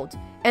cold.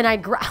 And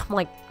I'm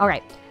like, all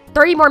right,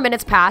 30 more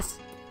minutes pass,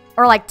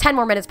 or like 10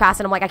 more minutes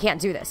pass, and I'm like, I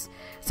can't do this.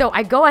 So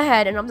I go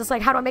ahead, and I'm just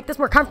like, how do I make this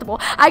more comfortable?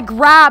 I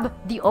grab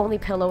the only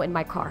pillow in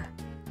my car,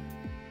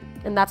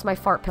 and that's my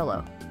fart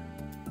pillow.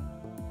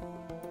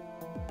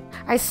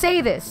 I say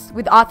this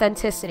with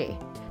authenticity,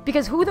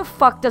 because who the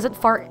fuck doesn't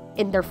fart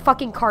in their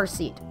fucking car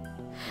seat,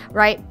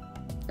 right?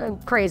 I'm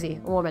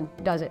crazy, a woman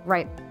does it,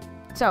 right?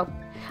 So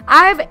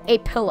I have a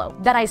pillow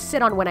that I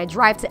sit on when I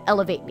drive to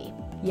elevate me.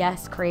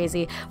 Yes,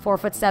 crazy.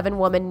 4'7"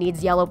 woman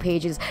needs yellow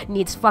pages,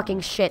 needs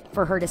fucking shit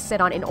for her to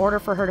sit on in order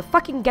for her to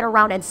fucking get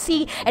around and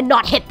see and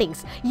not hit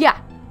things. Yeah.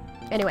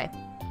 Anyway,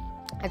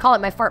 I call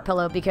it my fart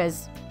pillow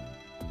because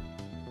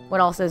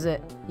what else is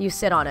it? You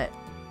sit on it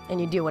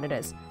and you do what it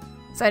is.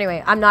 So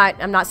anyway, I'm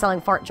not selling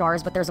fart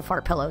jars, but there's a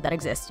fart pillow that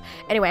exists.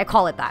 Anyway, I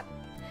call it that.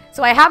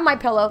 So I have my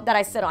pillow that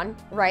I sit on,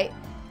 right,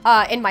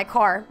 in my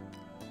car,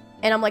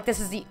 and I'm like, this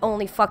is the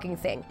only fucking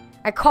thing.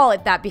 I call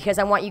it that because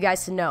I want you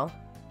guys to know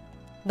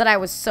that I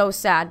was so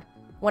sad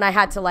when I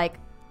had to, like,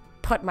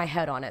 put my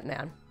head on it,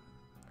 man.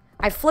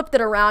 I flipped it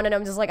around, and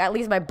I'm just like, at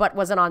least my butt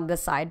wasn't on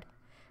this side.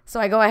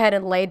 So I go ahead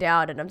and lay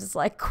down, and I'm just,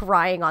 like,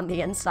 crying on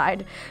the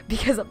inside.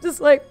 Because I'm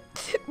just like,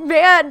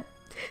 man,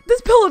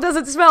 this pillow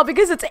doesn't smell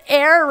because it's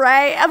air,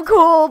 right? I'm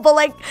cool, but,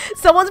 like,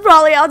 someone's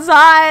probably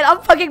outside.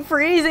 I'm fucking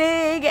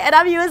freezing, and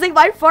I'm using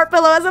my fart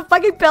pillow as a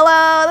fucking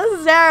pillow. This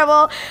is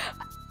terrible.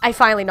 I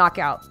finally knock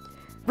out.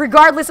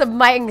 Regardless of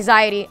my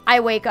anxiety,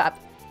 I wake up.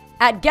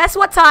 At guess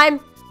what time?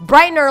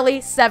 Bright and early,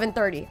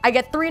 7:30. I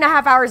get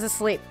 3.5 hours of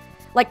sleep.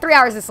 Like 3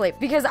 hours of sleep.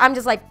 Because I'm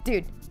just like,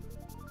 dude.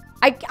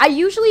 I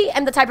usually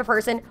am the type of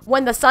person,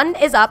 when the sun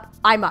is up,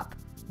 I'm up.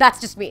 That's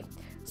just me.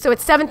 So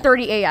it's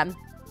 7:30 a.m.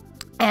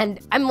 And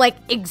I'm like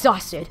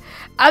exhausted.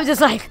 I'm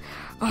just like,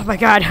 oh my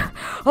god.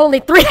 Only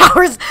 3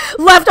 hours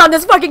left on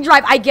this fucking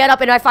drive. I get up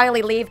and I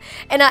finally leave.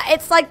 And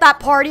it's like that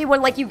party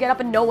when like you get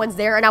up and no one's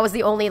there. And I was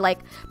the only like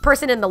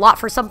person in the lot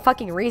for some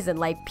fucking reason.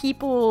 Like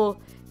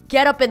people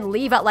get up and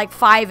leave at like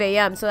 5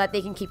 a.m. so that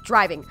they can keep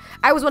driving.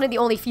 I was one of the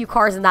only few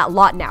cars in that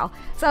lot now.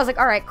 So I was like,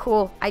 all right,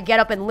 cool. I get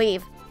up and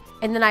leave.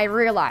 And then I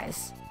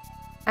realize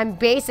I'm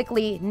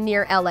basically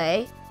near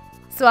LA.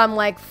 So I'm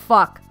like,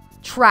 fuck,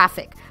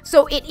 traffic.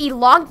 So it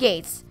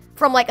elongates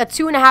from like a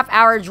 2.5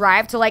 hour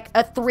drive to like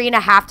a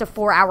 3.5 to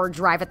 4 hour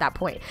drive at that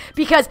point.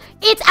 Because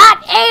it's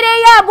at 8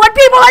 a.m. when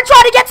people are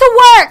trying to get to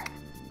work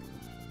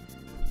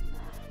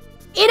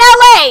in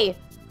LA.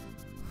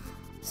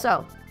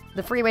 So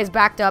the freeway's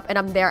backed up and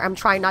I'm there. I'm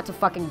trying not to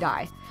fucking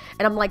die.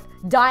 And I'm like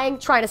dying,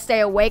 trying to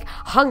stay awake,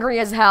 hungry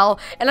as hell.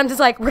 And I'm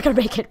just like, we're gonna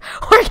make it.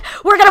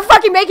 We're gonna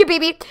fucking make it,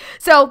 baby.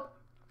 So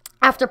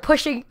after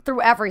pushing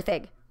through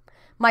everything,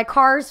 my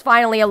car's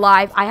finally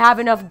alive. I have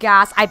enough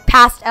gas. I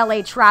passed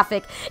LA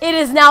traffic. It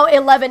is now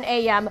 11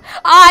 a.m.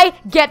 I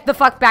get the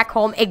fuck back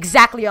home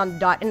exactly on the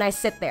dot and I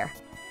sit there.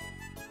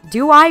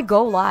 Do I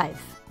go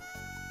live?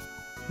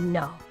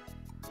 No.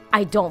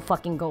 I don't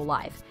fucking go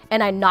live.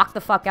 And I knocked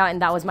the fuck out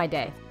and that was my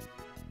day.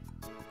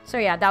 So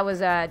yeah, that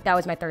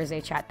was my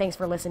Thursday chat. Thanks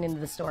for listening to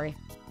the story.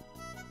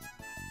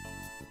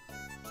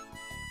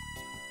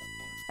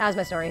 That was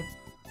my story.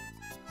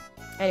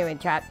 Anyway,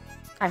 chat.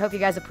 I hope you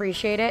guys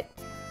appreciate it.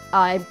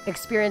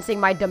 Experiencing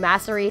my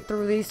dumbassery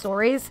through these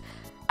stories.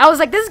 I was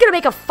like, this is gonna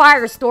make a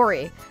fire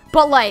story.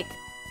 But like,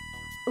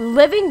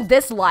 living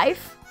this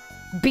life,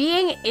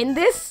 being in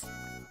this,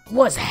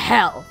 was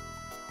hell.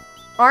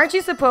 Aren't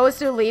you supposed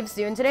to leave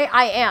soon today?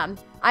 I am.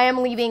 I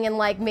am leaving in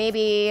like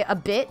maybe a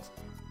bit.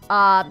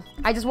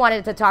 I just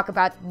wanted to talk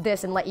about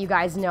this and let you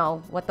guys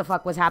know what the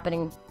fuck was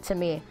happening to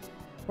me.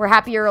 We're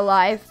happy you're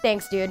alive.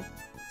 Thanks, dude.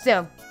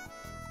 So,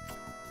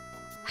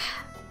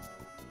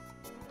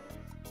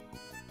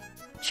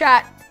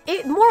 chat,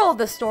 moral of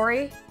the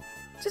story,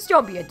 just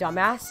don't be a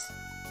dumbass.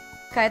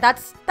 Okay,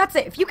 that's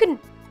it. If you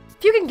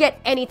can get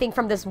anything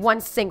from this one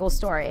single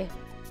story,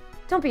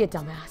 don't be a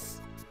dumbass.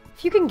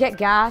 If you can get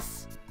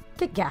gas,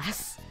 get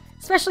gas.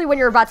 Especially when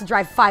you're about to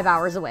drive 5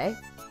 hours away.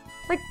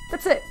 Like,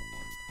 that's it.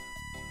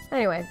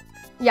 Anyway,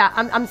 yeah,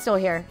 I'm still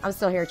here. I'm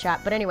still here,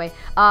 chat. But anyway,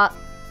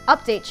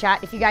 update,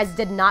 chat. If you guys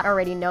did not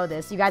already know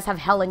this, you guys have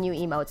hella new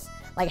emotes.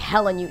 Like,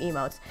 hella new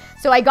emotes.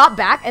 So I got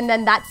back, and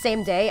then that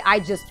same day,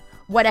 I just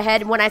went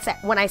ahead. When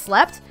I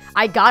slept,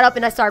 I got up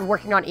and I started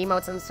working on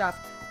emotes and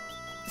stuff.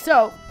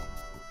 So,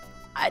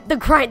 the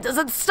grind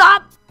doesn't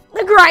stop.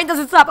 The grind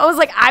doesn't stop. I was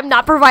like, I'm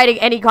not providing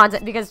any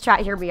content because,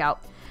 chat, hear me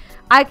out.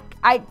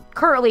 I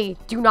currently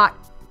do not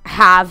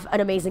have an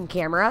amazing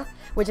camera,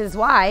 which is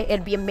why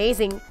it'd be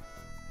amazing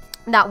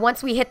that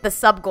once we hit the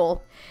sub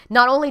goal,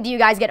 not only do you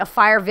guys get a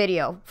fire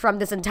video from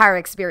this entire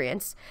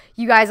experience,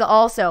 you guys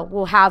also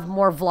will have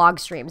more vlog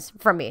streams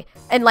from me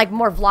and like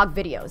more vlog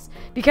videos,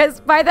 because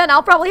by then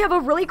I'll probably have a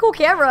really cool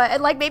camera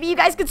and like maybe you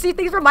guys can see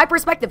things from my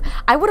perspective.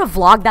 I would have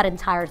vlogged that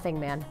entire thing,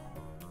 man.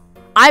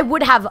 I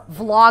would have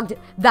vlogged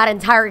that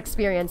entire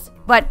experience,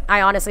 but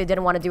I honestly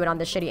didn't want to do it on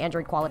this shitty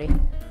Android quality.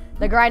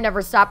 The grind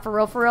never stopped, for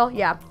real,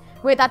 yeah.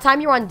 Wait, that time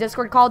you were on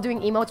Discord call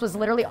doing emotes was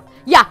literally...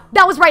 Yeah,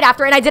 that was right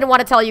after, and I didn't want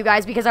to tell you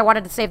guys because I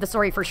wanted to save the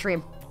story for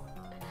stream.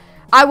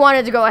 I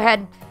wanted to go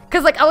ahead,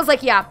 because, like, I was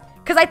like, yeah.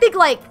 Because I think,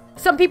 like,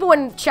 some people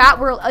in chat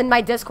were in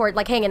my Discord,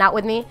 like, hanging out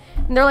with me.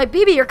 And they're like,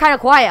 BB, you're kind of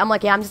quiet. I'm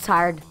like, yeah, I'm just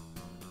tired.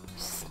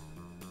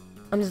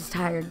 I'm just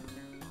tired.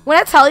 When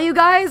I tell you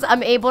guys,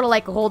 I'm able to,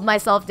 like, hold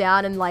myself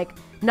down and, like,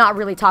 not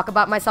really talk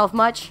about myself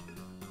much.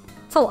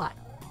 It's a lot.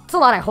 It's a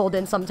lot I hold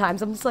in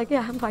sometimes. I'm just like, yeah,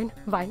 I'm fine,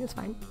 it's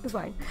fine.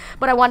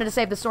 But I wanted to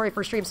save the story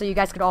for stream so you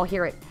guys could all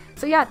hear it.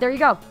 So yeah, there you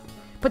go.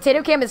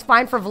 Potato Cam is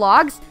fine for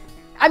vlogs.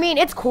 I mean,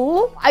 it's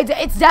cool.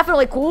 It's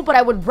definitely cool, but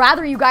I would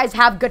rather you guys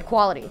have good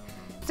quality.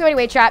 So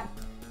anyway, chat,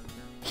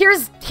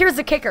 here's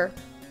the kicker.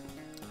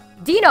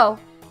 Dino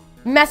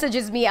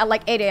messages me at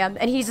like 8 a.m.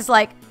 and he's just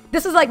like,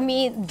 this is like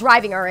me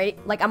driving already.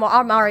 Like I'm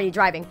already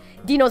driving.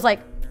 Dino's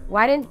like,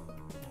 why didn't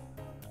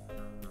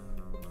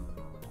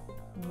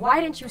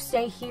you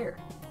stay here?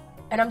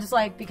 And I'm just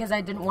like, because I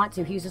didn't want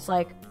to. He's just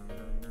like,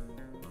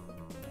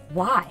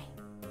 why?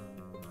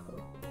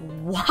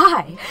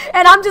 Why?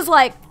 And I'm just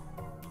like,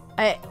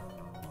 I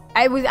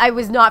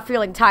was not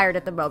feeling tired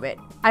at the moment.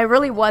 I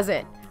really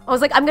wasn't. I was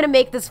like, I'm gonna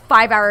make this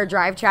 5-hour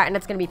drive, chat, and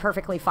it's gonna be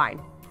perfectly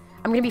fine.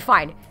 I'm gonna be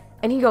fine.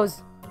 And he goes,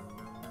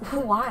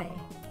 why?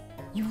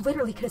 You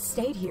literally could have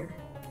stayed here.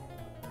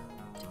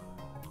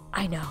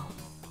 I know.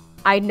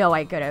 I know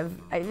I could have.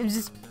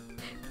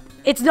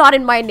 It's not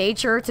in my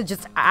nature to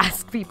just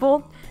ask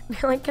people. Be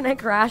like, can I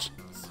crash?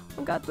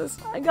 I got this.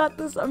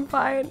 I'm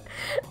fine.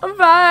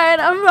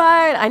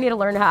 I need to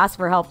learn to ask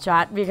for help,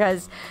 chat,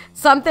 because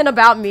something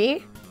about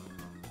me,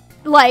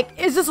 like,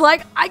 is just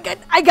like, I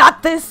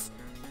got this.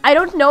 I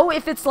don't know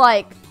if it's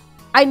like,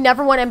 I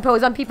never want to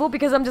impose on people,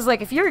 because I'm just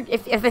like, if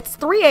it's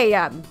 3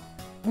 a.m.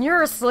 and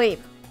you're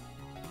asleep,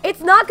 it's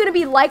not going to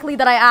be likely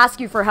that I ask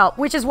you for help,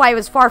 which is why it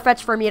was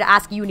far-fetched for me to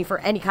ask Uni for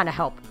any kind of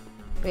help.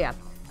 But yeah,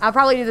 I'll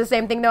probably do the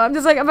same thing though. I'm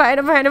just like, I'm fine,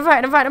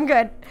 I'm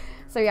good.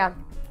 So yeah.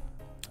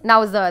 That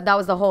was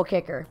the whole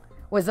kicker,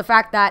 was the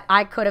fact that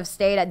I could have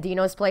stayed at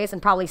Dino's place and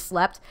probably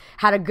slept,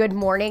 had a good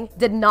morning,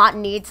 did not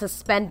need to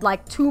spend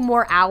like 2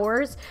 more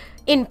hours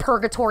in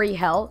purgatory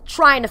hell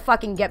trying to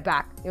fucking get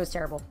back. It was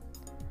terrible.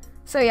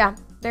 So yeah,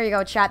 there you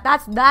go, chat.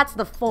 That's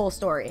the full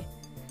story.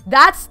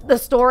 That's the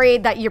story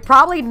that you're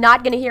probably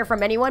not gonna hear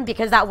from anyone,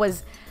 because that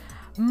was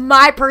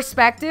my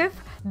perspective.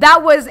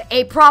 That was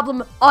a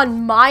problem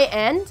on my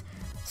end.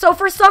 So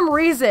for some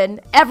reason,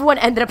 everyone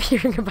ended up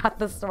hearing about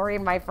the story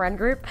in my friend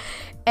group.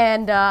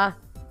 And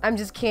I'm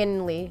just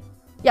keenly...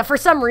 Yeah, for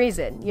some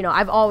reason, you know,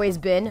 I've always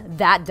been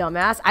that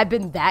dumbass. I've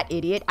been that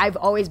idiot. I've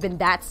always been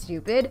that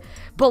stupid.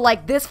 But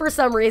like this, for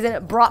some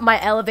reason, brought my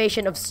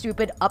elevation of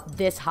stupid up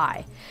this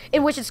high.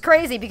 In which is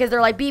crazy, because they're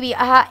like, BB,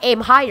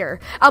 aim higher.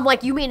 I'm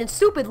like, you mean in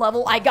stupid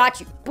level? I got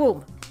you.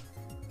 Boom.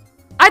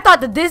 I thought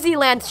the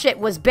Disneyland shit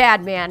was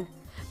bad, man.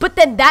 But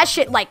then that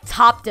shit like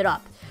topped it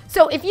up.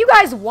 So if you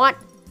guys want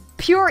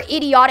pure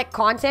idiotic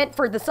content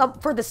for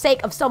the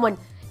sake of someone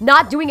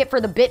not doing it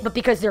for the bit, but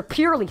because they're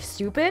purely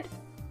stupid,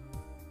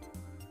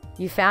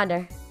 you found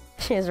her.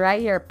 She's right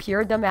here,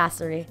 pure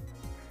dumbassery.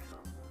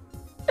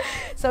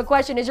 So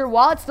question, is your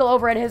wallet still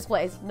over at his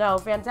place? No,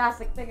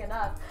 fantastic thing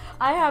enough.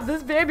 I have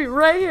this baby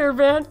right here,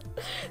 man.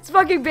 This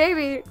fucking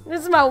baby.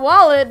 This is my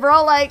wallet,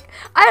 bro. Like,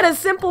 I had a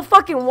simple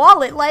fucking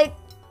wallet. Like,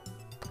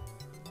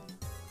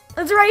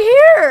 it's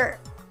right here.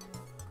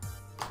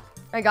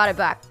 I got it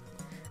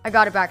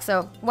back.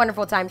 So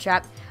wonderful time,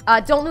 chat.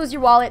 Don't lose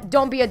your wallet.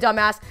 Don't be a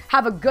dumbass.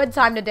 Have a good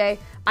time today.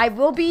 I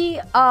won't be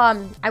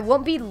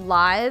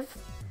live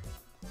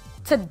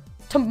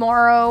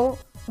tomorrow,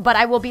 but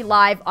I will be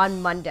live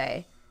on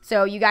Monday.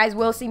 So you guys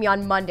will see me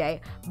on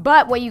Monday.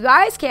 But what you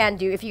guys can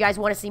do, if you guys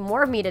want to see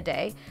more of me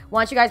today,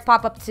 why don't you guys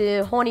pop up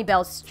to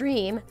Honeybell's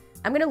stream.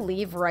 I'm gonna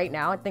leave right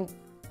now. I think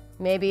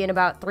maybe in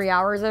about 3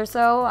 hours or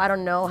so. I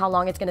don't know how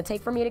long it's gonna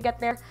take for me to get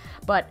there,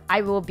 but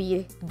I will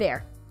be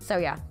there. So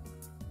yeah.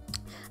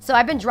 So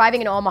I've been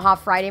driving in Omaha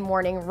Friday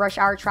morning, rush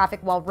hour traffic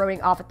while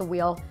rotting off at the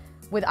wheel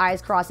with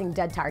eyes crossing,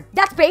 dead tired.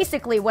 That's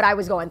basically what I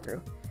was going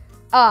through.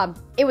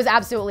 It was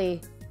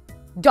absolutely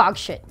dog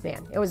shit,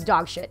 man. It was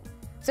dog shit.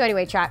 So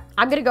anyway, chat,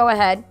 I'm gonna go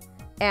ahead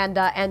and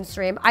end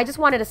stream. I just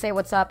wanted to say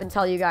what's up and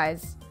tell you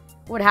guys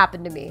what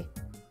happened to me.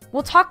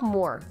 We'll talk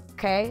more,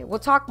 okay? We'll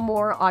talk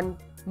more on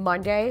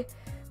Monday,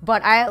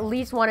 but I at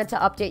least wanted to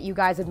update you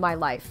guys with my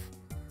life.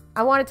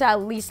 I wanted to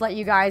at least let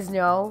you guys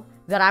know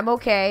that I'm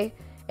okay.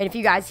 And if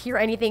you guys hear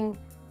anything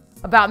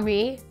about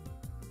me,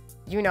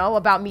 you know,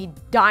 about me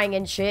dying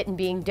and shit and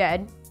being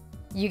dead,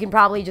 you can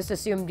probably just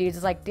assume dudes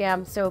is like,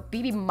 damn, so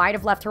BB might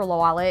have left her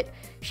wallet.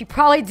 She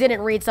probably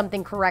didn't read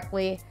something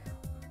correctly.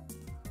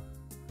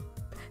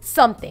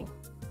 Something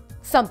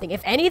something.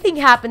 If anything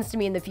happens to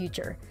me in the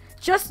future,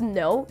 just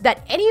know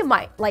that any of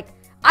my, like,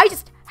 I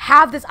just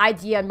have this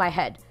idea in my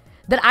head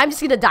that I'm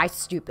just gonna die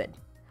stupid.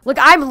 Like,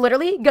 I'm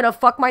literally gonna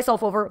fuck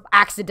myself over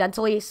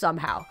accidentally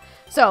somehow.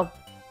 So,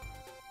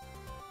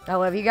 I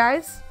love you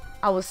guys.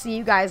 I will see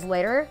you guys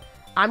later.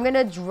 I'm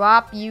gonna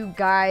drop you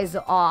guys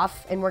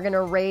off and we're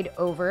gonna raid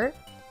over.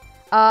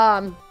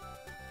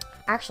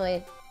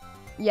 Actually,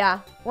 yeah,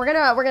 we're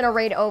gonna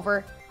raid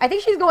over. I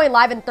think she's going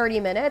live in 30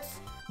 minutes,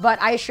 but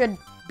I should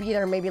be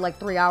there maybe like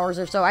 3 hours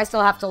or so. I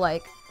still have to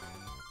like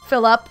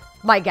fill up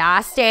my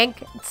gas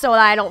tank so that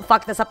I don't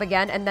fuck this up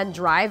again and then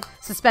drive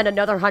to spend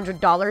another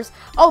 $100.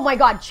 Oh my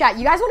god, chat,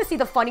 you guys want to see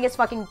the funniest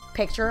fucking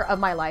picture of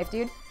my life,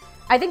 dude?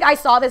 I think I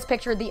saw this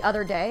picture the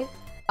other day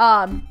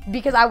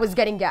because I was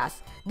getting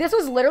gas. This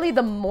was literally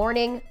the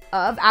morning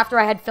of, after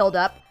I had filled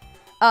up.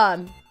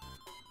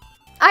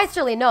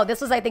 Actually, no,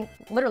 this was, I think,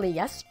 literally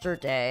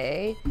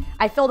yesterday.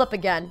 I filled up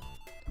again.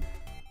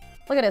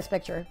 Look at this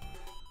picture.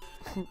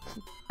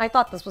 I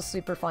thought this was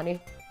super funny.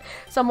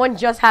 Someone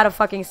just had a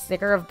fucking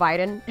sticker of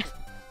Biden.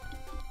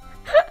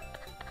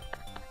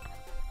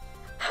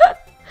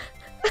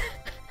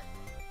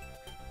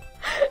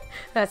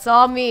 That's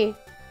all me.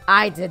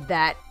 I did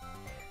that.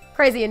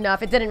 Crazy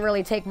enough, it didn't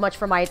really take much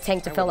for my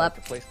tank to fill up.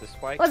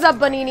 What's up,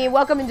 Bonini?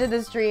 Welcome into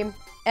the stream.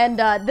 And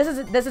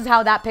this is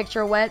how that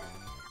picture went.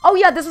 Oh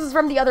yeah, this is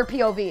from the other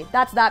POV.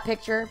 That's that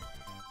picture.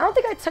 I don't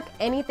think I took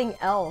anything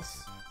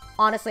else.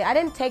 Honestly, I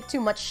didn't take too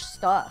much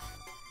stuff.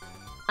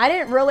 I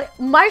didn't really...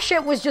 My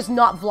shit was just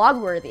not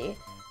vlog-worthy.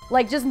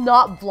 Like, just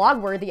not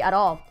vlog-worthy at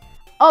all.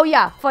 Oh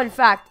yeah, fun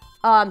fact.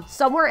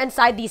 Somewhere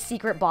inside these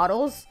secret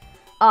bottles,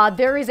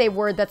 there is a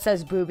word that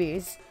says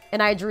boobies.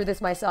 And I drew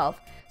this myself.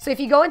 So if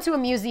you go into a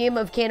museum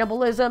of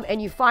cannibalism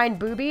and you find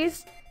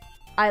boobies,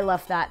 I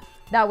left that.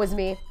 That was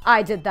me.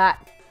 I did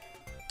that.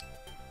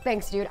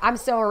 Thanks, dude. I'm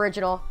so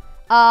original.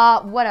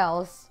 What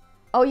else?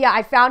 Oh yeah,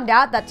 I found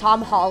out that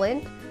Tom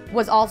Holland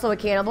was also a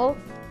cannibal.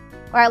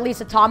 Or at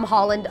least a Tom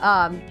Holland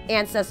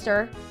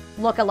ancestor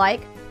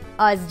look-alike.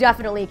 Is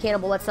definitely a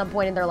cannibal at some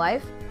point in their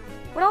life.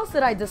 What else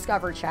did I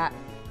discover, chat?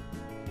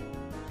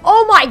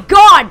 Oh my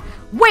god!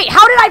 Wait,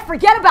 how did I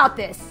forget about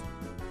this?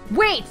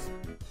 Wait!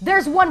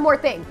 There's one more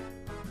thing.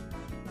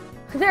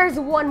 There's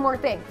one more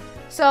thing.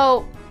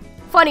 So,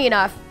 funny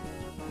enough,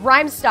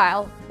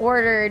 Rhymestyle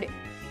ordered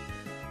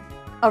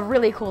a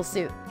really cool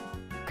suit.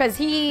 Because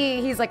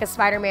he's like a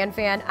Spider-Man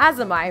fan, as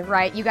am I,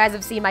 right? You guys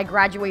have seen my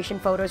graduation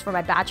photos for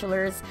my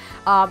bachelor's.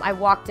 I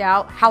walked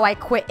out, how I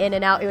quit In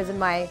and Out, it was in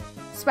my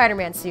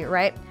Spider-Man suit,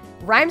 right?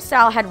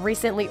 Rhymestyle had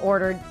recently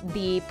ordered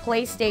the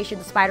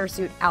PlayStation Spider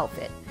Suit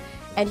outfit.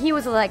 And he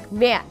was like,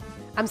 man,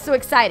 I'm so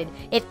excited.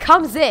 It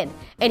comes in,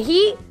 and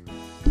he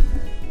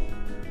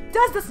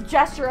does this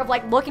gesture of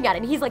like looking at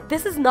it, and he's like,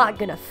 this is not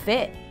gonna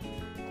fit.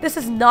 This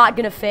is not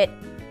gonna fit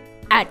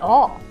at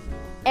all.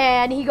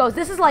 And he goes,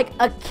 this is like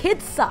a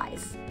kid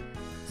size.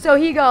 So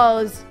he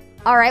goes,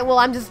 all right, well,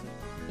 I'm just,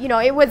 you know,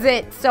 it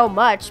wasn't so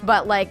much,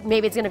 but like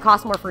maybe it's gonna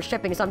cost more for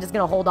shipping, so I'm just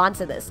gonna hold on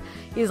to this.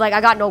 He's like,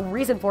 I got no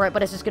reason for it,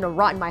 but it's just gonna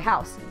rot in my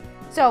house.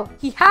 So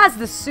he has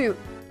the suit.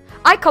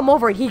 I come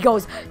over and he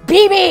goes,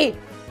 BB,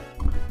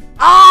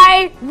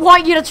 I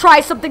want you to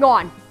try something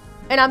on.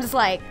 And I'm just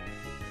like,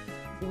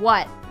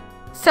 what?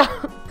 So,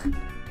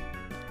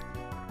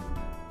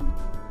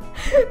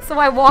 so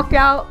I walk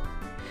out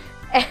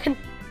and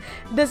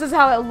this is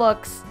how it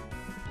looks.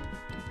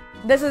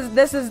 This is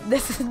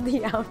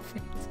the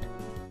outfit.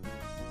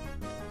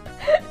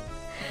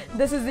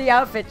 This is the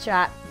outfit,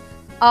 chat.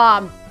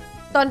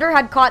 Thunder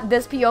had caught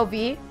this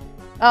POV,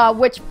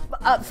 which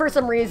for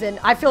some reason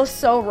I feel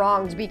so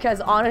wronged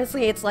because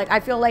honestly, it's like I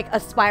feel like a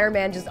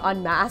Spider-Man just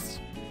unmasked.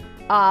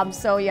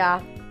 So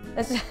yeah.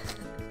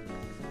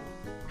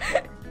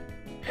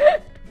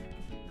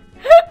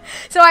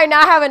 So I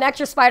now have an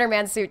extra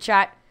Spider-Man suit,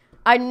 chat.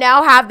 I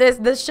now have this.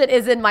 This shit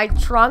is in my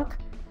trunk.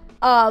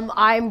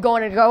 I'm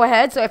going to go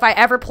ahead. So if I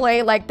ever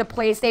play like the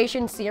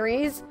PlayStation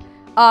series,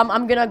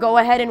 I'm gonna go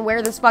ahead and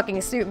wear this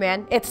fucking suit,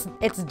 man. It's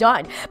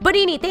done.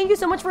 Bonini, thank you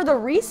so much for the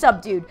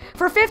resub, dude.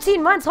 For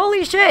 15 months,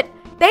 holy shit.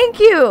 Thank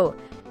you.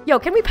 Yo,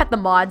 can we pet the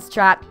mods,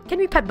 chat? Can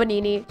we pet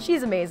Bonini?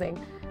 She's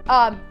amazing.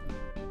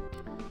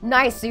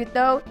 Nice suit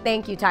though.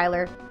 Thank you,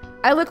 Tyler.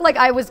 I look like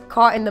I was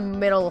caught in the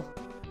middle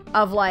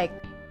of like,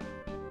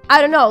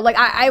 I don't know, like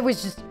I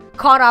was just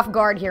caught off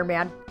guard here,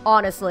 man.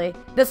 Honestly,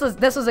 this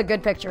was a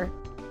good picture.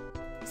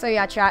 So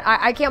yeah, chat,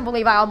 I can't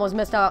believe I almost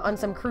missed out on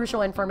some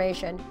crucial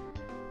information.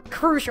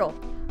 Crucial.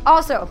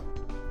 Also,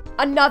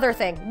 another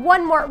thing,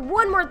 one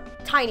more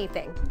tiny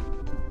thing.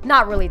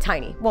 Not really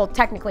tiny. Well,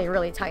 technically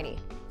really tiny.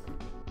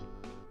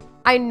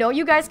 I know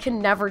you guys can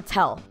never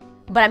tell,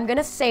 but I'm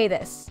gonna say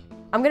this.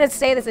 I'm gonna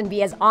say this and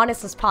be as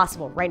honest as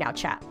possible right now,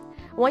 chat.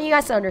 I want you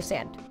guys to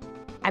understand.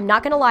 I'm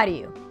not gonna lie to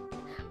you.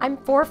 I'm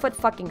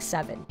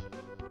 4'7".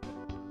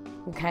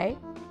 Okay?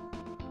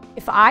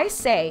 If I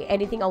say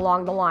anything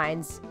along the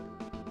lines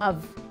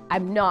of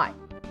I'm not,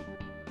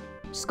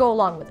 just go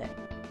along with it.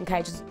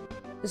 Okay? Just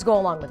go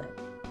along with it.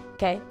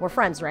 Okay? We're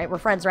friends, right? We're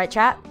friends, right,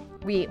 chat?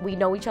 We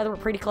know each other. We're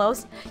pretty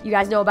close. You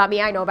guys know about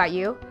me. I know about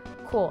you.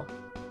 Cool.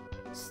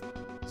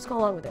 Just go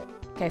along with it.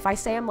 Okay, if I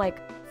say I'm like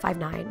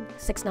 5'9",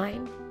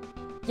 6'9",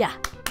 yeah.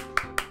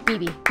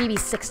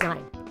 BB's 6'9".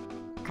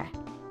 Okay.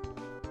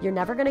 You're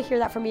never gonna hear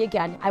that from me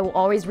again. I will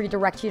always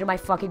redirect you to my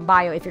fucking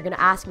bio if you're gonna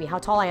ask me how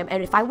tall I am.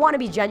 And if I want to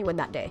be genuine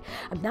that day,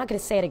 I'm not gonna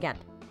say it again.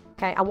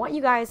 Okay, I want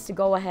you guys to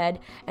go ahead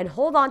and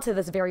hold on to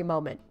this very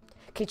moment.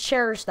 Okay,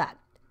 cherish that.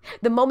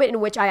 The moment in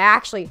which I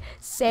actually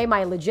say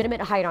my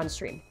legitimate height on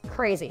stream.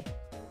 Crazy.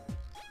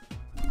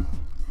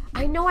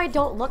 I know I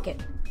don't look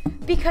it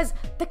because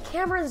the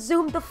camera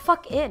zoomed the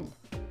fuck in.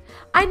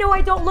 I know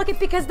I don't look it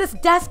because this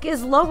desk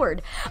is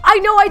lowered. I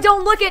know I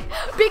don't look it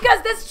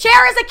because this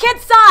chair is a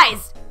kid's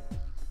size.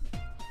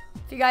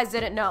 If you guys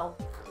didn't know,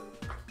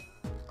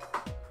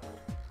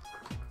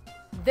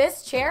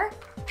 this chair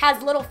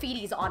has little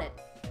feeties on it.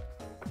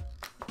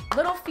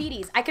 Little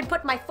feeties. I can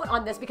put my foot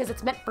on this because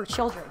it's meant for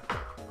children.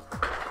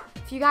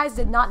 If you guys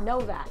did not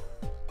know that,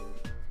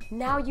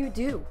 now you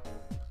do.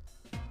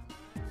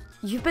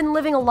 You've been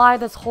living a lie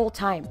this whole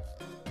time.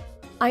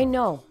 I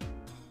know.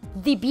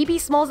 The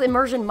BBsmols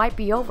immersion might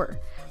be over,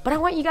 but I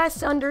want you guys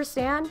to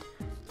understand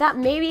that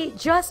maybe,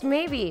 just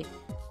maybe,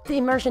 the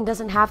immersion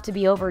doesn't have to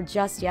be over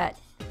just yet.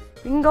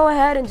 We can go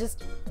ahead and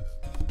just...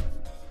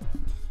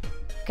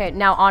 Okay,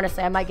 now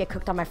honestly, I might get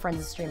cooked on my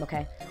friend's stream,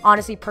 okay?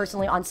 Honestly,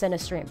 personally, on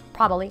Cinna's stream.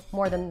 Probably,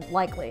 more than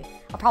likely.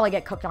 I'll probably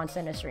get cooked on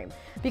Cinna's stream.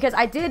 Because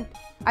I did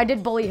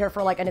bully her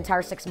for like an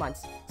entire 6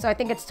 months. So I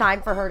think it's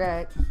time for her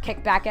to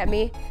kick back at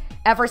me.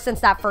 Ever since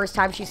that first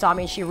time she saw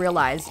me and she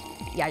realized,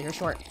 yeah, you're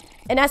short.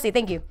 And Essie,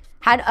 thank you.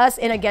 Had us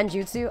in a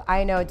genjutsu.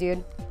 I know,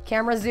 dude.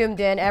 Camera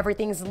zoomed in.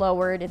 Everything's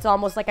lowered. It's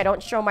almost like I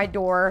don't show my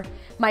door.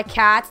 My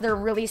cats, they're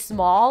really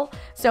small.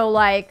 So,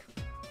 like,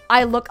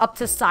 I look up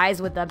to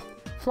size with them.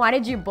 Why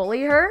did you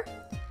bully her?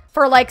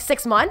 For, like,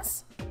 6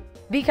 months?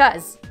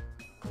 Because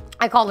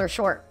I called her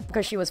short.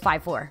 Because she was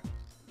 5'4".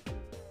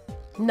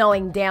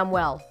 Knowing damn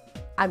well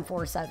I'm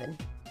 4'7".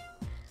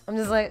 I'm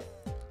just like...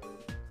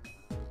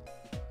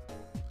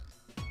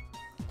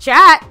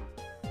 Chat!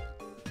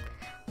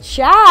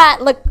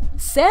 Look,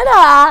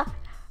 Cinna's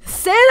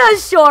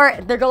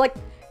short. They're going like,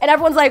 and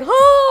everyone's like,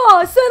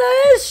 oh,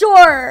 Cinna is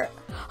short.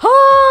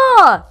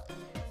 Oh,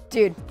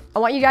 dude, I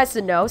want you guys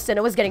to know,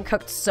 Cinna was getting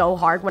cooked so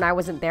hard when I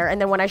wasn't there.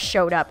 And then when I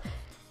showed up,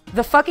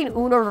 the fucking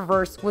Uno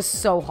reverse was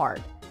so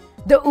hard.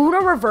 The Uno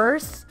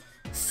reverse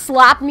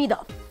slapped me the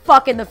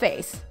fuck in the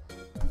face.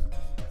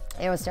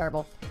 It was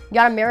terrible. You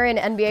gotta marry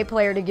an NBA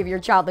player to give your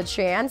child the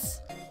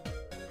chance.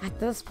 At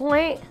this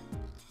point,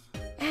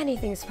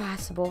 anything's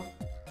possible.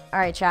 All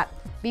right, chat.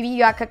 BB, you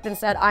got cooked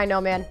instead. I know,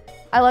 man.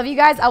 I love you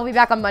guys. I'll be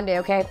back on Monday,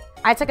 okay?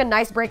 I took a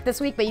nice break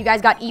this week, but you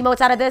guys got emotes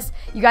out of this.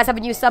 You guys have a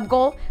new sub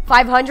goal.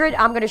 500.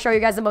 I'm going to show you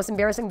guys the most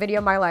embarrassing video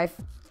of my life.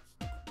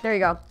 There you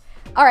go.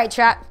 All right,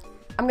 chat.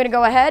 I'm going to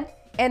go ahead.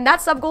 And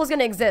that sub goal is going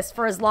to exist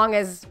for as long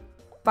as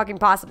fucking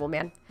possible,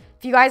 man.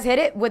 If you guys hit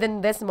it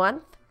within this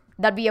month,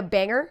 that'd be a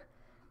banger.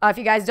 If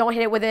you guys don't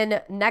hit it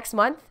within next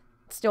month,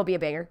 it'd still be a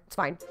banger. It's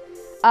fine.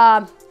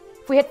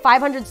 If we hit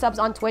 500 subs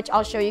on Twitch,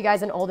 I'll show you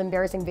guys an old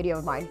embarrassing video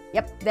of mine.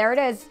 Yep, there it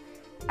is.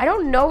 I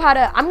don't know how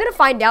to... I'm going to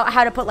find out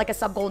how to put like a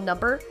sub goal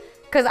number.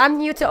 Because I'm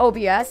new to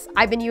OBS.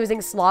 I've been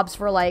using slobs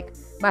for like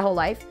my whole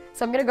life.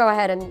 So I'm going to go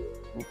ahead and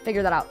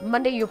figure that out.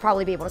 Monday, you'll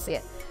probably be able to see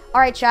it.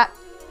 All right, chat.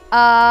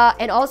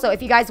 And also,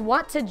 if you guys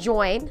want to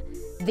join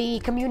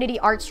the community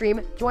art stream,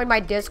 join my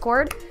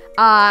Discord.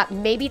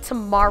 Maybe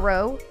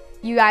tomorrow,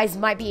 you guys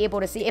might be able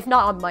to see, if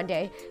not on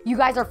Monday, you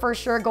guys are for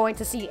sure going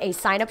to see a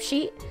sign-up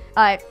sheet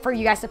for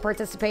you guys to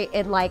participate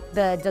in like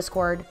the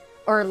Discord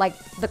or like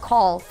the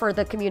call for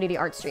the community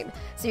art stream.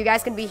 So you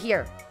guys can be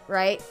here,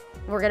 right?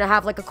 We're gonna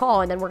have like a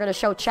call and then we're gonna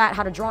show chat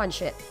how to draw and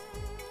shit.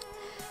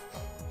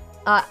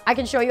 I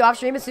can show you off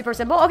stream. It's super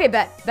simple. Okay,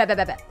 bet.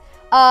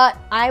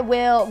 I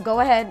will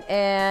go ahead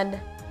and...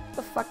 What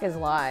the fuck is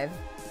live?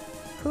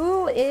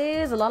 Who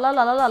is live?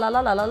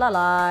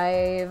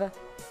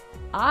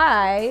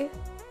 I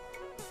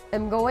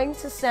am going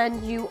to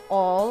send you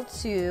all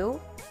to...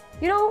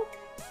 You know,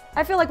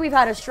 I feel like we've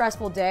had a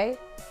stressful day.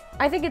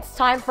 I think it's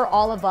time for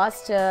all of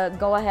us to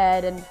go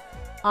ahead and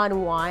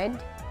unwind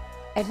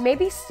and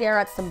maybe stare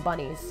at some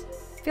bunnies.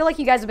 I feel like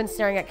you guys have been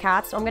staring at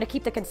cats, so I'm going to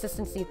keep the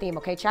consistency theme,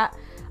 okay, chat?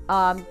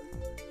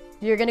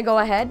 You're going to go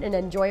ahead and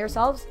enjoy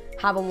yourselves.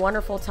 Have a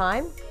wonderful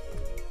time.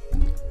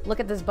 Look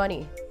at this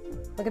bunny.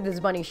 Look at this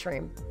bunny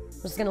stream.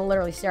 I'm just going to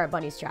literally stare at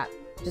bunnies, chat.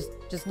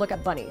 Just look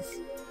at bunnies.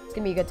 It's going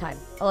to be a good time.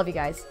 I love you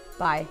guys.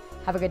 Bye.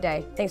 Have a good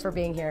day. Thanks for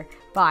being here.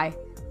 Bye.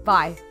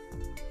 Bye.